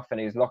he's got enough in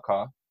his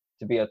locker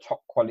to be a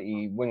top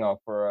quality winger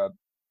for a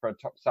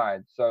top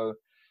side. So,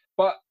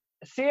 but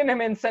seeing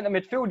him in centre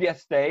midfield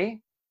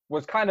yesterday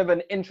was kind of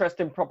an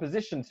interesting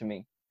proposition to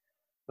me.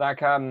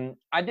 Like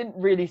I didn't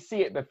really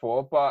see it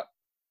before, but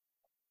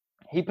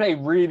he played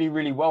really,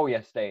 really well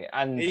yesterday,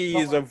 and he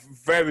is a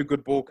very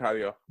good ball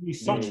carrier.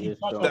 That's all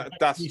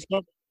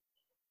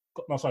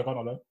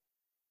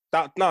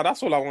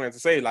I wanted to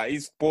say. Like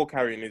his ball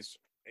carrying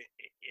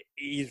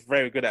he's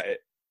very good at it.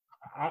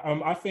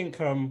 I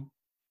think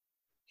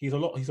he's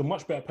a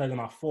much better player than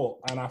I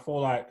thought, and I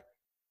feel like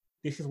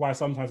this is why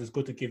sometimes it's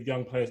good to give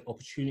young players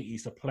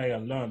opportunities to play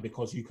and learn,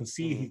 because you can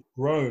see he's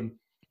grown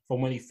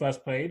from when he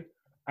first played.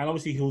 And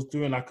obviously he was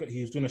doing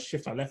a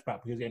shift at left back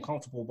because he was getting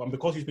comfortable. But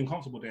because he's been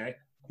comfortable there,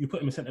 you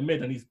put him in centre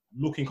mid and he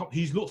looks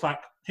like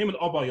him and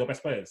Oba are your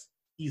best players.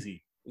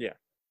 Easy. Yeah.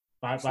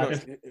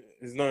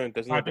 There's no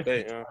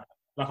debate. Yeah.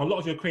 Like a lot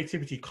of your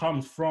creativity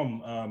comes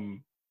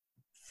from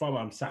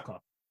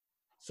Saka.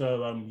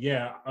 So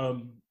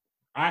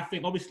I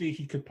think obviously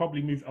he could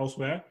probably move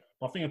elsewhere.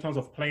 But I think in terms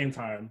of playing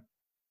time,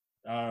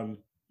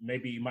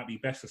 maybe it might be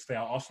best to stay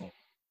at Arsenal.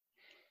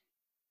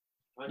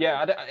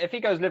 Yeah, if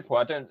he goes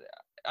Liverpool,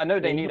 I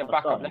know they need a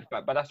backup left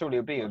back, but that's all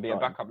he'll be. It'll be a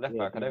backup left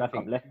back. I don't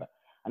think left back.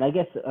 And I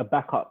guess a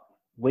backup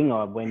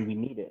winger when we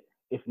need it.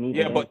 if needed.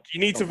 Yeah, but you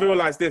need to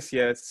realise this.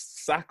 Yeah,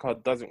 Saka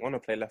doesn't want to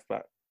play left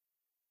back.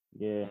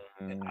 Yeah,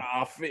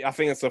 I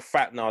think it's a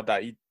fact now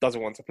that he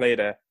doesn't want to play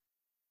there.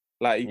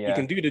 Like, you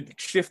can do the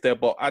shift there,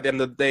 but at the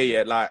end of the day,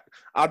 yeah, like,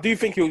 I do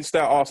think he'll stay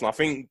at Arsenal. I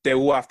think they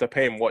will have to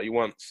pay him what he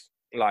wants,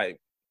 like,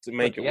 to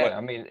make it work.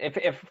 I mean,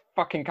 if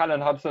fucking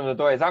Callum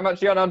Hudson-Odoi is, how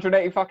much are you on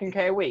 180 fucking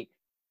K a week?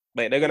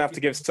 Mate, they're going to have to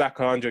give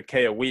Saka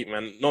 100K a week,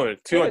 man. No,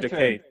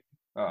 200K.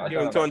 Oh, give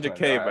him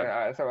 200K,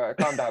 man. It's all right.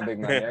 Calm down, big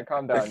man. Yeah,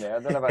 calm down. Yeah, I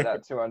don't know about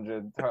that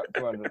 200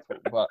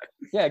 but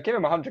yeah, give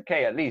him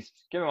 100K at least.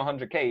 Give him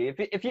 100K.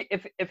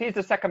 If he's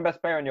the second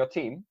best player on your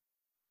team,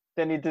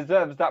 then he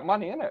deserves that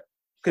money, innit?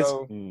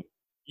 Because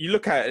you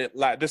look at it,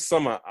 like, this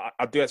summer,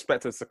 I do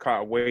expect us to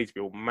cut a wage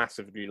bill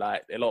massively.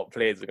 Like, a lot of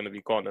players are going to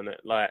be gone, innit?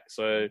 Like,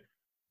 so...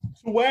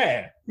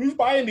 Where? Who's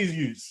buying these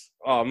youths?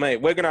 Oh, mate,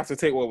 we're going to have to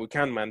take what we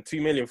can, man.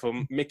 2 million for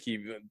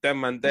Mickey.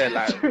 Them man there,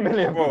 like... 2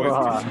 million,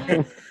 bro.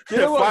 Do you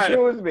know what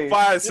kills me?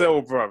 Fire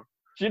sale, bro.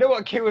 Do you know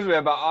what kills me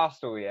about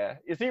Arsenal, yeah?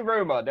 You see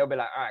Roma, they'll be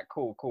like, all right,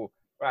 cool.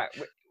 Right,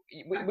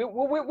 we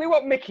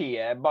want Mickey,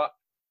 yeah, but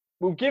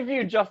we'll give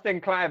you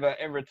Justin Kluivert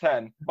in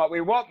return, but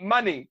we want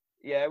money.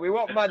 Yeah, we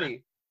want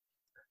money.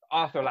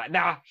 Arsenal like,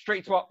 nah,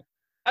 straight swap.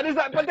 And it's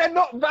like, but they're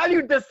not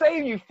valued the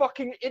same, you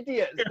fucking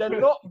idiots. They're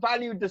not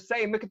valued the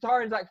same.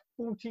 Mkhitaryan's like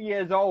 40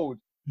 years old.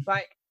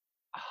 Like,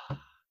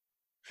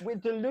 we're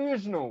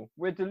delusional.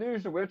 We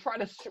were trying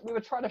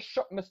to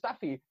shop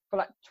Mustafi for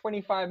like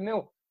 25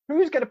 mil.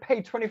 Who's going to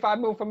pay 25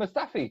 mil for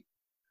Mustafi?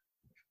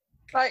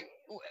 Like,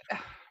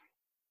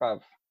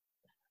 bruv,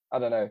 I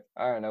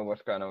don't know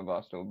what's going on with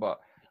Arsenal, but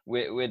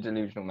we're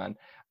delusional, man.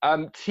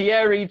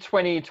 Thierry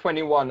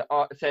 2021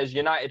 says,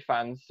 United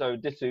fans, so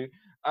Disu,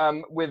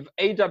 with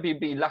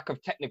AWB lack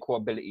of technical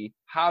ability,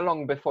 how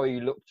long before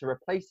you look to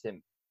replace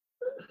him?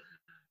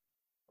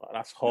 Oh,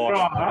 that's hard.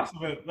 That's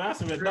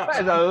a bit.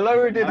 That is a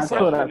loaded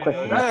question.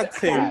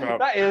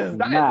 That is a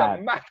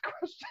mad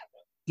question.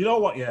 You know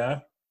what? Yeah,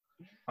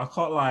 I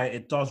can't lie.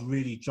 It does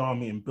really jar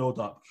me in build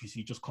up because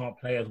you just can't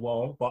play as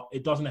well. But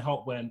it doesn't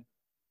help when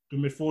the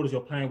midfielders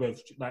you're playing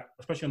with, like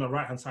especially on the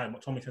right hand side,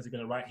 what Tommy says he's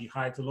going to right, he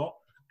hides a lot,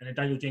 and then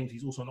Daniel James,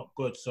 he's also not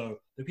good. So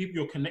the people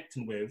you're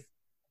connecting with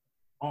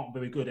aren't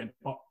very good,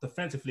 but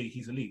defensively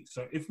he's elite.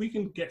 So if we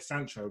can get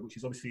Sancho, which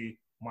is obviously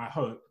my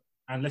hope,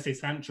 and let's say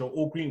Sancho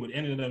or Greenwood,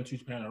 any of them two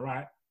to play on the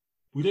right,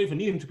 we don't even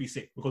need him to be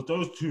sick because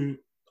those two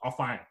are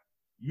fine.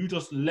 You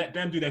just let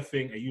them do their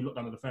thing and you look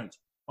down the defense.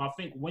 But I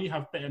think when you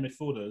have better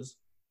midfielders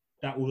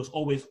that will just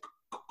always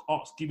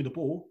give you the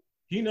ball,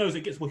 he knows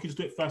it gets what he just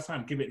do it first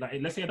time. Give it, like,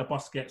 let's say the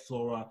Busquets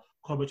or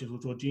Kovacic or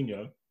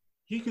Jorginho,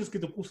 he can just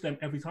give the ball to them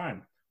every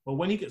time. But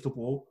when he gets the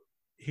ball,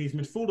 his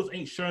midfielders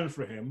ain't showing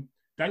for him.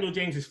 Daniel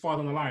James is far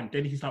down the line.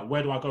 Then he's like,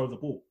 where do I go with the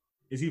ball?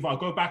 It's either I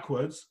go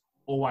backwards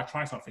or I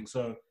try something.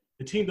 So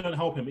the team don't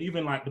help him.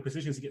 Even like the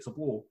positions he gets the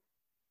ball,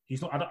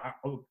 he's not.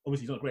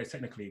 Obviously, he's not great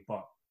technically.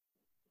 But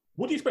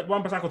what do you expect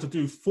Wan-Bissaka to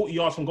do 40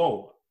 yards from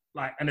goal?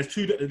 Like, and there's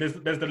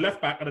the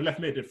left back and the left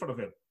mid in front of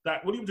him.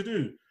 Like, what do you want to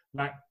do?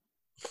 Like,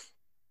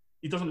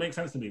 it doesn't make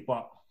sense to me.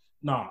 But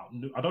nah,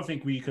 I don't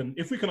think we can.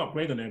 If we can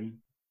upgrade on him,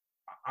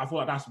 I feel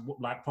like that's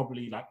like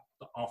probably like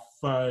our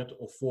third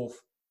or fourth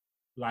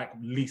like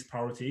least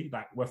priority.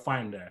 Like, we're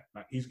fine there.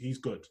 Like, he's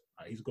good.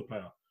 Like, he's a good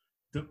player.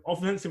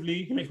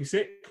 Offensively, he makes me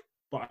sick,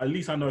 but at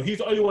least I know he's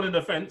the only one in the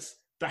defense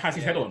that has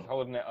his head on.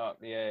 Holding it up.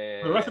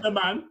 Yeah. The rest of the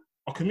man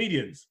are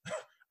comedians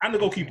and the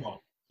goalkeeper.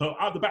 So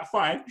out of the back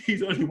five, he's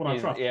the only one I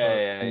trust.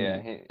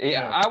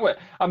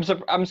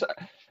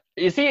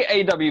 You see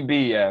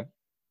AWB, yeah,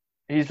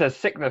 he's a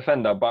sick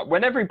defender, but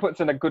whenever he puts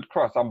in a good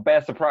cross, I'm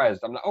bare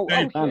surprised. I'm like, oh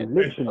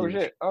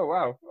shit. Oh,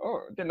 wow.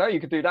 Oh, didn't know you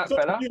could do that,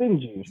 fella.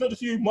 It's not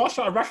just you.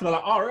 Marshall and Rashford are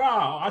like, oh,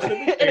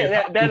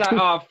 yeah. They're like,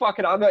 oh, fuck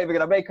it. I'm not even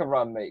going to make a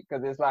run, mate,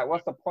 because it's like,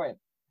 what's the point?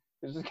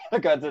 It's just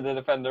going to go to the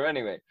defender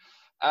anyway.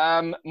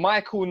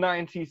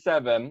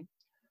 Michael97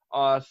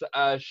 asks,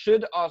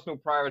 should Arsenal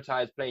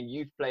prioritise playing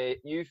youth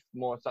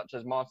more, such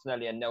as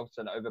Martinelli and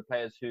Nelson, over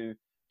players whose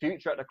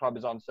future at the club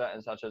is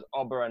uncertain, such as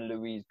Ober and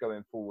Luiz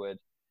going forward?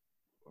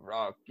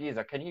 Oh,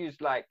 geezer, can you use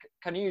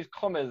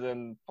commas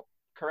and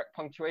correct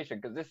punctuation?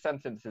 Because this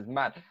sentence is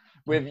mad.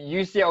 With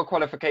UCL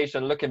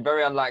qualification looking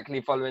very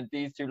unlikely following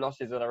these two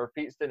losses and a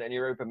repeat stint in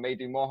Europa may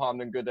do more harm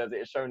than good, as it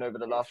is shown over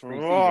the last 3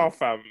 seasons. Oh,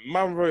 fam,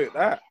 man wrote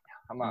that.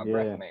 I'm out of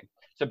breath, mate.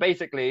 So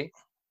basically,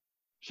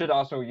 should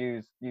Arsenal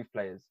use youth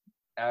players?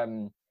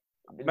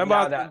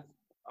 Remember,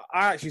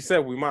 I actually said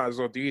we might as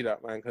well do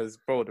that, man, because,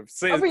 bro, you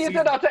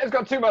said Arteta's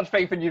got too much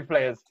faith in youth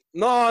players.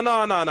 No.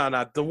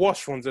 The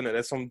wash ones, innit?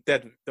 There's some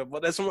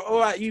but there's some all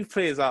right youth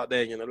players out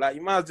there, you know. Like,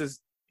 you might as well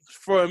just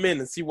throw them in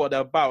and see what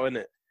they're about,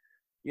 innit?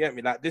 You get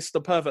me? Like, this is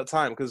the perfect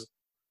time, because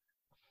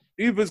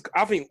Uber's,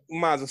 I think we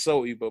might as well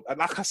sell Uber. And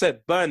like I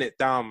said, burn it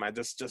down, man.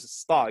 Just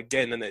start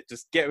again, innit?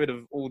 Just get rid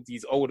of all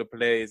these older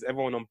players,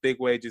 everyone on big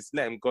wages,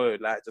 let them go.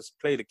 Like, just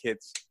play the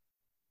kids.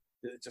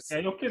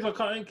 Your kids are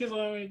good,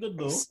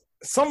 though.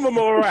 Some of them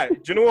are all right.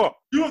 Do you know what?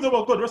 2 of them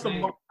are good. The rest of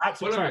them are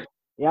absolutely right.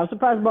 Yeah, I'm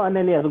surprised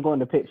Martinelli hasn't got on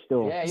the pitch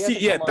still.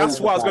 Yeah, that's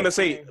what I was going to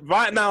say.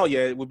 Right now,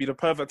 yeah, it would be the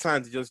perfect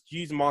time to just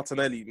use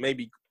Martinelli,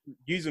 maybe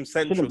use him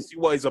central, see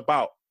what he's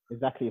about.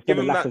 Exactly. Give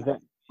him that.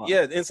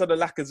 Yeah, instead of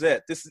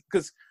Lacazette. This is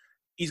because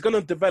he's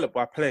gonna develop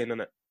by playing,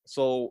 innit?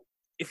 So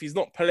if he's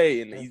not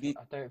playing, I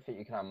don't think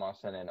you can have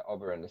Marcelo and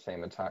Ober in the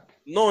same attack.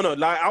 No,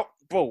 like,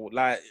 bro,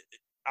 like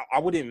I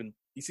wouldn't even.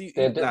 You see,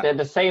 they're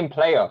the same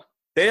player.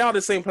 They are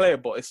the same player,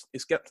 but it's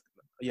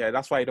yeah.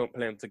 That's why you don't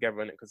play them together,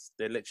 innit? Because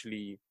they're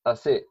literally.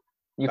 That's it.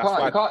 You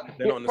can't.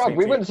 Bro,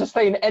 we wouldn't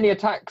sustain any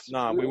attacks.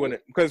 Nah, we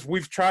wouldn't, because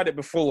we've tried it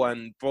before,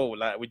 and bro,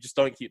 like we just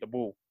don't keep the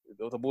ball.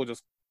 The ball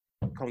just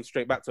comes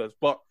straight back to us.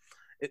 But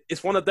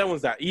it's one of them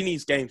ones that he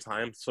needs game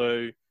time.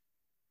 So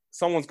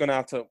someone's gonna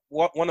have to.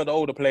 One of the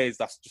older players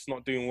that's just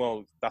not doing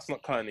well. That's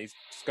not cutting. He's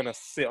just gonna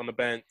sit on the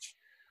bench.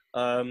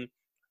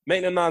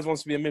 Maitland-Niles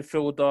wants to be a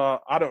midfielder.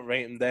 I don't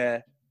rate him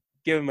there.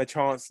 Give him a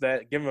chance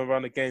there. Give him a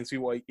run again. See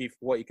what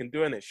he can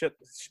do in it.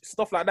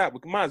 Stuff like that. We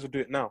might as well do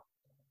it now.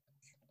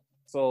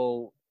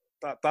 So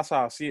that's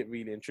how I see it,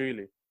 really and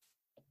truly.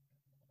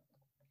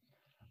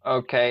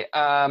 Okay.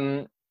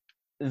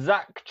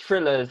 Zach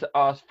Trillers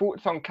asks,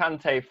 thoughts on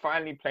Kante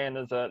finally playing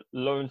as a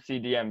lone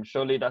CDM?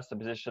 Surely that's the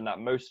position that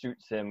most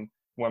suits him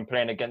when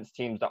playing against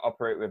teams that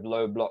operate with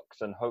low blocks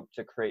and hope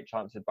to create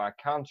chances by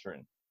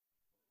countering.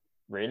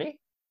 Really?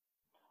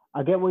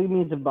 I get what he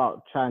means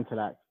about trying to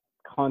like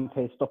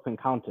Kante stopping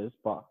counters,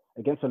 but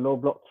against a low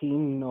block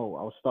team, no,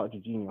 I'll start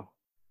Jorginho.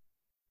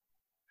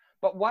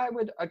 But why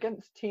would,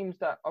 against teams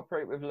that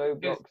operate with low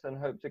blocks and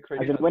hope to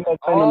create...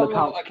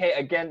 Okay,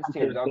 against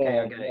teams. Okay,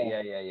 I get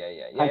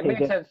it. Yeah, it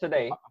makes sense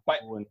today.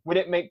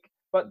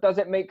 But does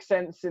it make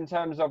sense in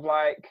terms of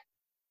like...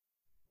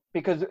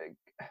 Because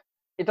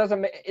it doesn't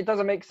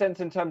make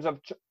sense in terms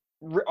of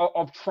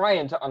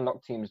trying to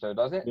unlock teams though,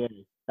 does it? Yeah,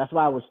 that's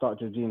why I would start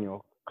Jorginho.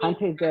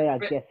 Kante's there, I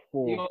guess,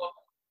 for...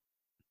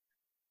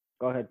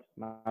 Go ahead,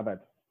 my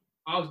bad.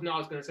 I was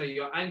going to say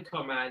your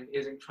anchor man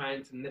isn't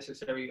trying to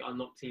necessarily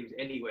unlock teams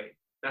anyway.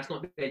 That's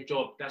not their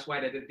job. That's why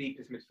they're the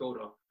deepest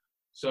midfielder.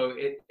 So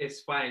it's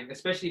fine,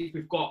 especially if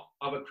we've got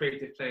other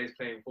creative players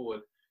playing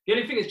forward. The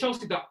only thing is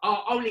Chelsea,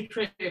 our only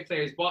creative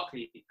player is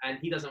Barkley, and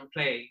he doesn't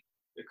play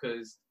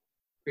because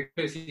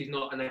he's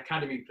not an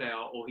academy player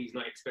or he's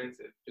not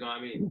expensive. Do you know what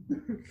I mean?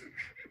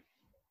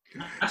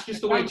 That's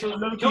just the way Chelsea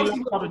agenda,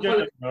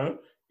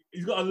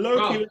 he's got a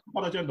low-key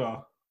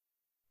agenda.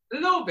 A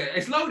little bit.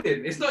 It's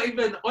loaded. It's not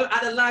even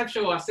at a live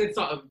show. I said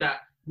something that.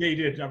 Yeah, you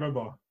did. I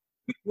remember.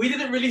 We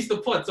didn't release the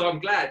pod, so I'm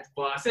glad.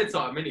 But I said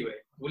something anyway.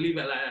 We'll leave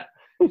it like that.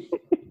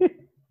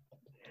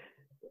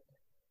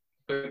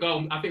 But go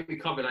on, I think we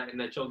covered that in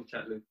the Chelsea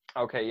chat, Luke.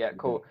 Okay, yeah,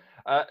 cool.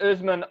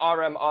 Usman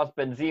RM asked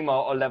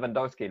Benzema or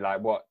Lewandowski,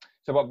 like what?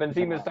 So what?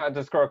 Benzema's started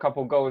to score a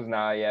couple goals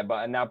now, yeah,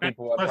 but now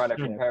people are trying to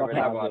compare with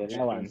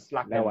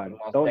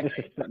Lewandowski. Don't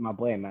disrespect my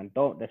boy, man.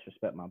 Don't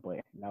disrespect my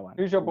boy. Lewan.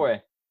 Who's your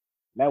boy?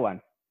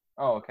 Lewan.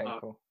 Oh, okay,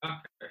 cool.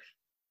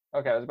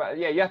 Okay, I was about.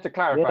 Yeah, you have to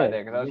clarify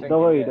there because I was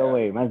thinking. Don't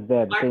worry, man's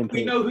there. Like,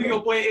 we know who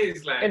your boy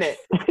is, like. Innit?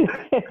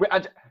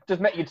 I just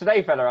met you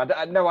today, fella. I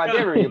had no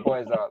idea who your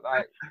boys are.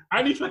 Like,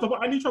 I need to put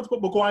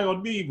Maguire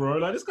on me, bro.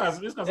 Like this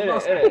guy's.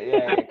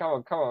 Yeah.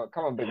 Come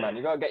on, big man.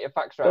 You gotta get your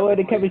facts right. Don't worry,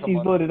 the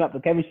chemistry's building up. The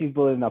chemistry's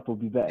building up will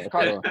be better.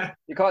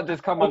 You can't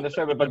just come on the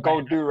show with a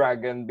gold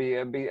do-rag and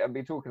be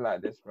talking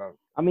like this, bro.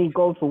 I mean,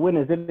 gold for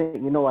winners, isn't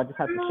it? You know, I just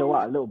had to show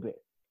out a little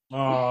bit.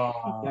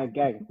 Oh.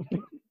 Gang.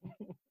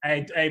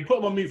 Hey, put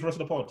him on mute for the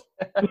rest of the pod.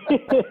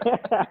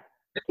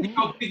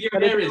 How big your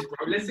hair is,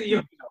 bro. Let's see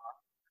you.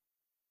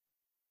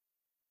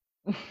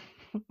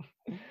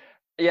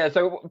 Yeah,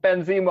 so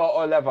Benzema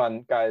or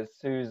Levan, guys.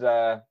 Who's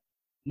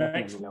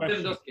next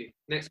question?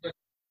 Next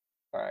question.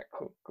 All right,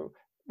 cool.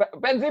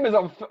 Benzema's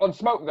on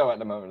smoke though at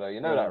the moment, though.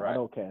 You know that, right? I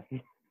don't care.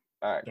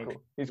 All right, cool.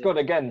 He scored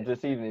again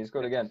this evening.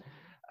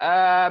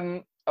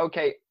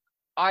 Okay.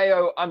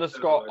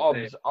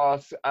 IO_OBS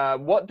asks,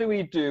 what do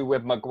we do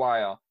with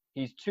Maguire?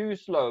 He's too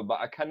slow,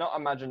 but I cannot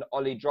imagine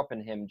Ollie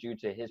dropping him due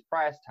to his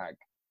price tag.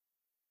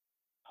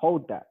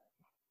 Hold that.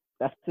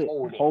 That's it.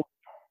 Hold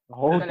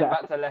that.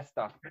 Back to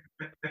Leicester.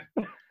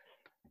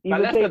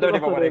 But Leicester don't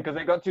even want it because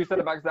they got two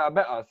centre backs that are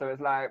better. So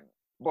it's like,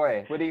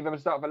 boy, would he even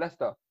start for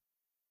Leicester?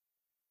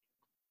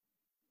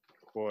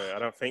 Boy, I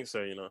don't think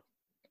so. You know.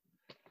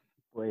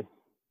 Boy.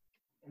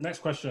 Next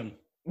question.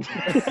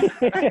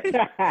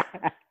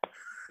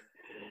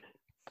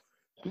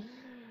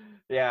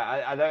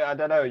 Yeah, I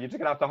don't know. You're just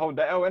gonna have to hold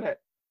that L, innit?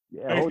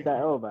 Yeah, hold that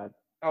L, man.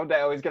 Hold that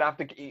L. You're gonna have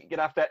to keep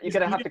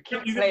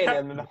playing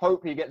him and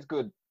hope he gets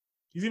good.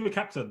 He's even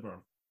captain,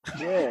 bro.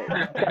 Yeah.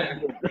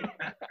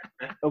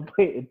 I'm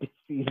waiting this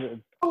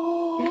season.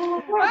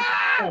 Oh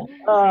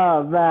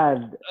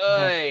man.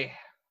 Hey,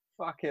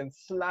 fucking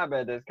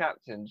slabbered as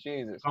captain.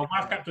 Jesus. Oh,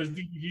 my captain is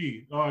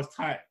DPG. Oh, it's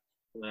tight.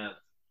 Yeah.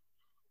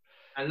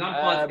 And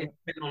Lampard's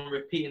been on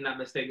repeating that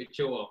mistake with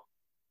Chilwell.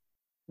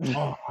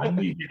 I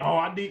need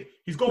it.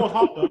 His goal was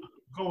hard though. His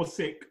goal was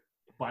sick.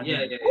 But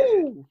yeah.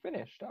 Ooh,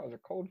 finished. That was a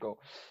cold goal.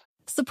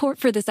 Support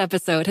for this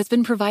episode has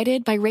been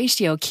provided by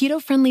Ratio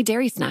keto-friendly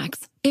dairy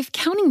snacks. If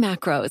counting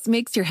macros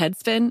makes your head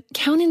spin,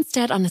 count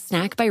instead on a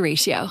snack by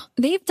Ratio.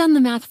 They've done the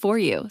math for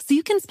you, so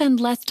you can spend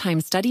less time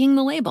studying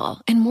the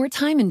label and more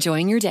time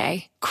enjoying your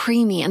day.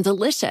 Creamy and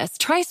delicious,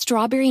 try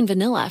strawberry and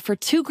vanilla for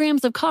 2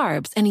 grams of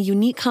carbs and a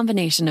unique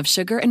combination of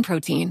sugar and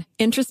protein.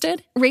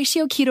 Interested?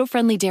 Ratio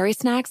keto-friendly dairy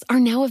snacks are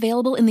now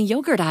available in the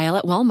yogurt aisle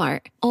at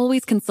Walmart.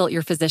 Always consult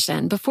your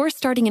physician before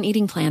starting an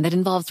eating plan that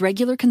involves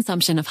regular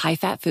consumption of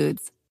high-fat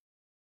foods.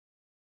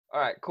 All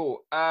right,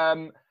 cool.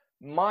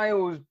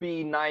 Miles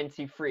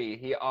B93,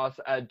 he asks,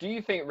 do you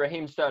think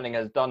Raheem Sterling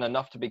has done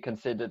enough to be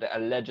considered a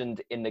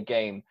legend in the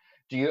game?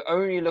 Do you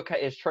only look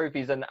at his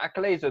trophies and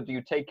accolades, or do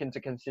you take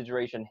into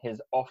consideration his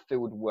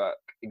off-field work?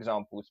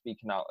 Example,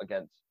 speaking out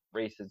against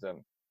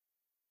racism.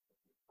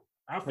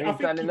 Raheem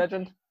Sterling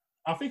legend?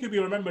 I think he'll be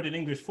remembered in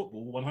English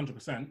football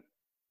 100%.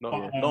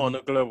 Not on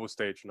a global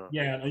stage, no.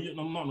 Yeah,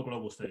 not on a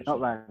global stage.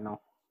 Not right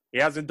now. He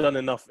hasn't done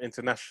enough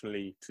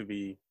internationally to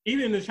be...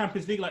 Even in the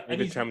Champions League, like... In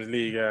the Champions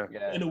League, yeah.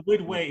 In a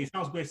weird way, it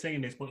sounds weird saying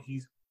this, but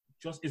he's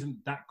just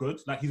isn't that good.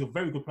 Like, he's a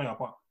very good player,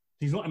 but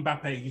he's not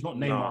Mbappe, he's not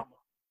Neymar, No.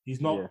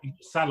 he's not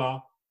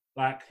Salah.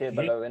 Like,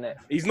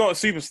 He's not a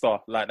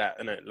superstar like that,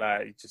 innit?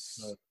 Like, he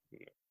just...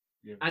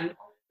 And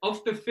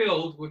off the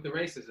field with the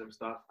racism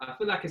stuff, I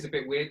feel like it's a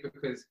bit weird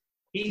because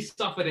he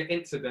suffered an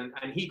incident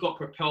and he got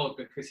propelled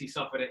because he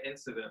suffered an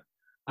incident.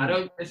 I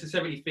don't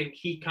necessarily think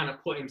he kind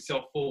of put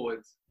himself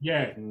forward.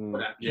 Yeah. For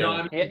that. You know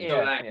what I mean? So,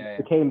 like,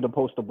 Became the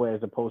poster boy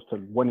as opposed to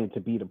wanting to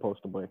be the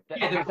poster boy.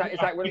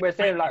 It's like when we're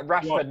saying like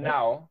Rashford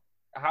now,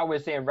 how we're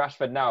seeing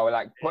Rashford now,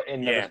 like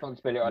putting the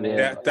responsibility on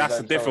his that's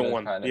his a different shoulders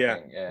one. kind of Yeah.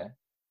 thing.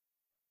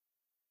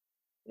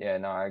 Yeah,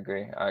 no, I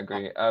agree.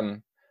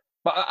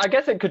 But I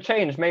guess it could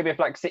change. Maybe if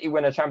like City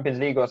win a Champions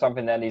League or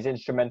something, then he's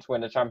instrumental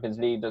in the Champions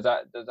League. Does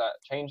that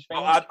change things?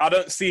 I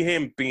don't see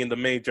him being the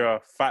major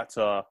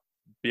factor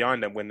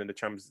behind them winning the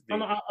Champions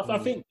League. I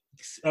think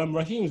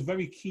Raheem is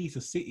very key to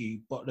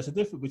City, but there's a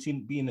difference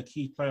between being a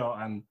key player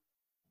and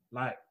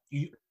like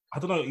I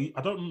don't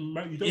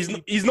know.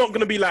 He's not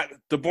going to be like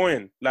De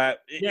Bruyne. Like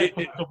De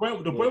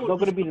Bruyne not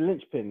going to be the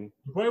linchpin.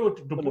 De Bruyne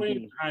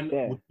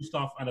would do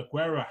stuff, and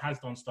Aguero has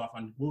done stuff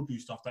and will do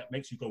stuff that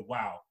makes you go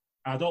wow.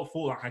 I don't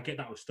feel like I get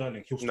that with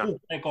Sterling. He'll still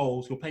play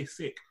goals, he'll play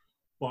sick,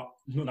 but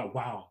you're not like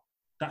wow,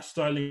 that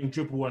Sterling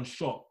dribble and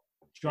shot.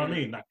 Do you know what I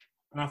mean? Like,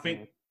 and I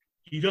think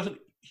he doesn't.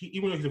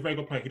 Even though he's a very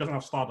good player, he doesn't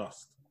have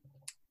stardust.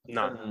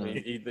 No,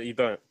 he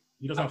don't.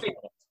 He doesn't have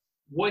stardust.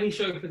 What he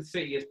showed for the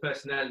City is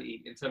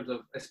personality in terms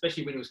of,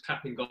 especially when he was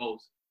clapping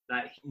goals.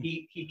 Like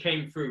he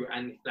came through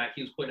and like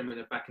he was putting them in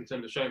the back in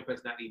terms of showing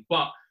personality.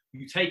 But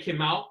you take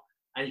him out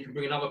and you can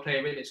bring another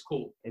player in, it's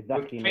cool.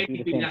 Exactly. With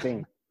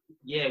KDB,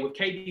 with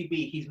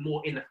KDB, he's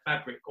more in the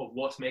fabric of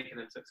what's making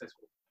them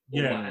successful.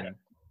 Yeah,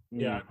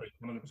 I agree,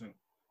 100%.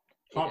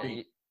 Can't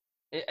be.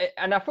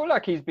 And I feel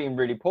like he's been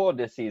really poor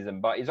this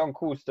season, but he's on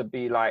course to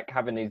be like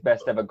having his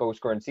best ever goal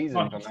scoring season.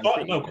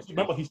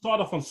 Remember, he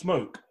started off on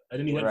smoke and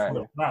then he went for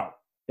the crowd.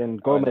 Then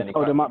Gomez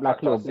held him up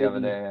like a little the other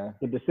day.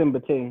 The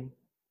December thing.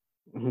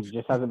 He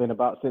just hasn't been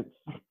about since.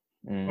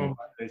 Oh,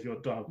 there's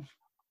your dog.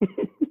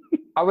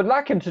 I would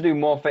like him to do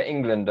more for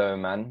England, though,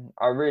 man.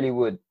 I really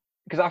would,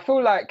 because I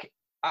feel like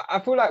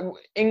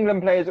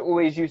England players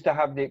always used to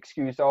have the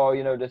excuse,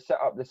 the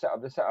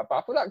setup. But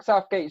I feel like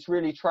Southgate's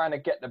really trying to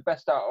get the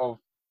best out of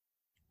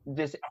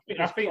this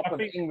crop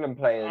of England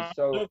players.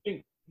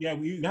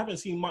 We haven't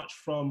seen much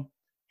from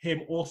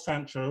him or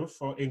Sancho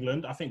for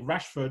England. I think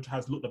Rashford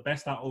has looked the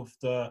best out of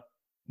the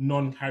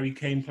non-Harry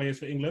Kane players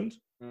for England.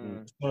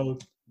 So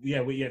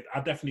I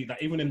definitely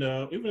like even in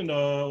the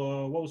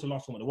what was the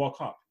last one, the World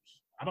Cup?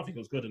 I don't think it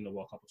was good in the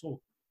World Cup at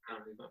all.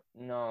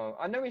 No,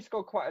 I know he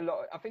scored quite a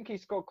lot. I think he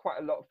scored quite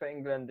a lot for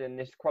England in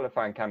this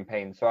qualifying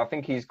campaign. So I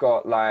think he's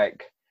got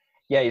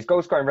his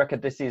goal scoring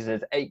record this season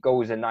is 8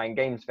 goals in 9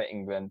 games for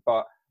England.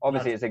 But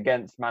obviously it's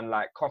against man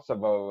like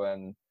Kosovo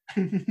and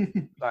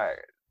like,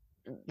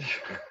 do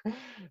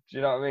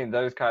you know what I mean?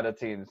 Those kind of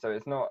teams. So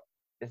it's not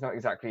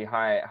exactly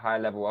high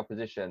level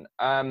opposition.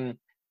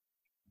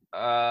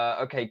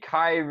 Okay,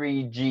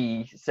 Kyrie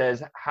G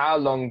says, how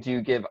long do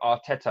you give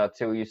Arteta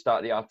till you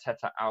start the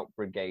Arteta out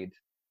brigade?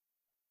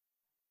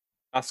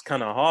 That's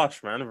kind of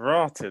harsh, man.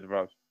 Rotted,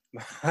 bro.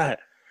 How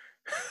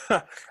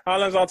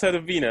long's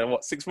Arteta been here?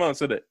 6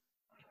 months, isn't it?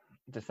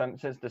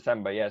 Since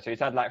December, yeah. So he's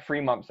had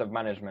 3 months of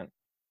management.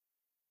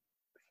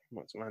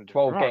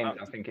 12 games,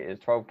 I think it is.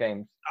 12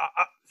 games.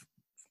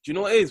 Do you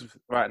know what it is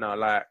right now?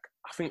 Like,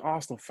 I think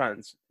Arsenal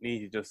fans need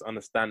to just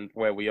understand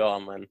where we are,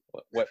 man.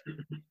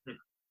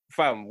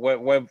 Fam,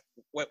 we're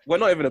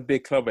not even a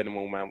big club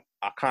anymore, man.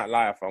 I can't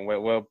lie, fam.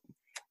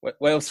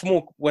 We're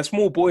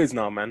small boys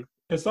now, man.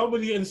 Can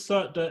somebody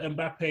insert the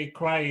Mbappe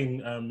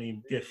crying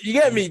gift? You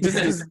get me?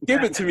 Just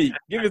give it to me.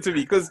 Give it to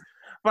me, because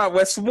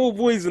we're small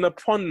boys in a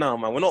pond now,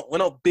 man. We're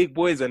not big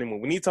boys anymore.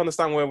 We need to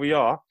understand where we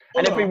are.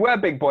 And if we were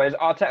big boys,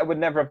 Arteta would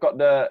never have got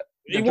the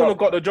he wouldn't have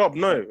got the job,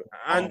 no.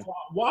 And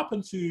what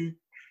happened to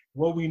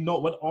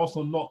when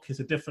Arsenal knock is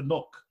a different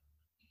knock?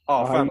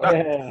 Oh, fam,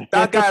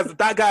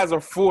 that guy's a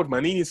fraud,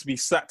 man. He needs to be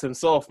sacked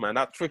himself, man.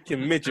 That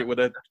freaking midget with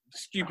a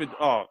stupid.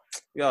 I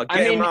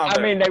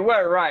mean, they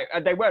weren't right.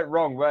 They weren't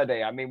wrong, were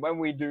they? I mean, when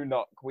we do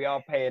knock, we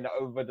are paying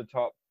over the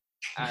top,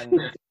 and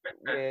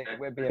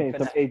we're being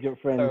some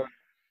agent friends. So,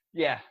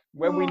 yeah,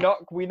 when we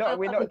knock, we're not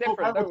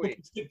different, don't we?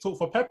 Stick talk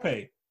for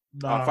Pepe.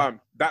 Nah. Fam,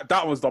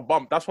 that was the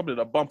bump. That's probably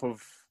the bump of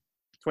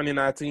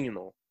 2019, you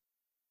know.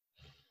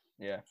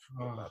 Yeah.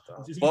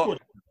 It's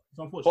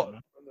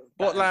unfortunate.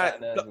 But like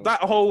that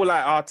whole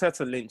like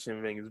Arteta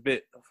lynching thing is a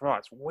bit.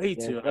 It's way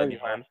too early,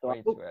 man.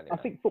 I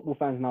think football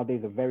fans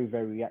nowadays are very,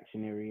 very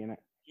reactionary, innit?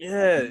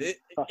 Yeah,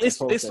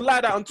 it's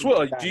like that on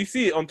Twitter. Do you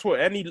see it on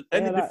Twitter? Any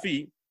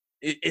defeat,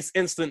 it's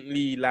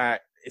instantly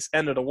like it's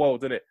end of the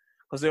world, isn't it?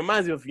 Because it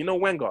reminds me of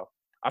Wenger.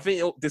 I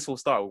think this will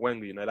start with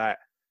Wenger. Like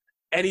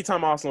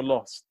anytime Arsenal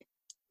lost,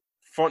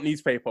 front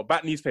newspaper,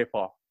 back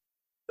newspaper,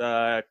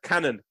 the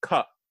cannon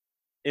cut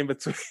in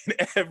between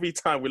every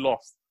time we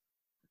lost.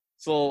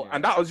 So,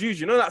 and that was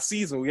usually, that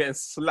season we're getting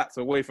slapped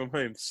away from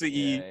home.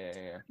 City,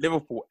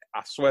 Liverpool,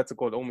 I swear to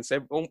God, almost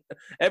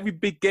every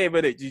big game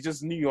in it, you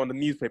just knew on the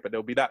newspaper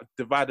there'll be that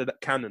divided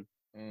cannon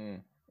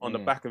on the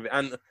back of it.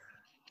 And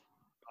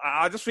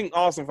I just think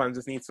Arsenal fans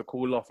just need to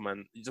cool off,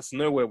 man. You just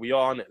know where we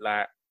are on it.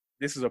 Like,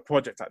 this is a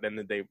project at the end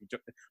of the day.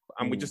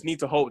 We just need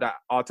to hope that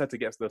Arteta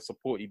gets the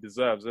support he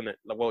deserves, isn't it?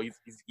 Like, well,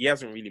 he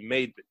hasn't really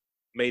made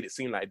it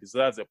seem like he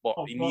deserves it, but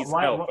he needs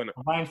help, innit?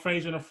 Ryan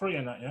Fraser and a free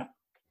in that, yeah?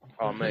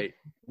 Oh, mate.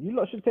 You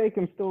lot should take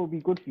him still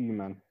be good for you,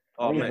 man.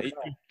 Oh, mate.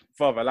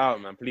 Further allow it,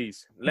 man,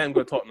 please. Let him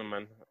go Tottenham,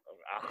 man.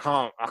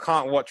 I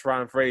can't watch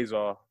Ryan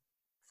Fraser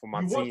for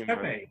my team,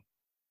 man.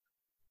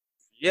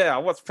 Yeah, I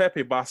watch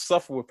Pepe, but I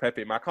suffer with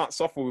Pepe, man. I can't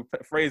suffer with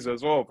Fraser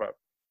as well, bro.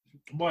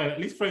 Boy, at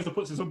least Fraser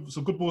puts some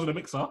good balls in the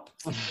mixer.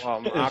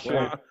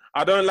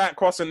 I don't like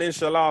crossing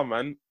inshallah,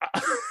 man.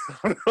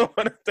 I'm not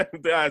one of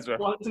them guys, bro.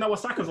 Well, isn't that what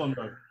Saka's on,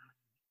 though?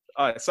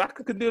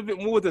 Saka can do a bit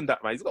more than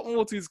that, man. He's got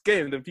more to his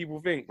game than people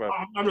think, bro.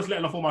 I'm just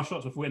letting off all my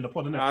shots before we're in the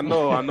pod, innit? I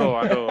know.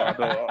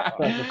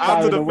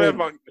 After the fair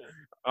bank,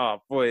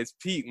 boy, it's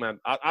peak, man.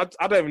 I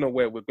don't even know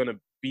where we're gonna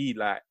be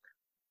like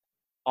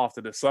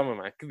after the summer,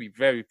 man. It could be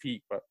very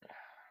peak, but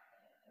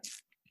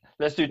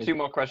let's do 2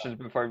 more questions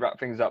before we wrap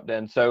things up.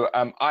 Then, so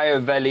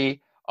Iovelli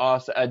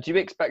asks, do you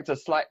expect a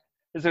slight?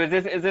 So is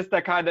this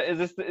the kind of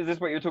is this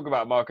what you're talking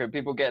about, Marco?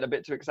 People getting a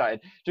bit too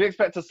excited. Do you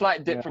expect a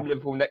slight dip from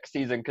Liverpool next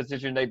season,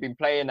 considering they've been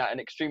playing at an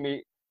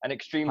extreme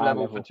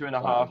level for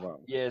 2.5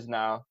 years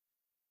now,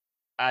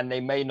 and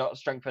they may not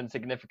strengthen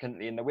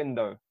significantly in the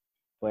window?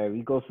 Where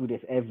we go through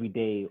this every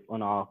day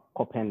on our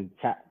cop end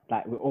chat,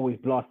 like we're always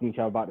blasting each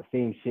other about the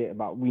same shit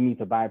about we need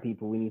to buy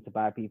people.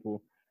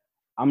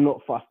 I'm not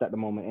fussed at the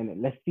moment,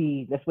 innit?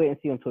 Let's wait and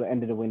see until the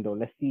end of the window.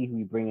 Let's see who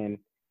we bring in.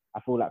 I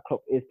feel like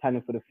Klopp is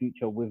planning for the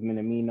future with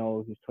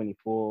Minamino, who's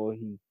 24.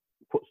 He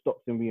put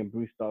stops in Ryan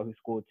Brewster, who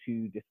scored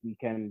 2 this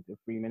weekend in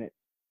 3 minutes.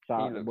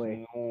 Shout out the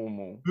boy.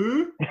 Normal.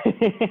 Who?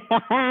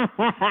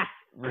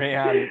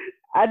 Ryan.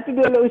 I had to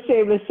do a little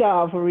shameless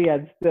shout out for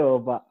Ryan still,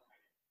 but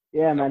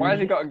yeah, man. Why has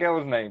he got a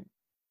girl's name?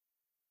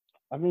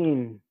 I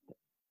mean,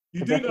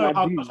 you do know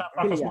how much that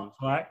fucker smart,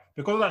 right?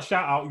 Because of that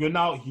shout out, you're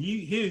now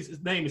his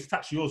name is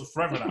attached to yours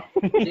forever now.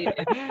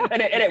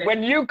 And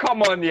when you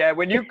come on,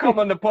 when you come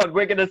on the pod,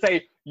 we're gonna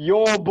say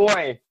your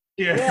boy.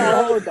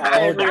 Yeah, hold that.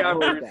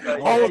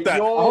 Hold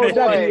that. I hold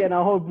Naby and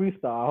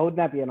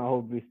I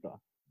hold Brewster.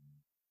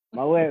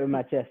 My way with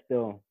my chest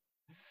still.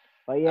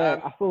 But yeah,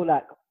 I feel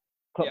like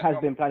Klopp has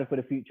been planning for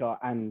the future,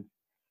 and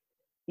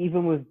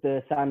even with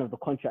the sign of the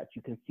contract,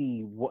 you can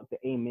see what the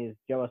aim is.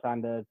 Gerrard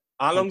signed a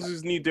how long's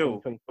his new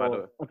deal?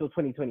 Until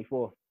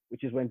 2024,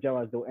 which is when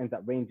Gerrard's deal ends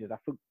at Rangers. I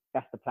think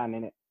that's the plan,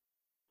 innit?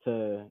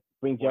 To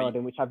bring Gerrard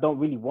in, which I don't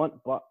really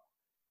want, but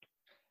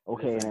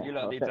okay. Listen,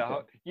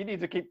 you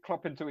need to keep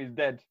Klopp until he's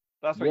dead.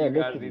 That's what you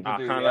guys need to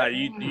do.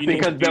 You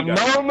because the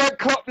moment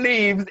Klopp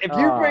leaves, if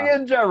you bring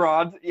in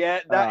Gerrard,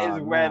 that is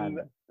when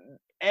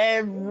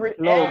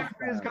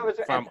everything's going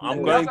to end.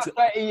 I'm going to.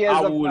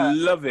 I will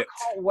love it.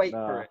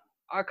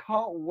 I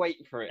can't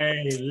wait for it.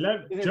 Hey,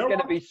 it's going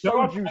to be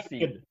so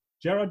juicy.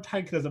 Gerrard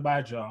Tankin as a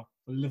manager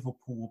for Liverpool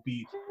will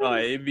be.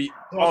 It'd be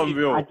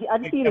unreal. I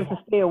just need him to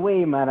stay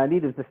away, man. I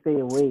need him to stay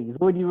away.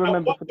 What do you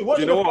remember?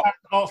 You know what?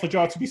 Ask for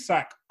Gerrard to be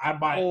sacked. I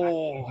might.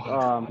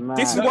 Oh man.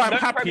 This is why I'm no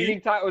happy. Premier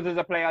League titles as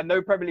a player,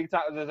 no Premier League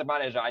titles as a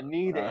manager. I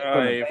need it.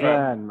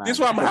 This is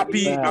why I'm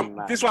happy.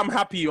 This is why I'm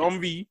happy.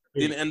 Envy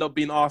didn't end up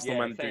being Arsenal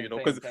manager,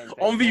 because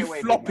Envy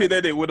flopping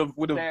at it would have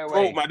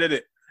broke my did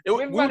it.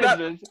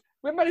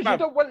 With managers, you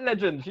don't want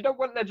legends. You don't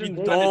want legends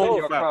managing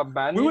your club,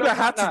 man. We would have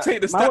had to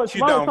take the statue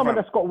down, someone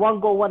that's got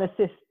 1 goal, 1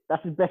 assist.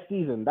 That's his best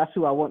season. That's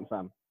who I want,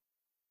 fam.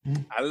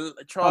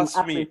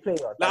 Trust me.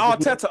 Like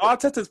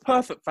Arteta's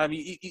perfect, fam.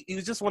 He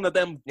was just one of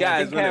them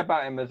guys. Didn't care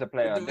about him as a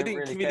player. He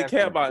didn't really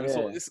care about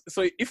him.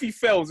 So if he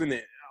fails in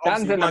it,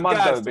 Dan's in the mud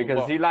though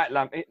because he liked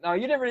Lampard. No,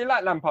 you didn't really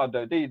like Lampard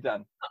though, did you,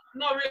 Dan?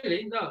 Not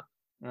really, no.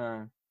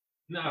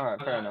 All right,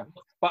 fair enough.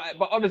 But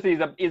obviously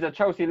he's a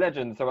Chelsea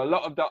legend, so a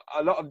lot of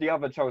the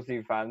other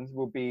Chelsea fans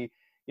will be,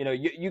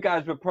 you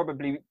guys would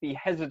probably be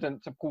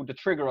hesitant to pull the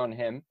trigger on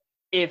him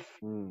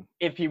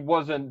if he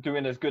wasn't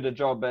doing as good a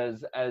job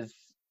as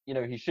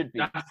he should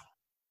be.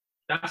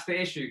 That's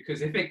the issue,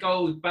 because if it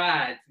goes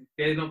bad,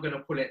 they're not going to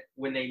pull it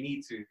when they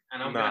need to.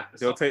 And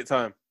they'll take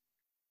time.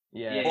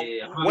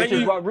 Yeah.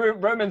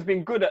 Roman's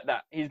been good at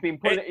that. He's been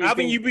pulling.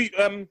 Haven't you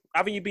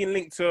been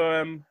linked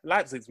to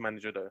Leipzig's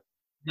manager though?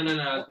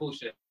 No, it's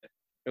bullshit.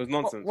 It was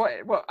nonsense. What?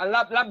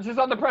 Leipzig is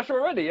under pressure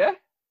already, yeah?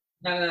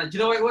 No. Do you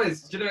know what it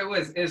was?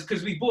 It's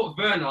because we bought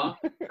Werner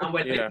and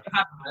we're taking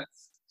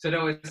Havertz. So they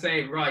were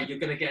saying, right, you're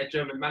going to get a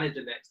German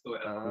manager next to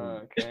it.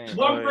 Okay.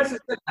 One person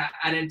said that,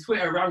 and then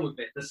Twitter ran with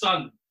it. The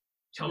Sun.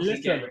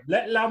 Listen,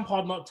 let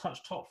Lampard not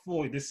touch top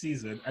 4 this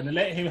season, and then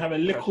let him have a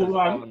little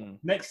run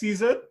next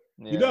season.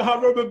 Yeah. You know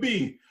how Roman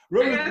be.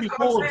 Roman be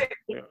bored.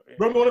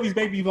 Roman, one of his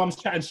baby mums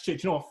chatting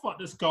shit. You know what? Fuck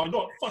this guy. You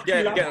know what? Fuck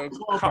you.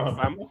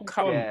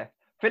 Come on.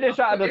 Finish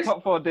out of the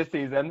top 4 this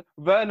season.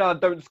 Werner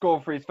don't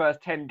score for his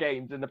first 10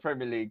 games in the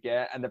Premier League,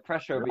 yeah? And the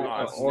pressure will be on.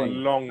 I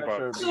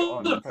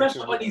saw the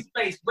pressure on his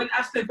face. When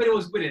Aston Villa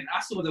was winning, I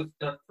saw the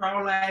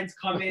foul lines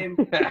come in.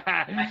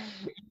 I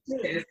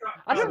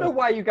don't know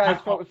why you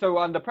guys felt so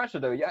under pressure,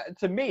 though. Yeah,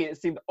 to me,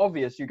 it seemed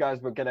obvious you guys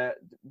were gonna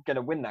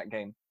win that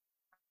game.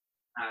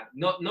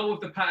 Not with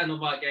the pattern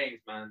of our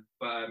games, man.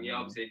 But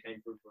obviously it came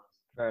through for us.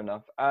 Fair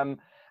enough.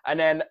 And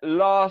then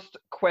last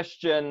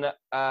question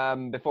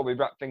before we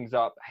wrap things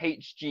up.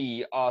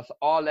 HG asks,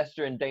 are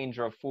Leicester in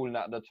danger of falling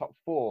out of the top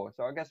 4?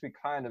 So I guess we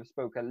kind of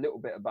spoke a little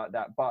bit about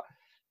that. But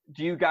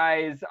do you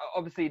guys,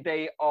 obviously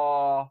they've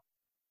got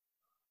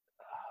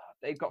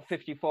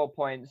 54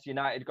 points.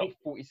 United got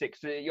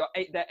 46. So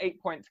they're 8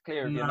 points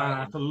clear of United.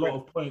 That's a lot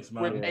of points,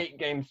 man. With 8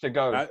 games to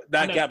go.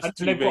 That gap's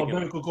too big. They've got a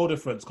very good goal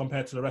difference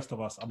compared to the rest of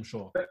us, I'm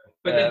sure. But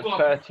they've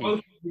got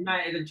both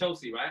United and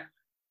Chelsea, right?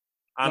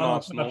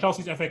 No,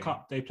 Chelsea's FA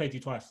Cup. They played you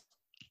twice.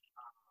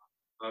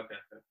 Okay.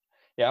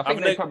 Yeah, I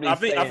think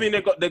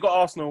they got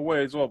Arsenal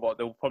away as well, but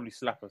they'll probably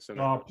slap us.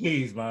 Oh,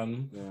 please,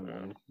 man. Yeah,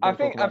 man. I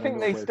think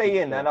they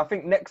stay in, and I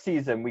think next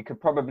season we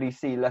could probably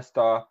see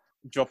Leicester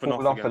dropping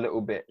off a little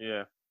bit.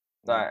 Yeah,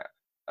 like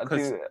I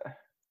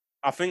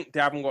think they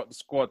haven't got the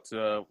squad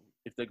to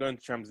if they're going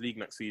to Champions League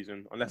next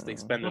season, unless they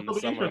spend in the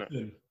summer.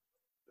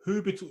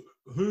 Who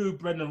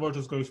Brendan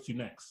Rodgers goes to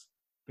next?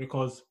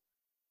 Because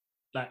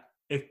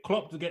if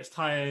Klopp gets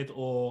tired,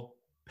 or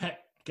Pep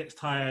gets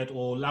tired,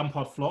 or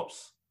Lampard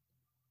flops,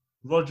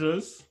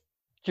 Rodgers.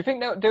 Do you think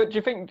that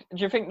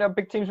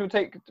big teams will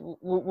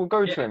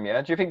go to him?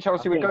 Yeah. Do you think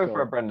Chelsea would go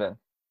for a Brendan?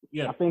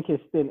 Yeah. I think his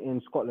stint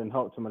in Scotland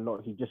helped him a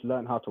lot. He just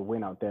learned how to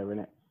win out there,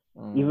 innit?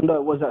 Even though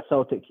it was at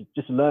Celtic, he's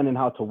just learning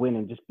how to win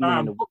and just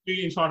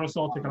being in charge of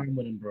Celtic and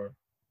winning, bro.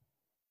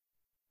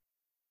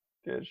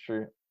 Yeah, it's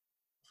true.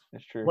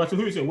 It's true.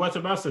 Who is it?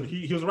 Walter Mason.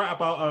 He was right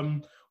about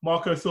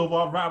Marco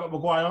Silva, right about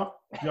Maguire.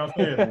 You know what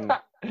I'm saying?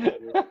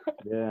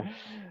 Yeah.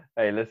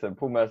 Hey, listen,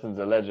 Paul Merson's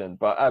a legend,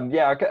 but I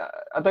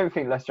don't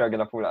think Leicester are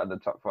going to fall out of the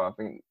top 4. I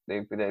think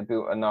they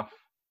built enough.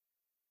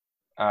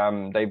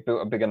 They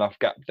built a big enough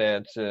gap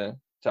there to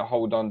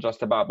hold on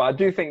just about. But I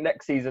do think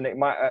next season it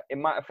might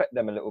affect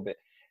them a little bit.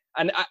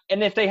 And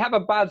if they have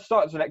a bad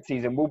start to next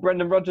season, will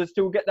Brendan Rodgers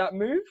still get that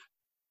move?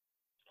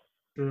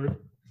 True.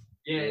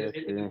 Yeah,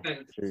 it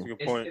depends. That's a good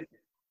point.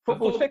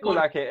 Football's fickle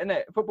like it, isn't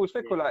it? Football's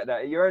fickle like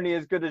that. You're only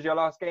as good as your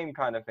last game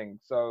kind of thing.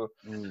 So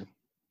it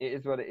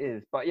is what it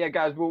is. But yeah,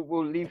 guys,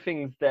 we'll leave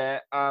things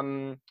there.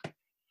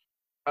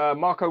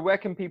 Marco, where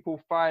can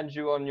people find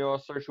you on your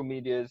social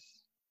medias?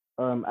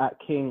 At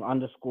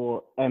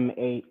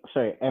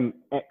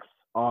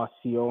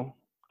King_MXRCO,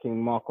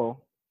 King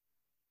Marco.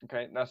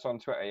 Okay, that's on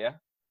Twitter, yeah?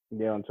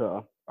 Yeah, on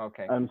Twitter.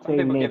 Okay. Some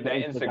people give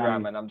their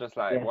Instagram, and I'm just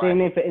like, why? Same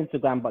name for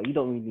Instagram, but you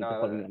don't really need to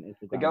follow me on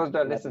Instagram. The girls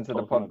don't listen to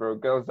the pod, bro.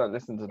 Girls don't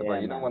listen to the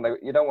pod. You don't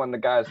want the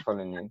guys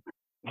following you.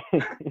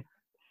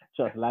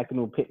 Just liking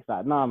all pics.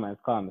 Like, nah, man,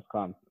 it's calm.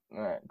 All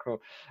right, cool.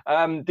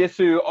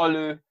 Disu,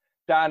 Olu,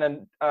 Dan,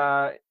 and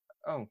Disu,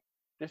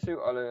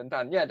 Olu, and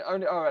Dan. Yeah,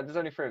 there's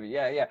only 3 of you.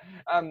 Yeah.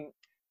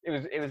 It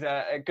was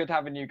good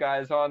having you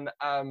guys on.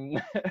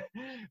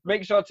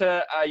 Make sure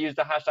to use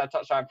the hashtag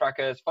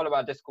TouchlineFracas, follow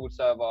our Discord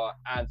server,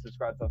 and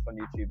subscribe to us on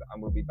YouTube.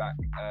 And we'll be back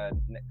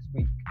next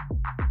week.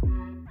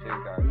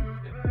 Cheers, guys.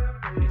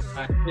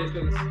 Nice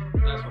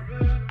one.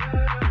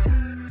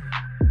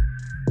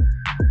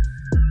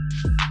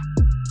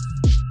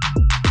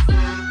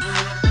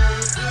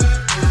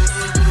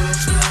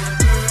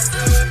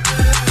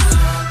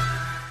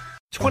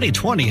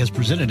 2020 has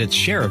presented its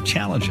share of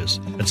challenges,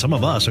 and some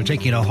of us are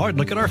taking a hard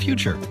look at our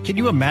future. Can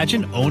you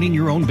imagine owning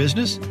your own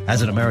business?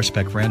 As an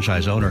Amerispec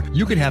franchise owner,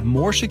 you could have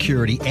more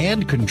security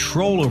and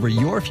control over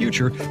your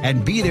future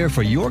and be there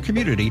for your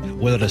community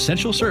with an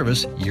essential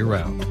service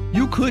year-round.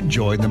 You could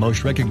join the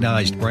most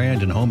recognized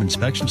brand in home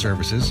inspection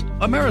services,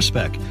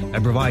 Amerispec,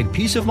 and provide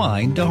peace of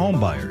mind to home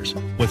buyers.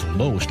 With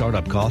low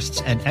startup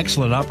costs and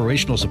excellent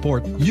operational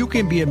support, you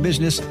can be a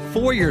business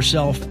for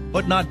yourself,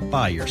 but not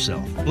by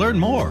yourself. Learn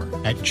more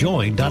at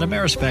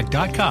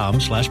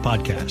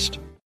join.amerispec.com/podcast.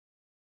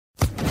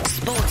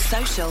 Sports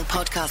Social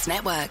Podcast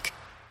Network.